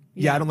like,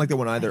 yeah, Yeah. I don't like that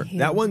one either. I hate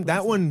That it one, with that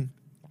both. one,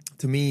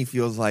 to me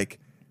feels like,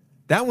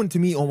 that one to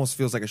me almost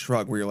feels like a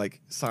shrug where you're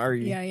like,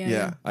 sorry.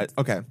 Yeah.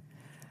 Okay.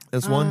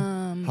 This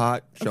one,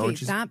 hot, showing Okay,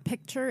 she's. that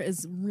picture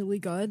is really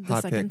good. The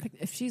Hot second pic.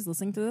 if she's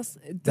listening to this,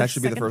 That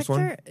should be the second first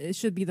one? picture, it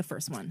should be the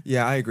first one.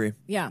 Yeah, I agree.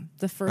 Yeah,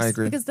 the first. I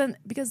agree. Because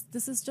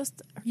this is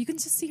just you can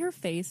just see her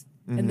face,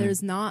 Mm-hmm. and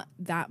there's not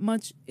that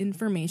much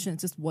information.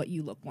 It's just what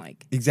you look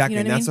like. Exactly. You know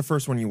And what I that's mean? the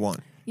first one you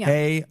want. Yeah.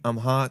 Hey, I'm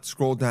hot.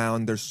 Scroll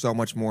down. There's so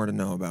much more to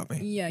know about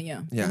me. Yeah.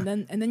 Yeah.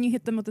 And then you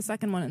hit them with the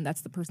second one, and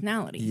that's the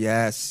personality.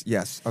 Yes.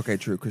 Okay,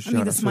 true. I Christiana,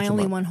 mean, the switch 'em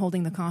smiley up. one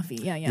holding the coffee.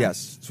 Yeah.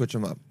 Yes, switch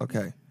them up.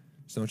 Okay.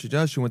 So what she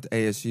does, she went to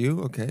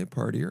ASU. Okay,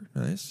 partier.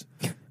 Nice.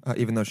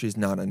 Even though she's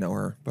not, I know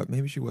her, but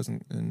maybe she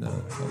wasn't in.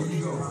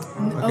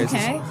 Okay. This is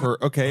Okay.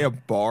 her. Okay, a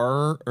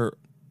bar or.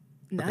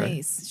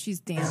 Nice. She's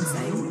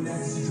dancing.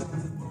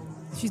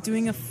 She's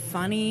doing a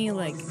funny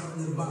like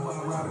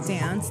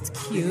dance.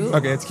 It's cute.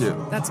 Okay, it's cute.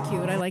 That's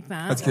cute. I like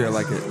that. That's cute. I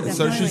like it. So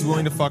Definitely she's like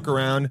willing that. to fuck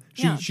around.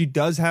 Yeah. She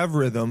does have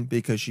rhythm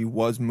because she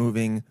was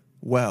moving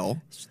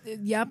well.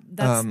 Yep.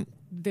 That's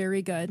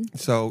very good.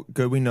 So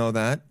good, we know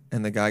that.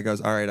 And the guy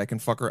goes, all right, I can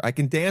fuck her. I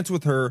can dance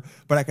with her,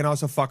 but I can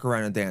also fuck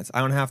around and dance. I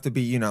don't have to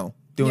be, doing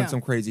Yeah.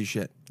 some crazy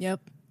shit. Yep.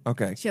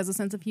 Okay. She has a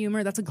sense of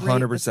humor. That's a great,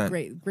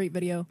 100%. Great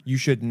video. You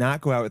should not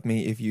go out with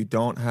me if you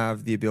don't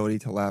have the ability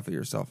to laugh at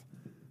yourself.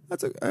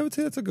 I would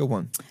say that's a good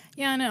one.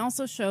 Yeah, and it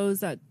also shows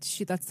that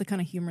that's the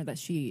kind of humor that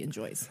she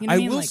enjoys. You know what I I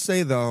mean? will Like,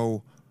 say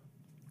though,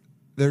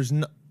 there's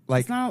no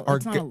like not- our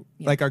it's not a-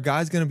 yeah. like our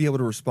guy's going to be able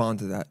to respond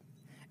to that,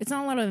 it's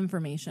not a lot of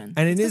information.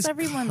 and It's it 'cause is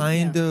everyone,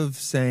 kind yeah. of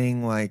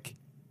saying like,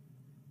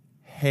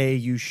 "Hey,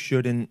 you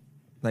shouldn't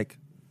like."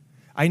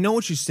 I know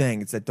what she's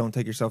saying. It's that don't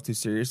take yourself too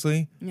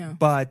seriously. Yeah.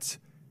 But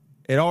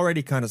it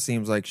already kind of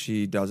seems like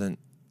she doesn't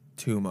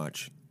too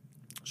much.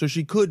 So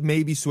she could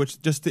maybe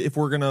switch just to, if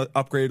we're going to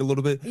upgrade a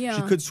little bit, Yeah.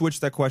 she could switch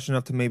that question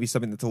up to maybe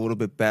something that's a little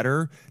bit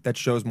better that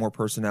shows more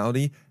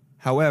personality.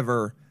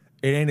 However,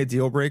 it ain't a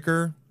deal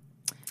breaker.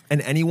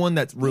 And anyone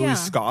that really Yeah.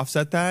 scoffs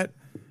at that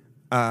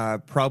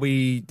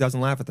probably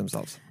doesn't laugh at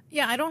themselves.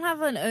 Yeah, I don't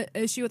have an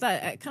issue with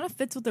that. It kind of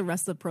fits with the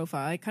rest of the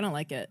profile. I kind of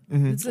like it.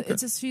 It's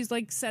just she's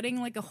like setting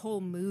like a whole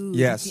mood.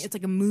 Yes. It's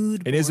like a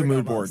mood. It is a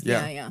mood almost. board,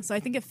 yeah. yeah. So I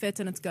think it fits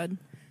and it's good.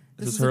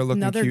 This is her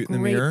looking another cute in the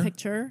great mirror.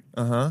 picture.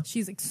 Uh-huh.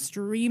 She's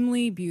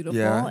extremely beautiful.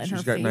 Yeah, and she's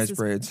her got face nice is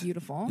braids.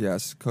 beautiful.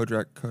 Yes,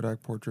 Kodak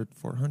Portrait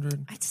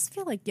 400. I just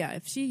feel like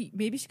if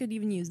maybe she could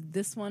even use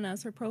this one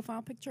as her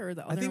profile picture or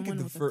the other think one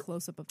the with a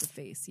close up of the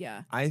face.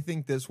 Yeah. I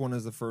think this one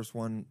is the first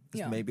one. It's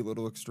Yeah. maybe a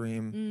little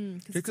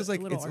extreme 'cause because it's like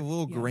a little it's a art-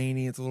 little yeah.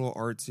 grainy, it's a little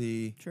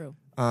artsy. True.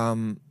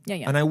 Yeah.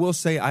 Yeah. And I will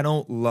say I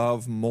don't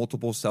love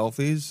multiple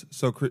selfies.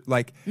 So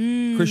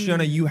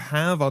Christiana, you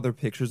have other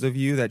pictures of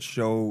you that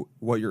show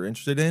what you're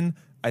interested in.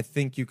 I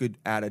think you could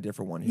add a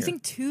different one here. You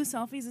think 2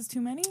 selfies is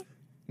too many?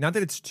 Not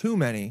that it's too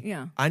many.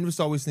 Yeah. I'm just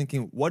always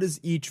thinking, what is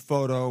each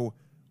photo?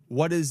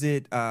 What is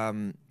it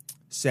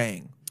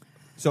saying?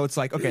 So it's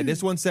like, okay,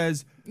 this one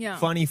says, Yeah.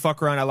 funny,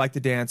 fuck around, I like to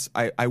dance.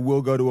 I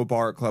will go to a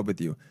bar or club with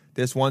you.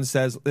 This one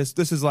says, this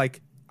is like,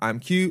 I'm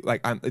cute.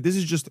 Like this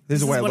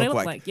is what I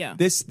look like. Yeah.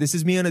 This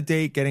is me on a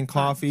date getting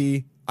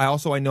coffee. I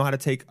know how to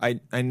take.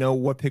 I know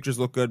what pictures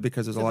look good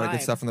because there's a lot of good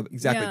vibe. stuff in the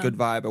exactly Yeah. good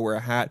vibe. I wear a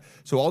hat.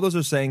 So all those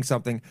are saying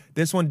something.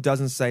 This one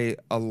doesn't say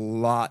a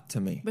lot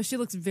to me, But she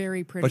looks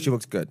very pretty. but she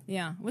looks good.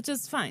 Yeah, which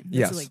is fine. It's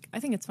Yes. I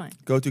think it's fine.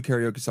 Go to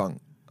karaoke song.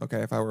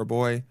 Okay, if I were a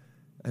boy,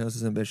 I know this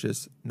is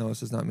ambitious. No,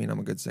 this does not mean I'm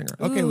a good singer.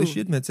 Okay, at least Ooh.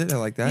 she admits it. I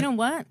like that. You know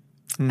what?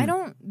 Hmm. I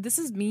don't. This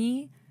is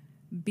me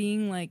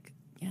being like,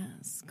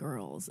 yes,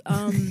 girls.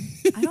 I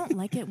don't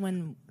like it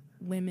when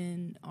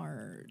women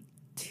are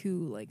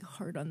too like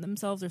hard on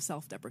themselves or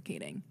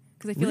self-deprecating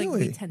because I feel like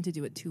Really? we tend to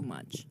do it too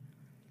much.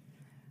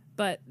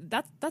 But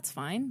that's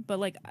fine. But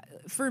like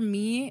for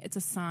me, it's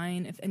a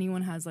sign if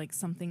anyone has like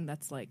something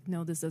that's like,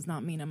 no, this does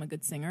not mean I'm a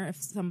good singer. If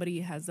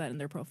somebody has that in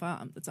their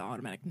profile, it's an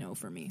automatic no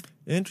for me.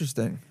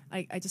 Interesting.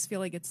 I just feel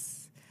like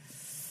it's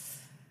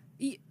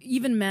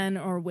even men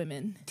or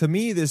women. To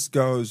me, this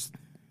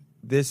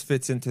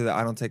fits into the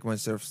I don't take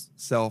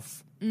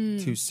myself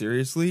too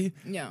seriously.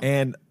 Yeah.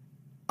 And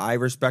I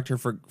respect her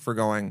for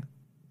going,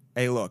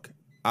 hey, look,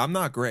 I'm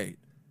not great,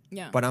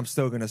 Yeah. but I'm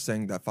still going to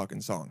sing that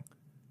fucking song.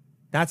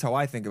 That's how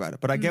I think about it.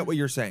 But I get what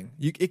you're saying.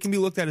 It can be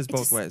looked at as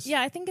both ways.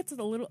 Yeah, I think it's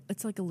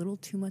like a little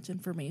too much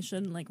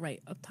information, like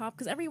right up top,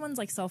 because everyone's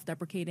like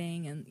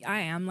self-deprecating, and I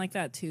am like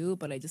that too.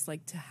 But I just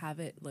like to have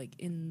it like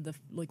in the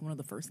like one of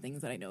the first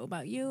things that I know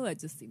about you. It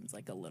just seems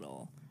like a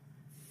little.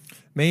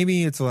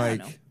 Maybe it's like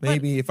know.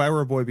 maybe if I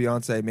were a boy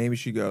Beyonce, maybe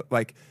she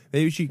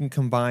can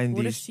combine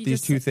What if these she these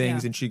just two said-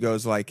 things, yeah. and she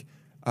goes like,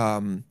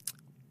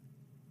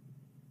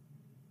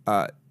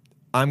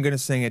 I'm gonna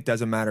sing it.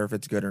 Doesn't matter if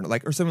it's good or not,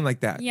 like or something like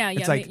that. Yeah,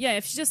 It's yeah, like yeah.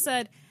 If she just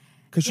said,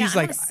 because yeah, she's I'm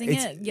like, gonna sing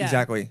it's, it, yeah.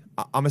 exactly.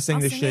 I'm gonna sing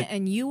I'll this sing shit. it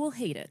and you will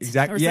hate it.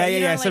 Exactly. Or Yeah, you yeah,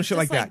 know, yeah, some shit just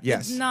like that,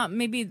 yes. It's not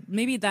maybe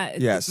that.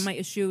 Yes. My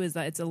issue is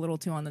that it's a little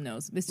too on the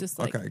nose. It's just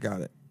like Okay,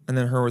 got it. And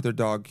then her with her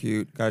dog,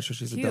 cute. Gotta show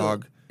she's cute. a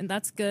dog. And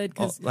that's good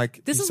because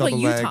like, this you is saw what the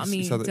you legs, taught me,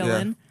 you saw the- yeah.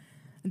 Dylan.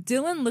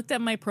 Dylan looked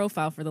at my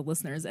profile for the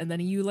listeners, and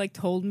then you like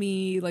told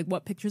me like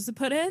what pictures to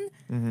put in.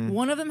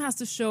 One of them has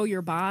to show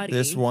your body.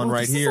 This one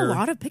right this here. Is a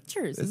lot of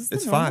pictures. Is this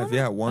It's the normal 5. one?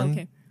 Yeah, one,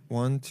 Okay.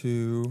 1,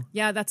 2,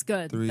 Yeah, that's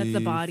good. That's the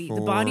 3, body.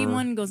 The body 4,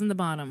 one goes in the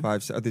bottom.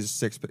 5. These are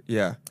 6.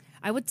 Yeah,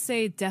 I would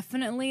say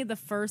definitely the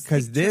first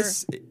because picture-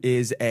 this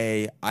is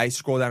I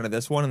scroll down to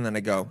this one and then I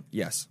go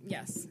yes.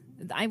 Yes,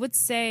 I would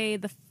say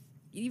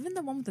even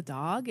the one with the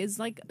dog is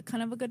like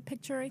kind of a good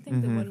picture. I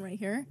think the one right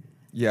here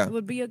Yeah,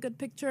 would be a good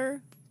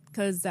picture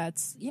because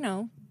that's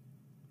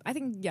I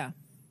think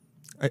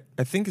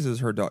I think this is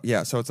her dog.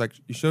 Yeah, so it's like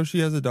you show she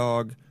has a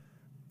dog.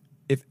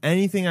 If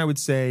anything, I would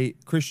say,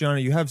 Christiana,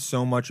 you have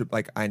so much.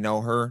 Like I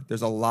know her.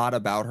 There's a lot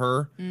about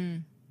her.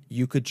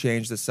 You could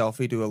change the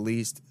selfie to at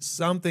least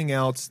something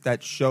else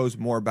that shows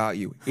more about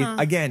you.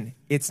 Again,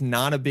 it's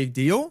not a big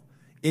deal.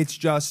 It's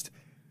just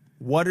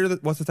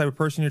what's the type of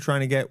person you're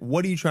trying to get?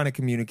 What are you trying to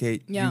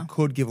communicate? Yeah. You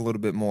could give a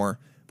little bit more,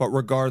 but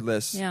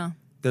regardless, Yeah.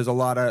 there's a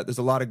lot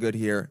of good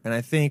here. And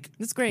I think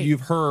That's great.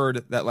 You've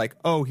heard that like,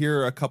 oh, here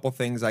are a couple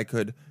things I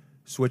could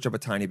switch up a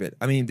tiny bit.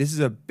 I mean, this is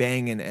a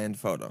bang and end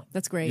photo.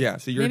 that's great. Yeah,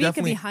 so you're maybe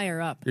definitely it could be higher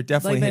up. You're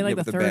definitely like, hitting like it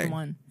with the a third bang.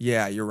 one.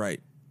 Yeah, you're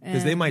right.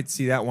 Because they And- might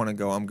see that one and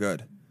go, I'm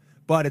good.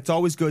 But it's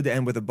always good to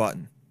end with a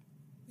button.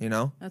 You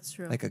know? That's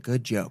true. Like a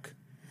good joke.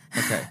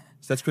 Okay.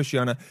 So that's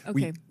Christiana.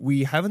 Okay.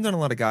 We haven't done a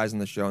lot of guys on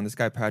the show, and this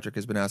guy Patrick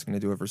has been asking to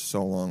do it for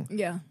so long.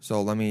 Yeah.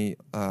 So let me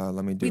do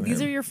Wait, these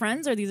him. are your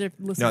friends or these are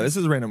listeners? No, this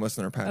is a random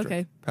listener, Patrick.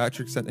 Okay.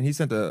 Patrick sent, and he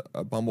sent a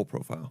Bumble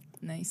profile,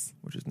 Nice.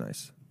 which is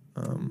nice.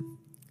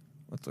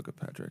 Let's look at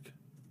Patrick.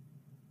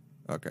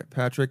 Okay,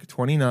 Patrick,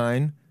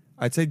 29.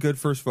 I'd say good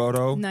first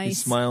photo. Nice.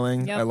 He's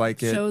smiling. Yep. I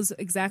like it. Shows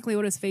exactly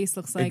what his face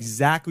looks like.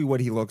 Exactly what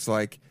he looks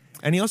like,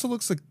 and he also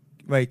looks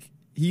like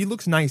he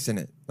looks nice in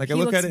it. Like I He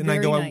look at looks it and I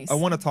very go, nice. I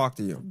want to talk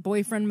to you.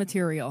 Boyfriend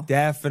material.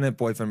 Definite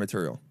boyfriend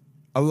material.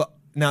 I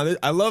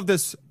love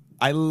this.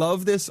 I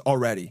love this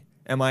already.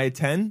 Am I a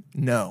 10?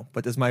 No.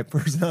 But does my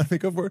personality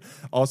make up for it?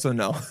 Also,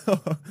 no.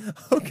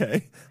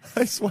 Okay.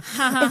 I swipe.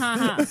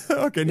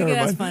 Okay, never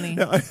that's mind. funny.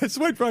 Yeah, I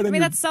swiped right on I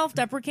mean, your- that's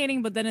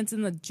self-deprecating, but then it's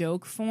in the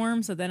joke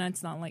form, so then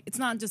it's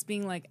not just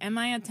being like, am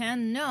I a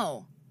 10?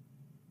 No.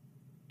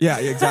 Yeah,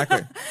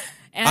 exactly.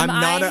 Am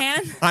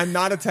I'm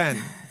not a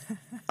 10.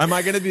 Am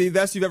I going to be the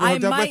best you've ever I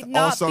hooked up might with?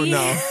 not Also, be no.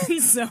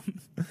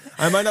 handsome.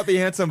 I might not be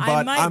handsome, but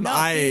I might I'm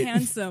not be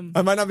handsome.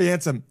 I might not be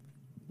handsome.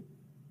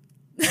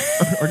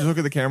 Or just look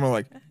at the camera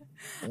like,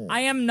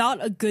 I am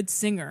not a good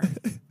singer.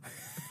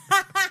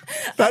 that,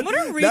 I'm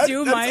gonna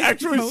redo that's my.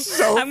 actually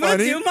so I'm gonna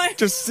funny. do my.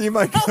 Just seem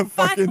like a Oh,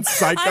 fine. fucking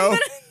psycho.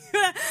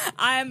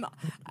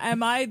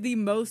 Am I the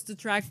most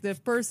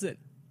attractive person?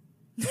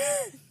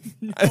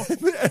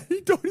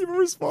 You don't even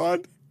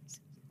respond.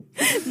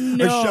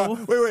 No.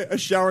 Wait. A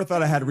shower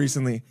thought I had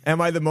recently.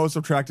 Am I the most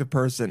attractive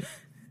person?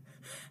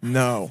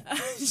 No.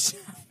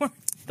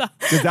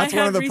 That's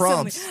one of the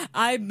prompts.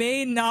 I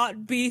may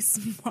not be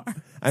smart.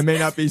 I may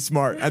not be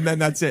smart. And then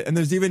that's it. And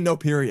there's even no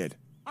period.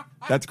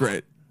 That's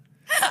great.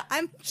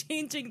 I'm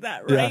changing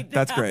that Yeah, right now.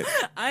 that's great.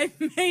 I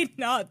may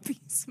not be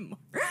smart.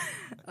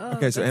 Oh,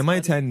 Okay, so that's am I a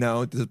funny. 10?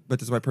 No. But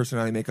does my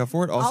personality make up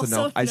for it? Also,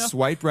 no. Also, I no.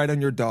 swiped right on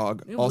your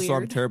dog. Also, I'm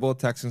Weird. terrible at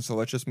texting, so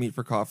let's just meet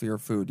for coffee or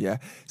food. Yeah.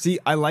 See,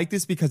 I like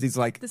this because he's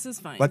like, This is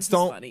fine. let's This is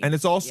don't. funny. And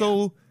it's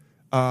also,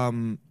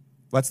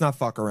 let's not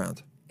fuck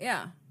around.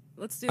 Yeah,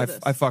 let's do I this.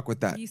 fuck with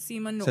that. You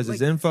seem Says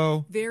his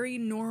info. very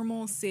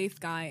normal, safe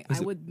guy. I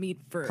would meet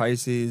for.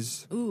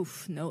 Pisces.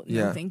 Oof, no,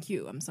 Yeah. thank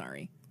you. I'm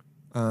sorry.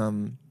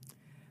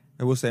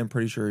 I will say I'm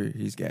pretty sure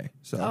he's gay.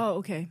 So Oh,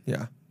 okay.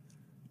 yeah.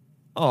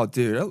 Oh,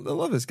 dude, I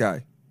love this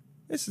guy.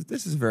 This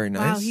is very nice.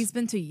 Wow, he's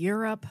been to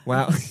Europe.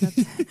 Wow.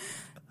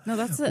 No,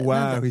 that's it.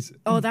 Wow, No, he's-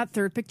 that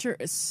third picture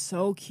is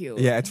so cute.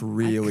 Yeah, it's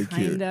really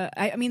cute.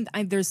 I mean,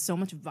 there's so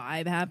much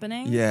vibe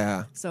happening.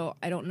 Yeah. So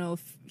I don't know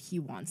if he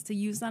wants to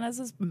use that as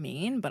his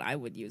main, but I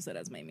would use it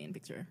as my main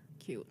picture.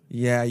 Cute.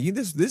 Yeah,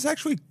 this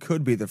actually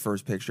could be the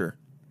first picture.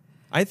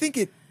 I think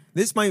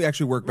this might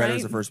actually work better as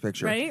Right? the first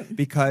picture. Right?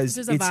 Because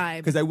There's a vibe.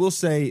 Because I will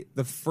say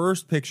the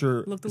first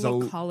picture Looked a is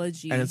little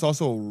college-y. and it's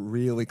also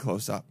really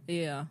close up.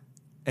 Yeah.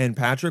 And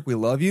Patrick, we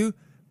love you,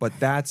 but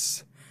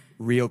that's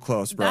real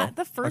close, bro.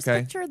 The first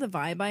okay? picture, the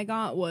vibe I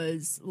got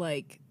was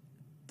like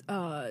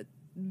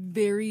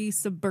very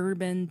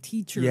suburban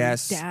teacher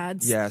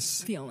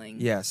dad's feeling.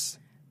 Yes.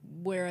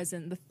 Whereas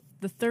in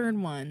the third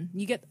one,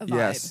 you get a vibe.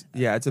 Yes.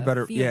 Yeah, it's a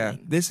better. Yeah.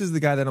 feeling. This is the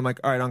guy that I'm like,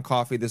 all right, on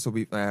coffee, this will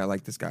be. I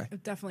like this guy.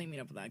 I'd definitely meet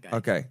up with that guy.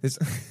 Okay. This.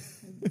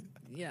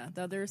 Yeah,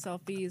 the other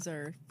selfies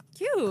are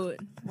cute.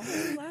 Why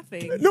are you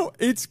laughing? No,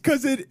 it's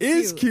because it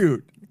is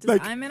cute.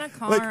 Just, I'm in a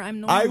car, I'm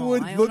normal,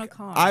 I own a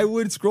car. I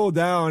would scroll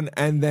down,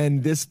 and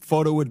then this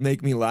photo would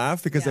make me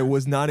laugh because I Yeah.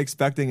 was not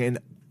expecting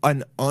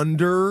an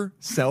under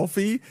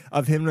selfie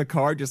of him in a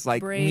car, just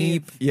like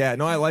Brave. meep. Yeah,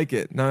 no, I like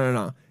it.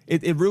 No.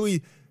 It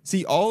really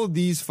see all of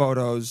these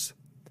photos.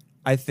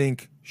 I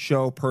think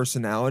show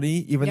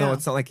personality, even though Yeah.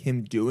 it's not like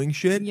him doing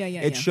shit. Yeah,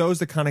 It shows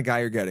the kind of guy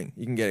you're getting.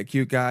 You can get a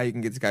cute guy. You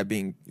can get this guy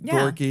being Yeah.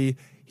 dorky.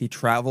 He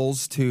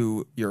travels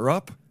to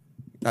Europe.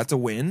 That's a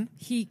win.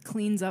 He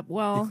cleans up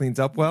well. He cleans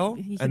up well.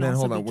 He can And then also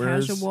hold on, be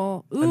where's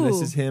casual. and this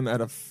Ooh. is him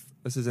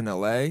this is in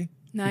LA. He does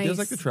Nice.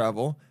 like to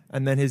travel.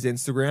 And then his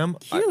Instagram.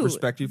 I Cute.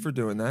 respect you for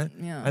doing that.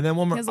 Yeah. And then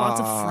one more. He has lots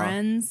of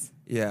friends.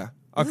 Yeah.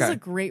 This is Okay. a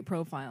great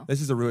profile.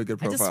 This is a really good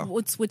I profile. just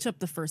would switch up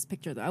the first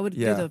picture though. I would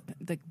Yeah. do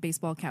the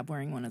baseball cap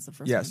wearing one as the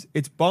first Yes. one.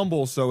 It's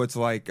Bumble, so it's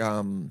like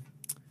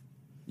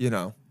you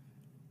know.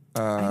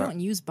 I don't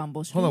use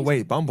Bumble. Should Hold I on, use-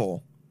 wait,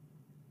 Bumble.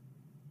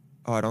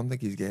 Oh, I don't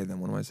think he's gay then.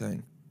 What am I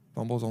saying?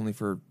 Bumble's only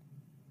for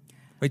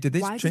Wait, did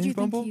they Why change did you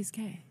Bumble? think he's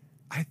gay?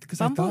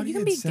 Because I Bumble, thought he you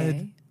can had be said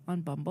gay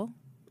on Bumble.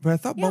 But I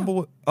thought Yeah.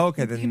 Bumble oh,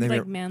 okay, You then can be they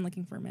like man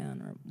looking for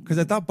man, or because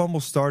I thought Bumble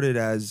started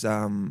as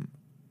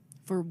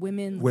for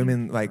women. looking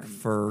women like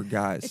for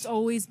guys. It's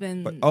always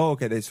been. But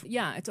okay,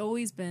 yeah, it's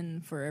always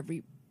been for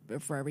every.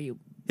 yeah.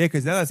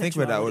 Because now that I think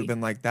about it, I would have sexuality.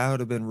 been like that would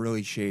have been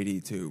really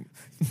shady to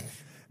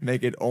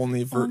make it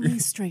only for Only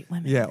straight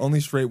women. yeah,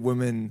 only straight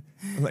women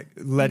like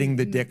letting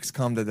the dicks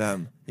come to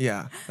them.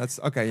 Yeah, that's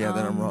okay. Yeah,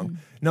 then I'm wrong.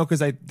 No,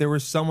 because there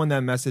was someone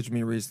that messaged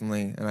me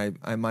recently, and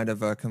I might have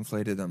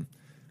conflated them.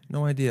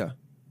 No idea.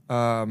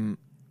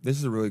 This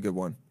is a really good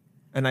one,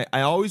 and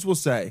I always will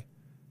say,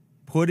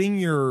 putting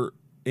your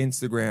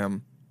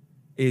Instagram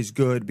is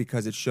good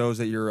because it shows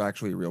that you're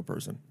actually a real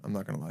person. I'm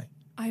not gonna lie.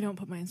 I don't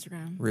put my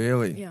Instagram.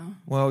 Really? Yeah.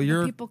 Well, But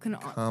you're people can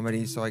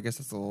comedy, so I guess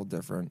it's a little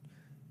different.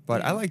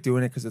 But I Yeah. like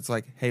doing it because it's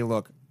like, hey,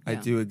 look, I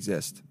Yeah. do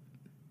exist.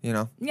 You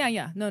know?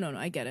 Yeah. No,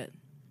 I get it.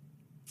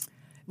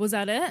 Was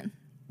that it?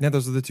 Yeah,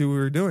 those are the two we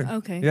were doing.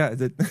 Okay. Yeah.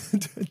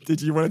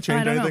 Did you want to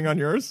change don't know. anything on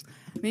yours?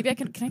 Maybe I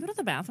can I go to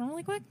the bathroom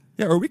really quick?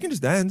 Yeah, or we can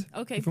just end.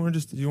 Okay. If you want to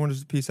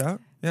just, peace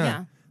out?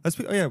 Yeah.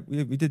 Yeah.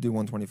 We did do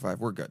 125.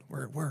 We're good.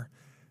 We're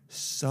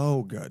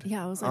so good.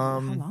 Yeah, I was like, how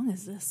long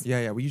is this?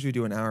 Yeah. We usually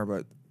do an hour,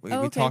 but we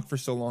okay. talked for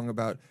so long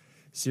about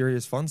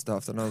serious fun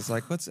stuff that I was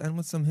like, let's end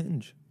with some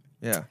Hinge.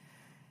 Yeah.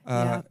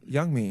 Yeah.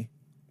 Young Me,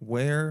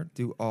 where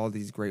do all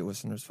these great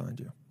listeners find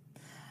you?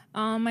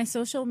 My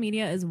social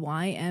media is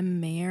YM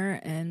Mayer,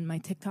 and my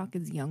TikTok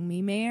is Young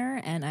Me Mayer,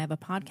 and I have a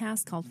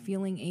podcast called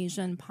Feeling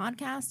Asian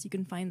Podcast. You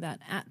can find that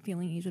at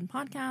Feeling Asian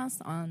Podcast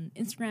on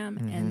Instagram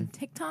and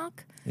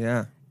TikTok,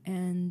 Yeah.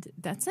 and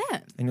that's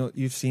it. And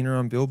you've seen her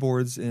on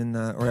billboards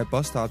or at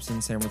bus stops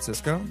in San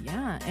Francisco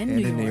Yeah, and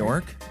New in New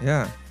York.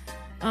 Yeah.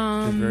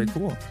 It's very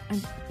cool.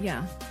 And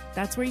yeah,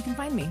 that's where you can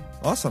find me.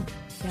 Awesome.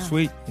 Yeah.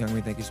 Sweet. Young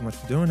Me, thank you so much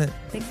for doing it.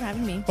 Thanks for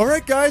having me. All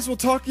right, guys, we'll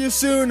talk to you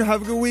soon.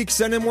 Have a good week.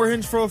 Send in more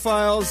Hinge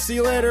profiles. See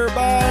you later.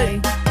 Bye.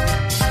 Bye.